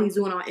about what he's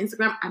doing on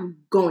Instagram, I'm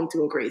going to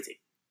go crazy.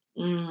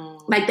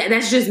 Like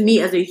that's just me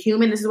as a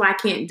human. This is why I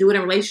can't do it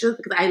in relationships,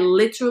 because I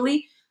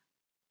literally,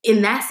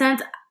 in that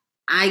sense,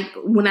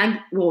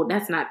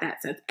 that's not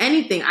that sense.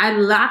 Anything I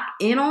lock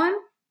in on,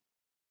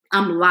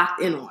 I'm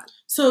locked in on.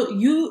 So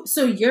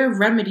your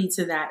remedy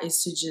to that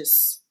is to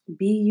just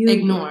be you.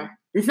 Ignore.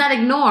 It's not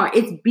ignore.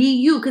 It's be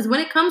you. Because when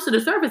it comes to the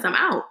surface, I'm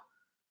out.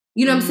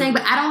 You know what I'm saying?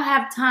 But I don't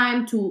have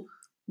time to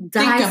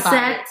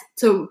dissect,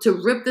 to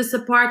rip this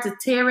apart, to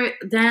tear it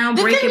down,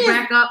 break it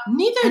back up.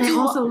 Neither do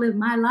I. Also live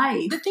my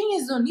life. The thing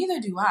is, though,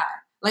 neither do I.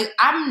 Like,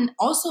 I'm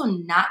also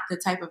not the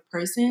type of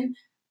person.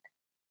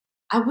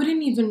 I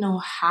wouldn't even know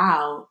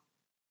how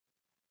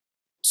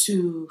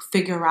to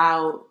figure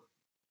out,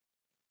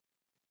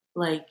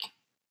 like,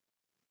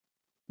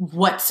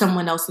 what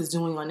someone else is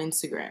doing on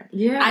Instagram.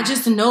 Yeah. I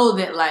just know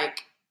that,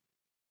 like,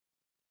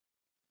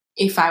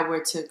 if I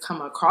were to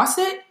come across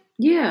it,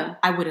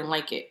 I wouldn't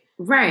like it.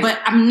 Right. But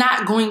I'm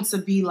not going to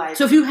be, like,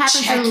 so if you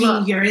happen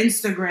checking your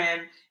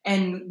Instagram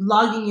and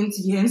logging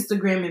into your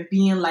Instagram and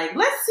being like,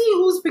 let's see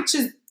whose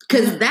pictures...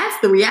 Because that's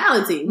the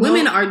reality.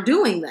 Women are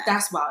doing that.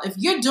 That's wild. If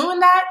you're doing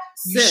that,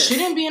 you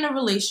shouldn't be in a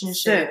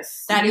relationship.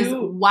 That is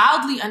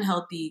wildly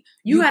unhealthy.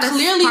 You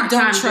clearly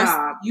don't trust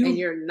job and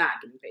you're not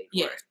getting paid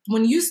for it.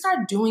 When you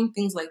start doing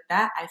things like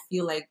that, I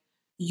feel like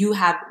you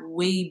have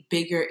way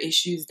bigger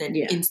issues than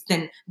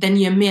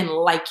your man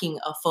liking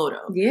a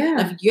photo.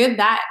 Yeah. If you're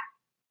that,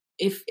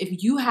 if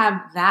you have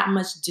that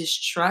much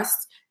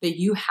distrust that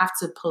you have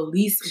to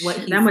police what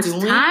he's doing. That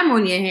much time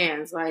on your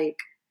hands, like.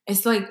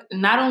 It's like,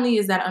 not only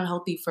is that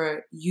unhealthy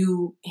for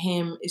you,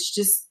 him,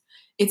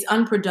 it's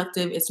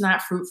unproductive, it's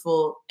not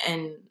fruitful,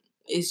 and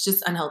it's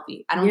just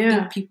unhealthy. I don't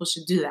think people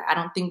should do that. I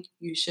don't think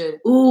you should.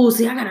 Ooh,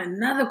 see, I got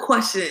another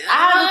question.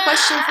 I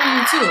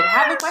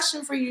have a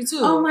question for you too.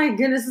 Oh my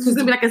goodness, this is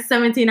going to be like a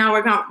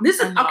 17-hour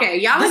conversation. Okay,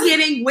 y'all are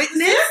getting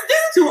witness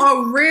to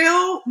a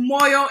real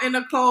Moyo and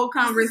Nicole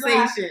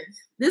conversation.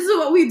 This is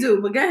what we do,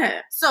 but go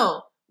ahead.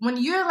 So, when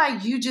you're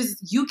like, you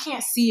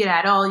can't see it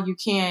at all. You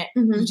can't,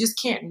 you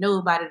just can't know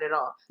about it at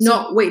all.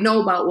 So,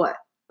 know about what?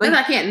 Like,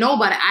 I can't know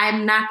about it.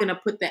 I'm not going to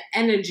put the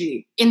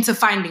energy into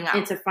finding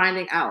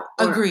out.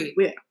 Agreed.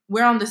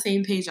 We're on the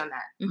same page on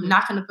that. I'm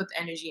not going to put the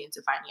energy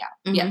into finding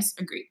out. Yes,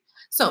 agreed.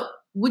 So,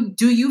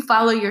 do you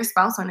follow your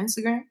spouse on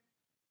Instagram?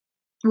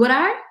 Would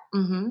I?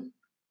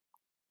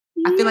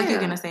 I feel like you're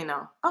going to say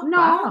no. Oh, no.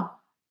 Wow.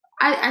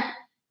 I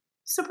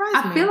surprised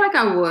me. I feel like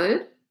I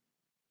would.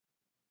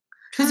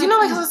 Because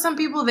like some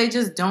people, they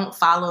just don't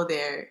follow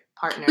their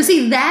partner. But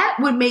see, that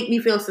would make me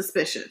feel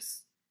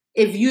suspicious.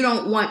 If you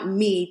don't want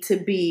me to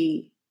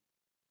be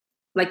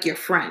like your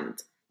friend,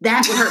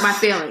 that would hurt my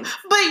feelings.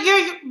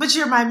 But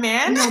you're my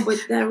man. No, but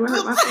that would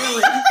hurt my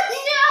feelings.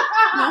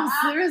 No,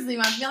 seriously,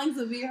 my feelings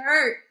would be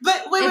hurt.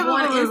 But wait,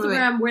 on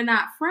Instagram we're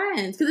not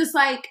friends, because it's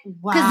like,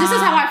 because this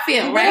is how I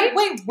feel, right?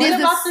 Wait, what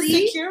about the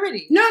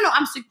security? No,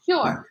 I'm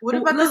secure. What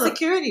about the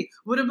security?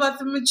 What about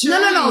the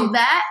maturity? No,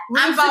 that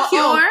I'm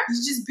secure. You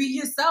just be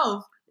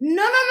yourself.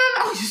 No.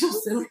 You're so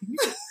silly.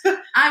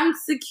 I'm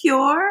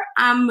secure.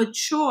 I'm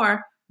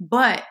mature,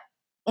 but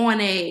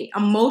on a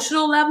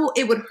emotional level,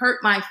 it would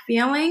hurt my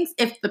feelings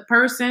if the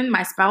person,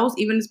 my spouse,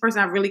 even this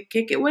person I really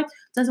kick it with,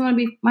 doesn't want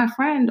to be my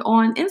friend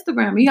on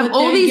Instagram. You have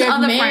all these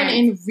other friends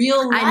in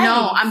real life. I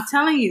know. I'm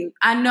telling you.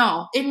 I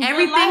know.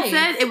 Everything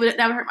said that would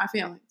hurt my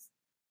feelings.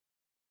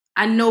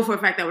 I know for a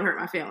fact that would hurt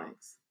my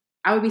feelings.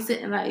 I would be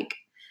sitting like,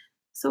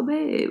 so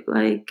babe,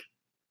 like,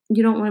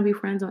 you don't want to be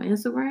friends on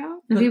Instagram?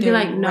 And he'd be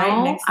like,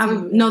 no. That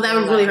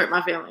would really hurt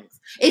my feelings.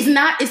 It's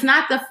not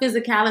the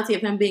physicality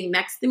of him being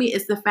next to me.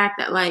 It's the fact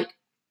that, like,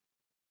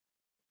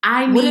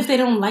 what if they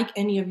don't like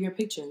any of your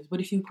pictures? What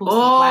if you post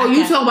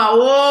you talk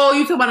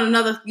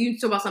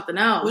about something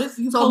else. What if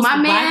you post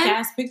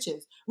whack-ass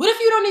pictures? What if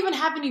you don't even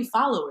have any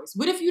followers?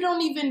 What if you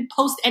don't even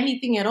post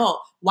anything at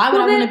all? Why would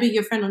I want to be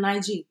your friend on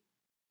IG?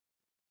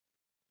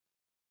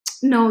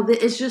 No,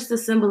 it's just the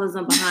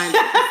symbolism behind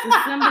it. It's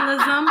the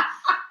symbolism.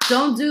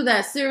 Don't do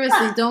that.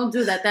 Seriously, don't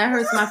do that. That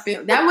hurts my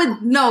feelings.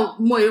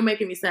 You're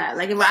making me sad.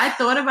 Like, if I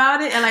thought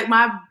about it and, like,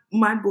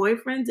 my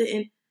boyfriend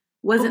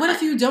wasn't. But what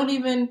if you don't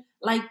even,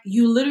 like,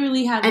 you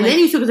literally have, and then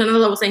you took it to another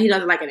level saying he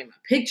doesn't like any of my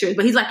pictures,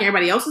 but he's liking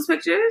everybody else's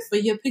pictures?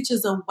 But your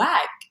pictures are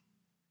whack.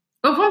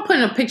 But if I'm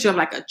putting a picture of,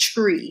 like, a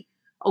tree,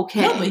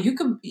 okay. No, but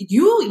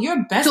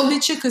your best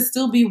picture could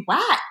still be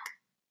whack.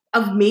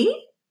 Of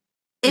me?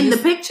 In the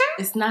picture?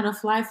 It's not a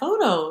fly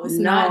photo. It's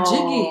not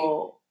jiggy.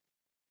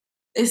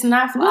 It's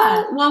not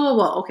fly.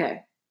 Whoa.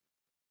 Okay.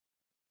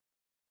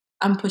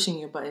 I'm pushing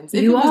your buttons.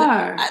 You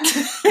are.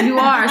 You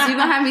are. So you're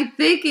going to have me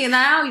thinking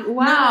now.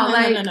 Wow.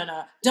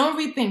 No. Don't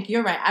rethink.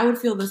 You're right. I would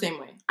feel the same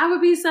way. I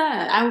would be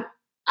sad.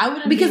 I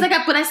wouldn't because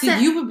I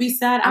said. You would be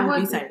sad. I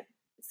would be sad.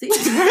 See?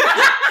 That's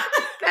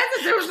the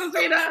difference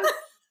between us.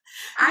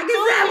 I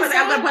can say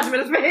I'm gonna punch him in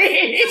his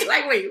face.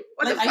 Like, wait,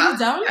 what the fuck? Are you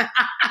dumb?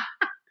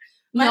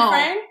 My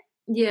friend?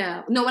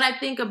 Yeah. No, when I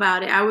think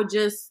about it, I would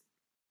just...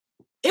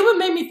 It would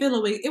make me feel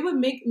a way. It would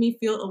make me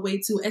feel a way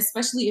too,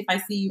 especially if I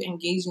see you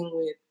engaging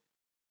with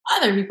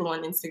other people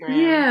on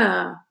Instagram.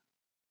 Yeah.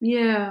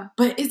 Yeah.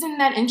 But isn't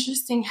that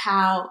interesting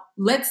how,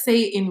 let's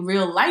say in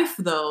real life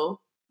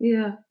though,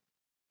 yeah,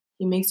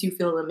 he makes you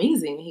feel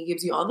amazing. He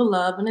gives you all the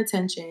love and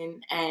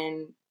attention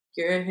and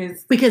you're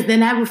his... Because then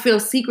that would feel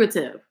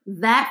secretive.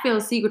 That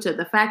feels secretive.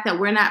 The fact that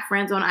we're not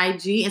friends on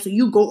IG and so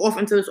you go off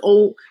into this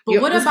whole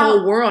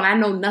world. I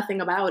know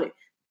nothing about it.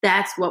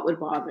 That's what would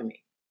bother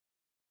me.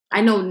 I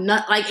know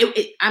not like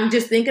it. I'm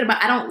just thinking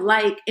about. I don't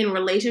like in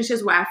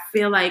relationships where I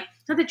feel like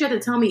it's not that you have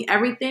to tell me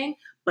everything,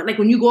 but like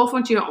when you go off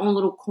into your own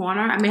little corner.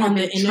 I may have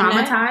been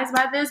traumatized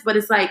by this, but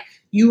it's like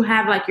you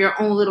have like your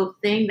own little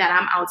thing that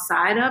I'm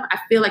outside of. I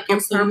feel like you're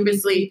purposely you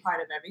need to be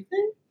part of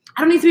everything.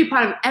 I don't need to be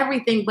part of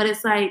everything, but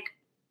it's like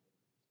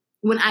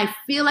when I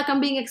feel like I'm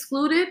being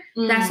excluded,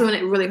 that's when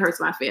it really hurts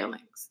my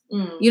feelings.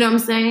 You know what I'm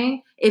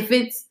saying? If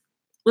it's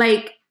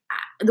like.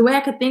 The way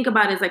I could think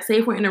about it is like, say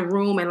if we're in a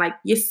room and like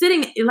you're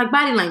sitting, like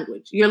body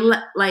language, you're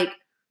like,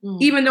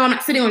 even though I'm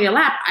not sitting on your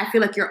lap, I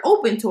feel like you're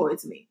open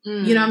towards me.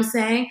 You know what I'm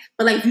saying?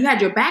 But like if you had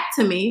your back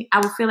to me, I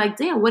would feel like,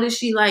 damn, what is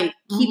she like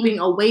keeping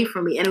away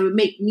from me? And it would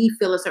make me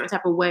feel a certain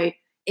type of way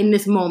in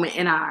this moment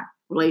in our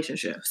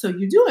relationship. So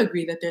you do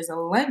agree that there's a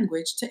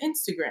language to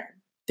Instagram.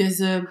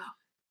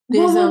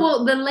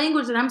 Well, the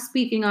language that I'm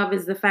speaking of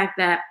is the fact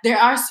that there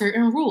are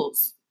certain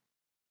rules.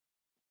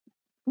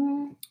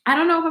 I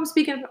don't know if I'm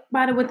speaking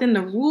about it within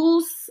the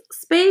rules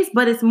space,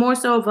 but it's more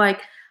so of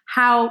like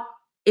how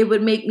it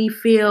would make me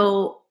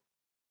feel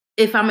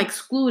if I'm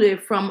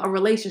excluded from a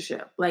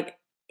relationship. Like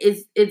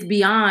it's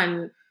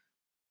beyond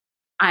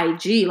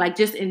IG, like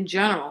just in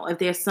general. If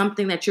there's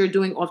something that you're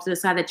doing off to the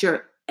side that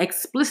you're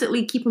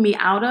explicitly keeping me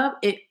out of,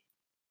 it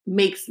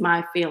makes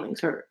my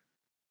feelings hurt.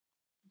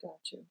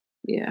 Gotcha.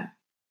 Yeah.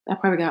 That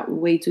probably got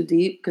way too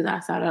deep because I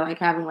started like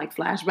having like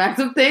flashbacks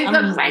of things.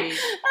 I was like,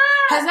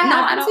 has that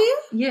happened to you?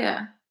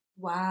 Yeah.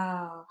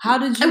 Wow. How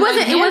did you?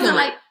 It wasn't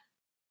like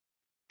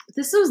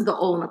this was the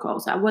old Nicole,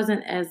 so I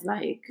wasn't as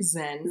like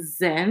zen.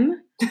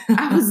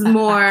 I was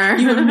more.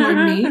 You were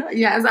more me.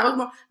 Yes, I was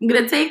more. I'm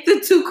gonna take the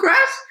two crush.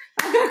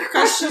 I'm gonna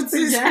crush them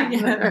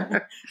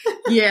together.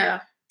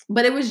 Yeah,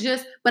 but it was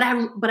just. But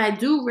I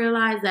do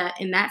realize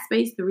that in that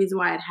space, the reason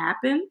why it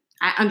happened,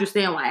 I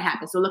understand why it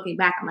happened. So looking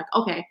back, I'm like,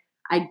 okay.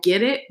 I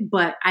get it,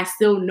 but I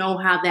still know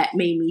how that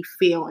made me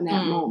feel in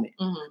that moment.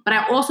 But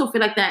I also feel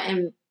like that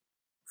in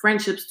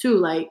friendships too.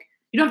 Like,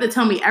 you don't have to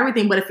tell me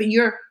everything, but if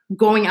you're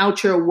going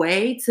out your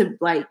way to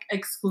like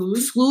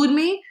exclude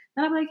me,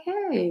 then I'm like,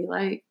 hey,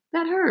 like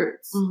that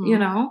hurts, you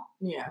know?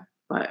 Yeah.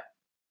 But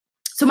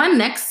so my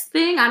next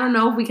thing, I don't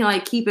know if we can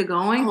like keep it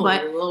going,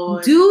 but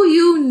Lord. do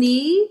you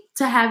need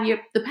to have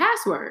the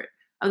password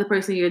of the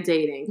person you're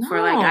dating for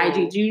like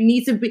IG? Do you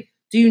need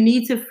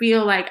to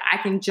feel like I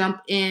can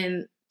jump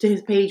in to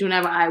his page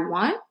whenever I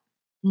want?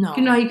 No.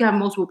 You know, you can have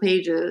multiple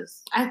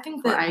pages. I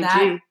think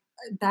that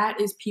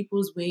is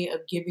people's way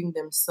of giving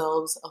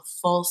themselves a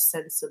false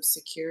sense of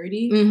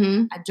security.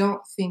 I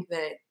don't think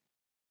that,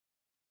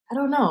 I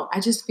don't know. I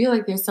just feel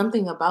like there's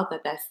something about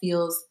that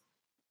feels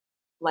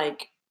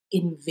like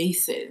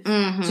invasive.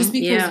 Just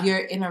because you're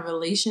in a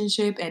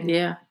relationship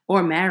and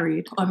or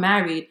married. I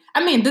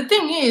mean, the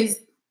thing is,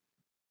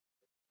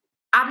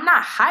 I'm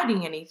not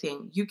hiding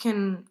anything. You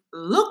can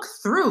look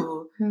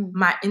through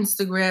my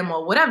Instagram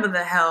or whatever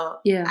the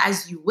hell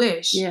as you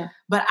wish. Yeah.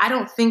 But I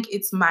don't think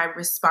it's my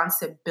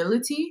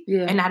responsibility.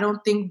 Yeah. And I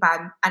don't think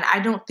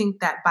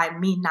that by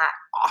me not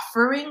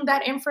offering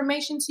that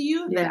information to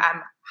you that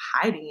I'm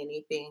hiding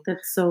anything.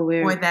 That's so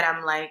weird. Or that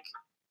I'm like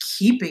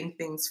keeping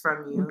things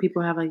from you. When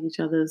people have like each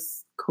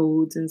other's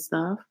codes and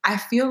stuff. I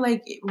feel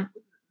like it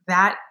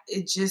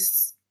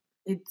just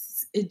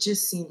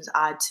seems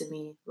odd to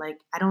me. Like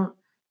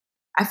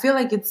I feel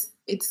like it's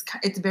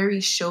very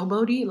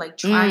showboaty, like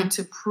trying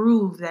to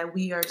prove that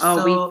we are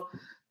so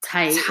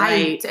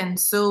tight and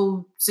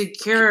so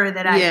secure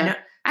that I know.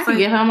 I can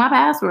give her my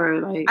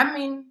password. Like, I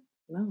mean,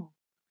 no.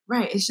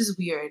 Right. It's just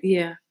weird.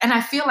 Yeah. And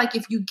I feel like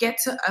if you get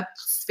to a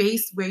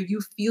space where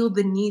you feel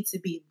the need to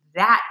be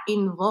that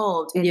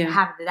involved and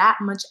have that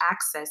much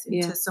access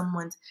into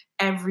someone's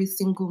every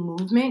single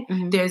movement,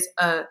 there's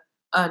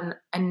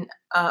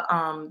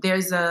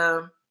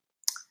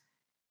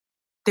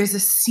there's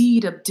a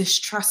seed of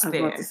distrust there.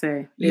 I was about to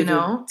say, you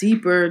know,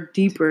 deeper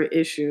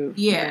issue.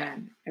 Yeah,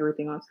 than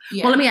everything else.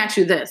 Yeah. Well, let me ask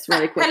you this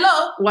really quick.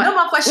 Hello, what? No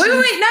more questions.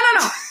 Wait,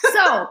 no.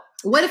 So,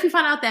 what if you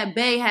find out that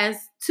Bae has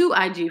two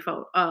IG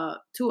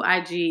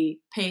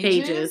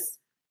pages,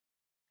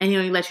 and he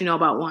only lets you know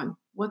about one?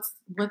 What's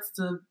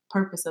the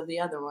purpose of the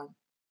other one?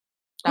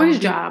 For his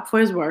job, for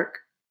his work.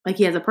 Like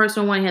he has a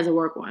personal one, he has a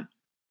work one.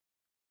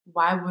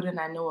 Why wouldn't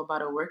I know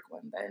about a work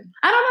one then?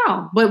 I don't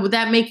know, but would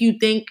that make you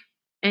think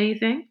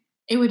anything?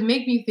 It would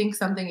make me think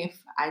something if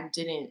I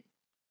didn't.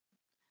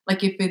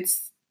 Like if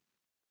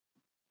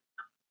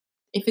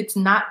if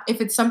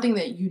it's something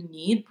that you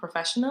need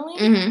professionally,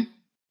 mm-hmm.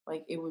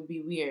 like, it would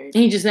be weird.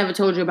 And he just never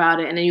told you about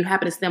it, and then you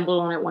happen to stumble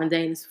on it one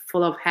day and it's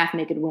full of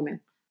half-naked women.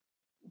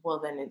 Well,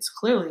 then it's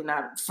clearly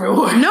not for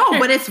work. No,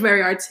 but it's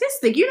very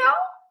artistic,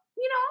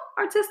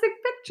 artistic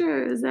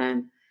pictures,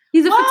 and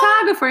he's a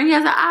photographer and he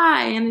has an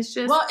eye, and it's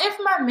just... Well, if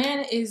my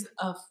man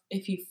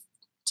if he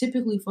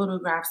typically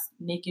photographs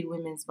naked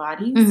women's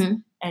bodies, mm-hmm.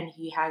 and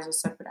he has a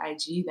separate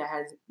IG that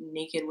has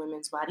naked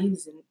women's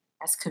bodies, and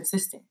that's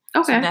consistent.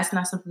 Okay. So that's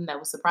not something that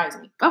would surprise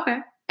me. Okay.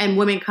 And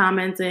women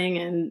commenting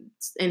and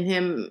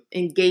him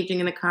engaging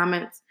in the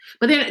comments.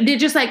 But they're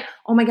just like,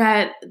 oh my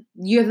God,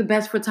 you're the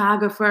best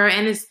photographer.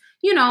 And it's,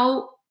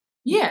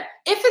 Yeah.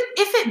 If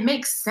it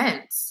makes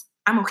sense,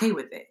 I'm okay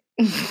with it.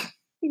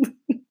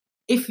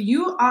 If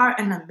you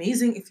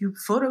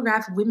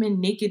photograph women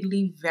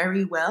nakedly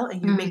very well,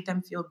 and you mm-hmm. make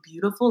them feel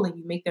beautiful, and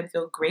you make them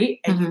feel great,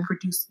 and mm-hmm. you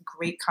produce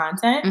great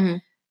content, mm-hmm.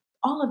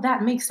 all of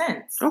that makes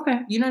sense. Okay.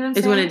 You know what I'm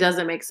saying? It's when it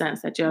doesn't make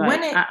sense that you're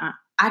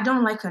I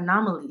don't like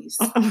anomalies.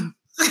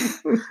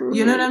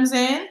 You know what I'm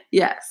saying?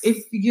 Yes.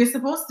 If you're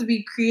supposed to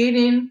be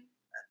creating,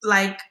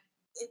 like,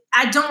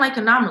 I don't like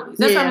anomalies.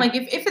 That's why I'm like,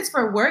 if it's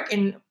for work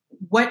and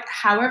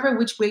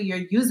which way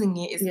you're using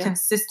it is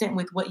consistent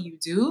with what you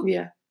do,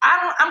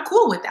 I'm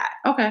cool with that.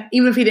 Okay.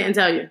 Even if he didn't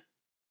tell you.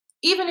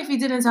 Even if he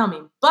didn't tell me.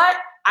 But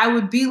I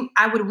would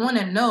want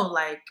to know,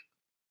 like,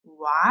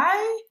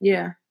 why?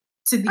 Yeah.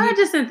 I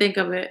just didn't think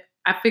of it.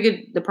 I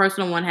figured the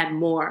personal one had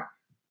more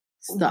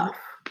stuff.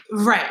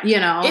 Right.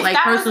 If like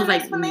personal,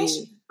 like,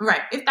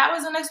 right. If that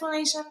was an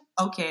explanation,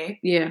 okay.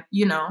 Yeah.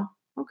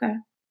 Okay.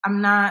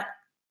 I'm not.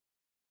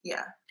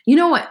 Yeah. You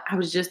know what? I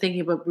was just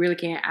thinking, but really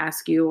can't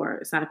ask you, or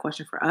it's not a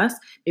question for us.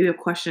 Maybe a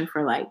question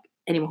for, like,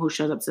 anyone who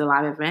shows up to the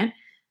live event.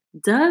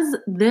 Does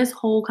this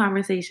whole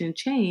conversation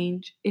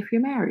change if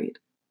you're married?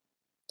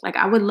 Like,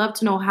 I would love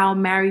to know how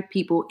married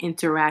people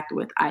interact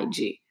with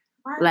IG.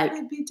 Why would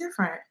it be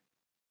different?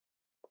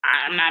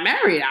 I'm not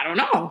married. I don't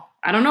know.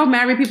 I don't know if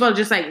married people are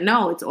just like,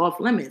 no, it's off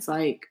limits.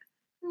 Like,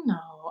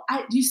 no.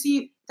 You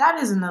see, that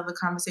is another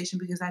conversation,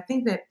 because I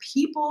think that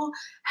people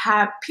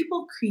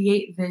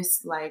create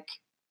this, like,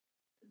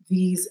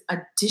 these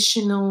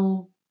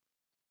additional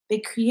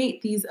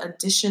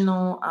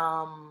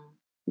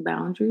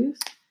boundaries.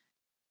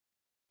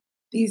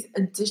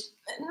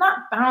 Not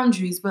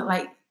boundaries, but,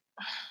 like,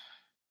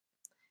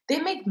 they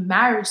make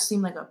marriage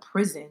seem like a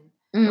prison.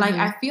 Mm-hmm. Like,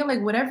 I feel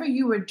like whatever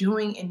you were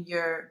doing in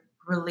your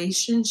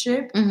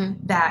relationship, mm-hmm.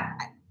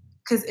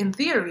 because in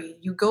theory,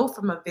 you go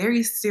from a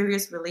very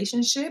serious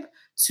relationship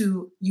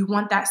to, you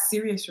want that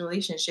serious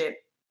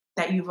relationship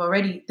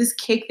this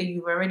cake that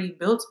you've already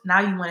built, now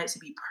you want it to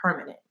be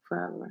permanent.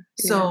 Forever.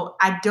 So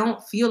I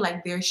don't feel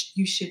like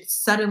you should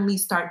suddenly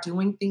start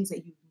doing things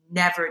that you've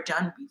never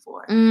done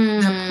before.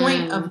 The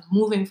point of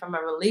moving from a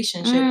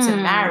relationship to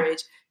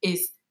marriage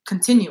is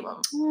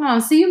continuum. Oh,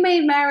 so you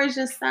made marriage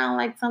just sound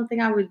like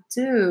something I would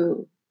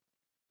do.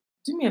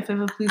 Do me a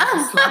favor, please.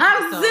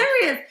 I'm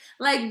serious.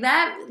 Like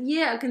that,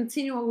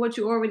 continuing what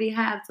you already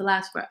have to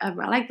last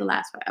forever. I like the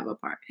last forever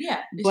part.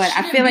 Yeah. But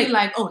I feel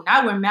like, oh,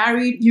 now we're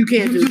married. You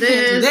can't do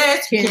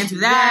this. You can't do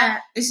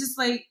that. It's just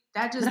like,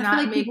 that does not not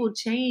make... make... people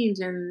change,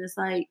 and it's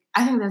like...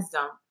 I think that's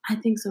dumb. I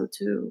think so,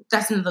 too.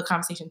 That's another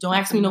conversation. Don't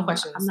ask me no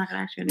questions. I'm not going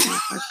to ask you any more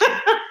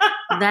questions.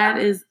 That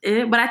is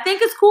it. But I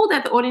think it's cool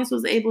that the audience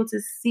was able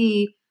to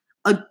see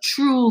a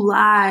true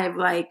live,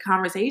 like,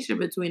 conversation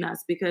between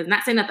us, because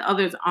not saying that the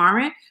others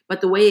aren't,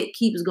 but the way it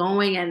keeps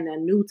going and a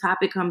new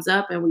topic comes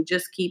up and we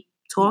just keep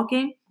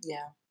talking.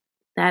 Yeah.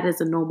 That is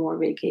a no more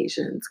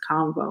vacations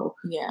convo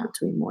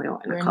between Moyo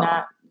and Nicole. We're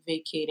not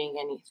vacating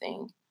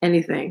anything.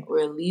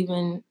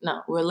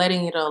 We're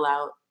letting it all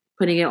out.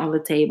 Putting it on the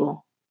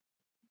table.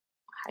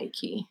 High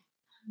key.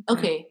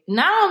 Okay,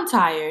 now I'm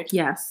tired.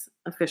 Yes,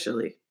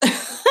 officially.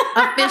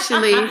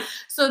 Officially.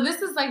 So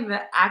this is like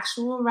the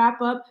actual wrap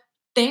up.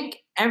 Thank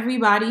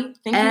everybody.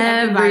 Thank you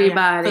everybody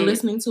for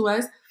listening to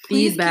us.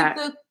 Please keep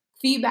the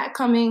feedback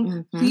coming.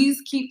 Mm-hmm.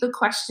 Please keep the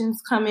questions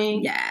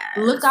coming. Yes.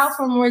 Look out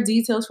for more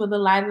details for the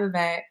live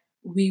event.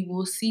 We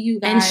will see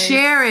you guys. And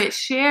share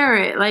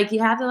it. Like, you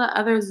have to let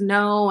others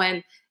know.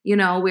 And,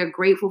 we're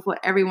grateful for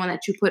everyone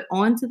that you put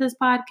onto this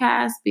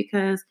podcast,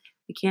 because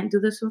we can't do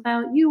this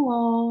without you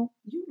all.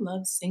 You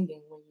love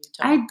singing when you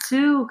talk. I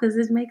do, because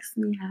it makes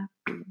me happy.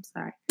 I'm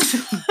sorry.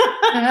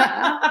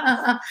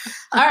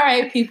 All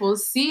right, people.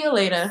 See you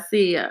later.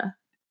 See ya.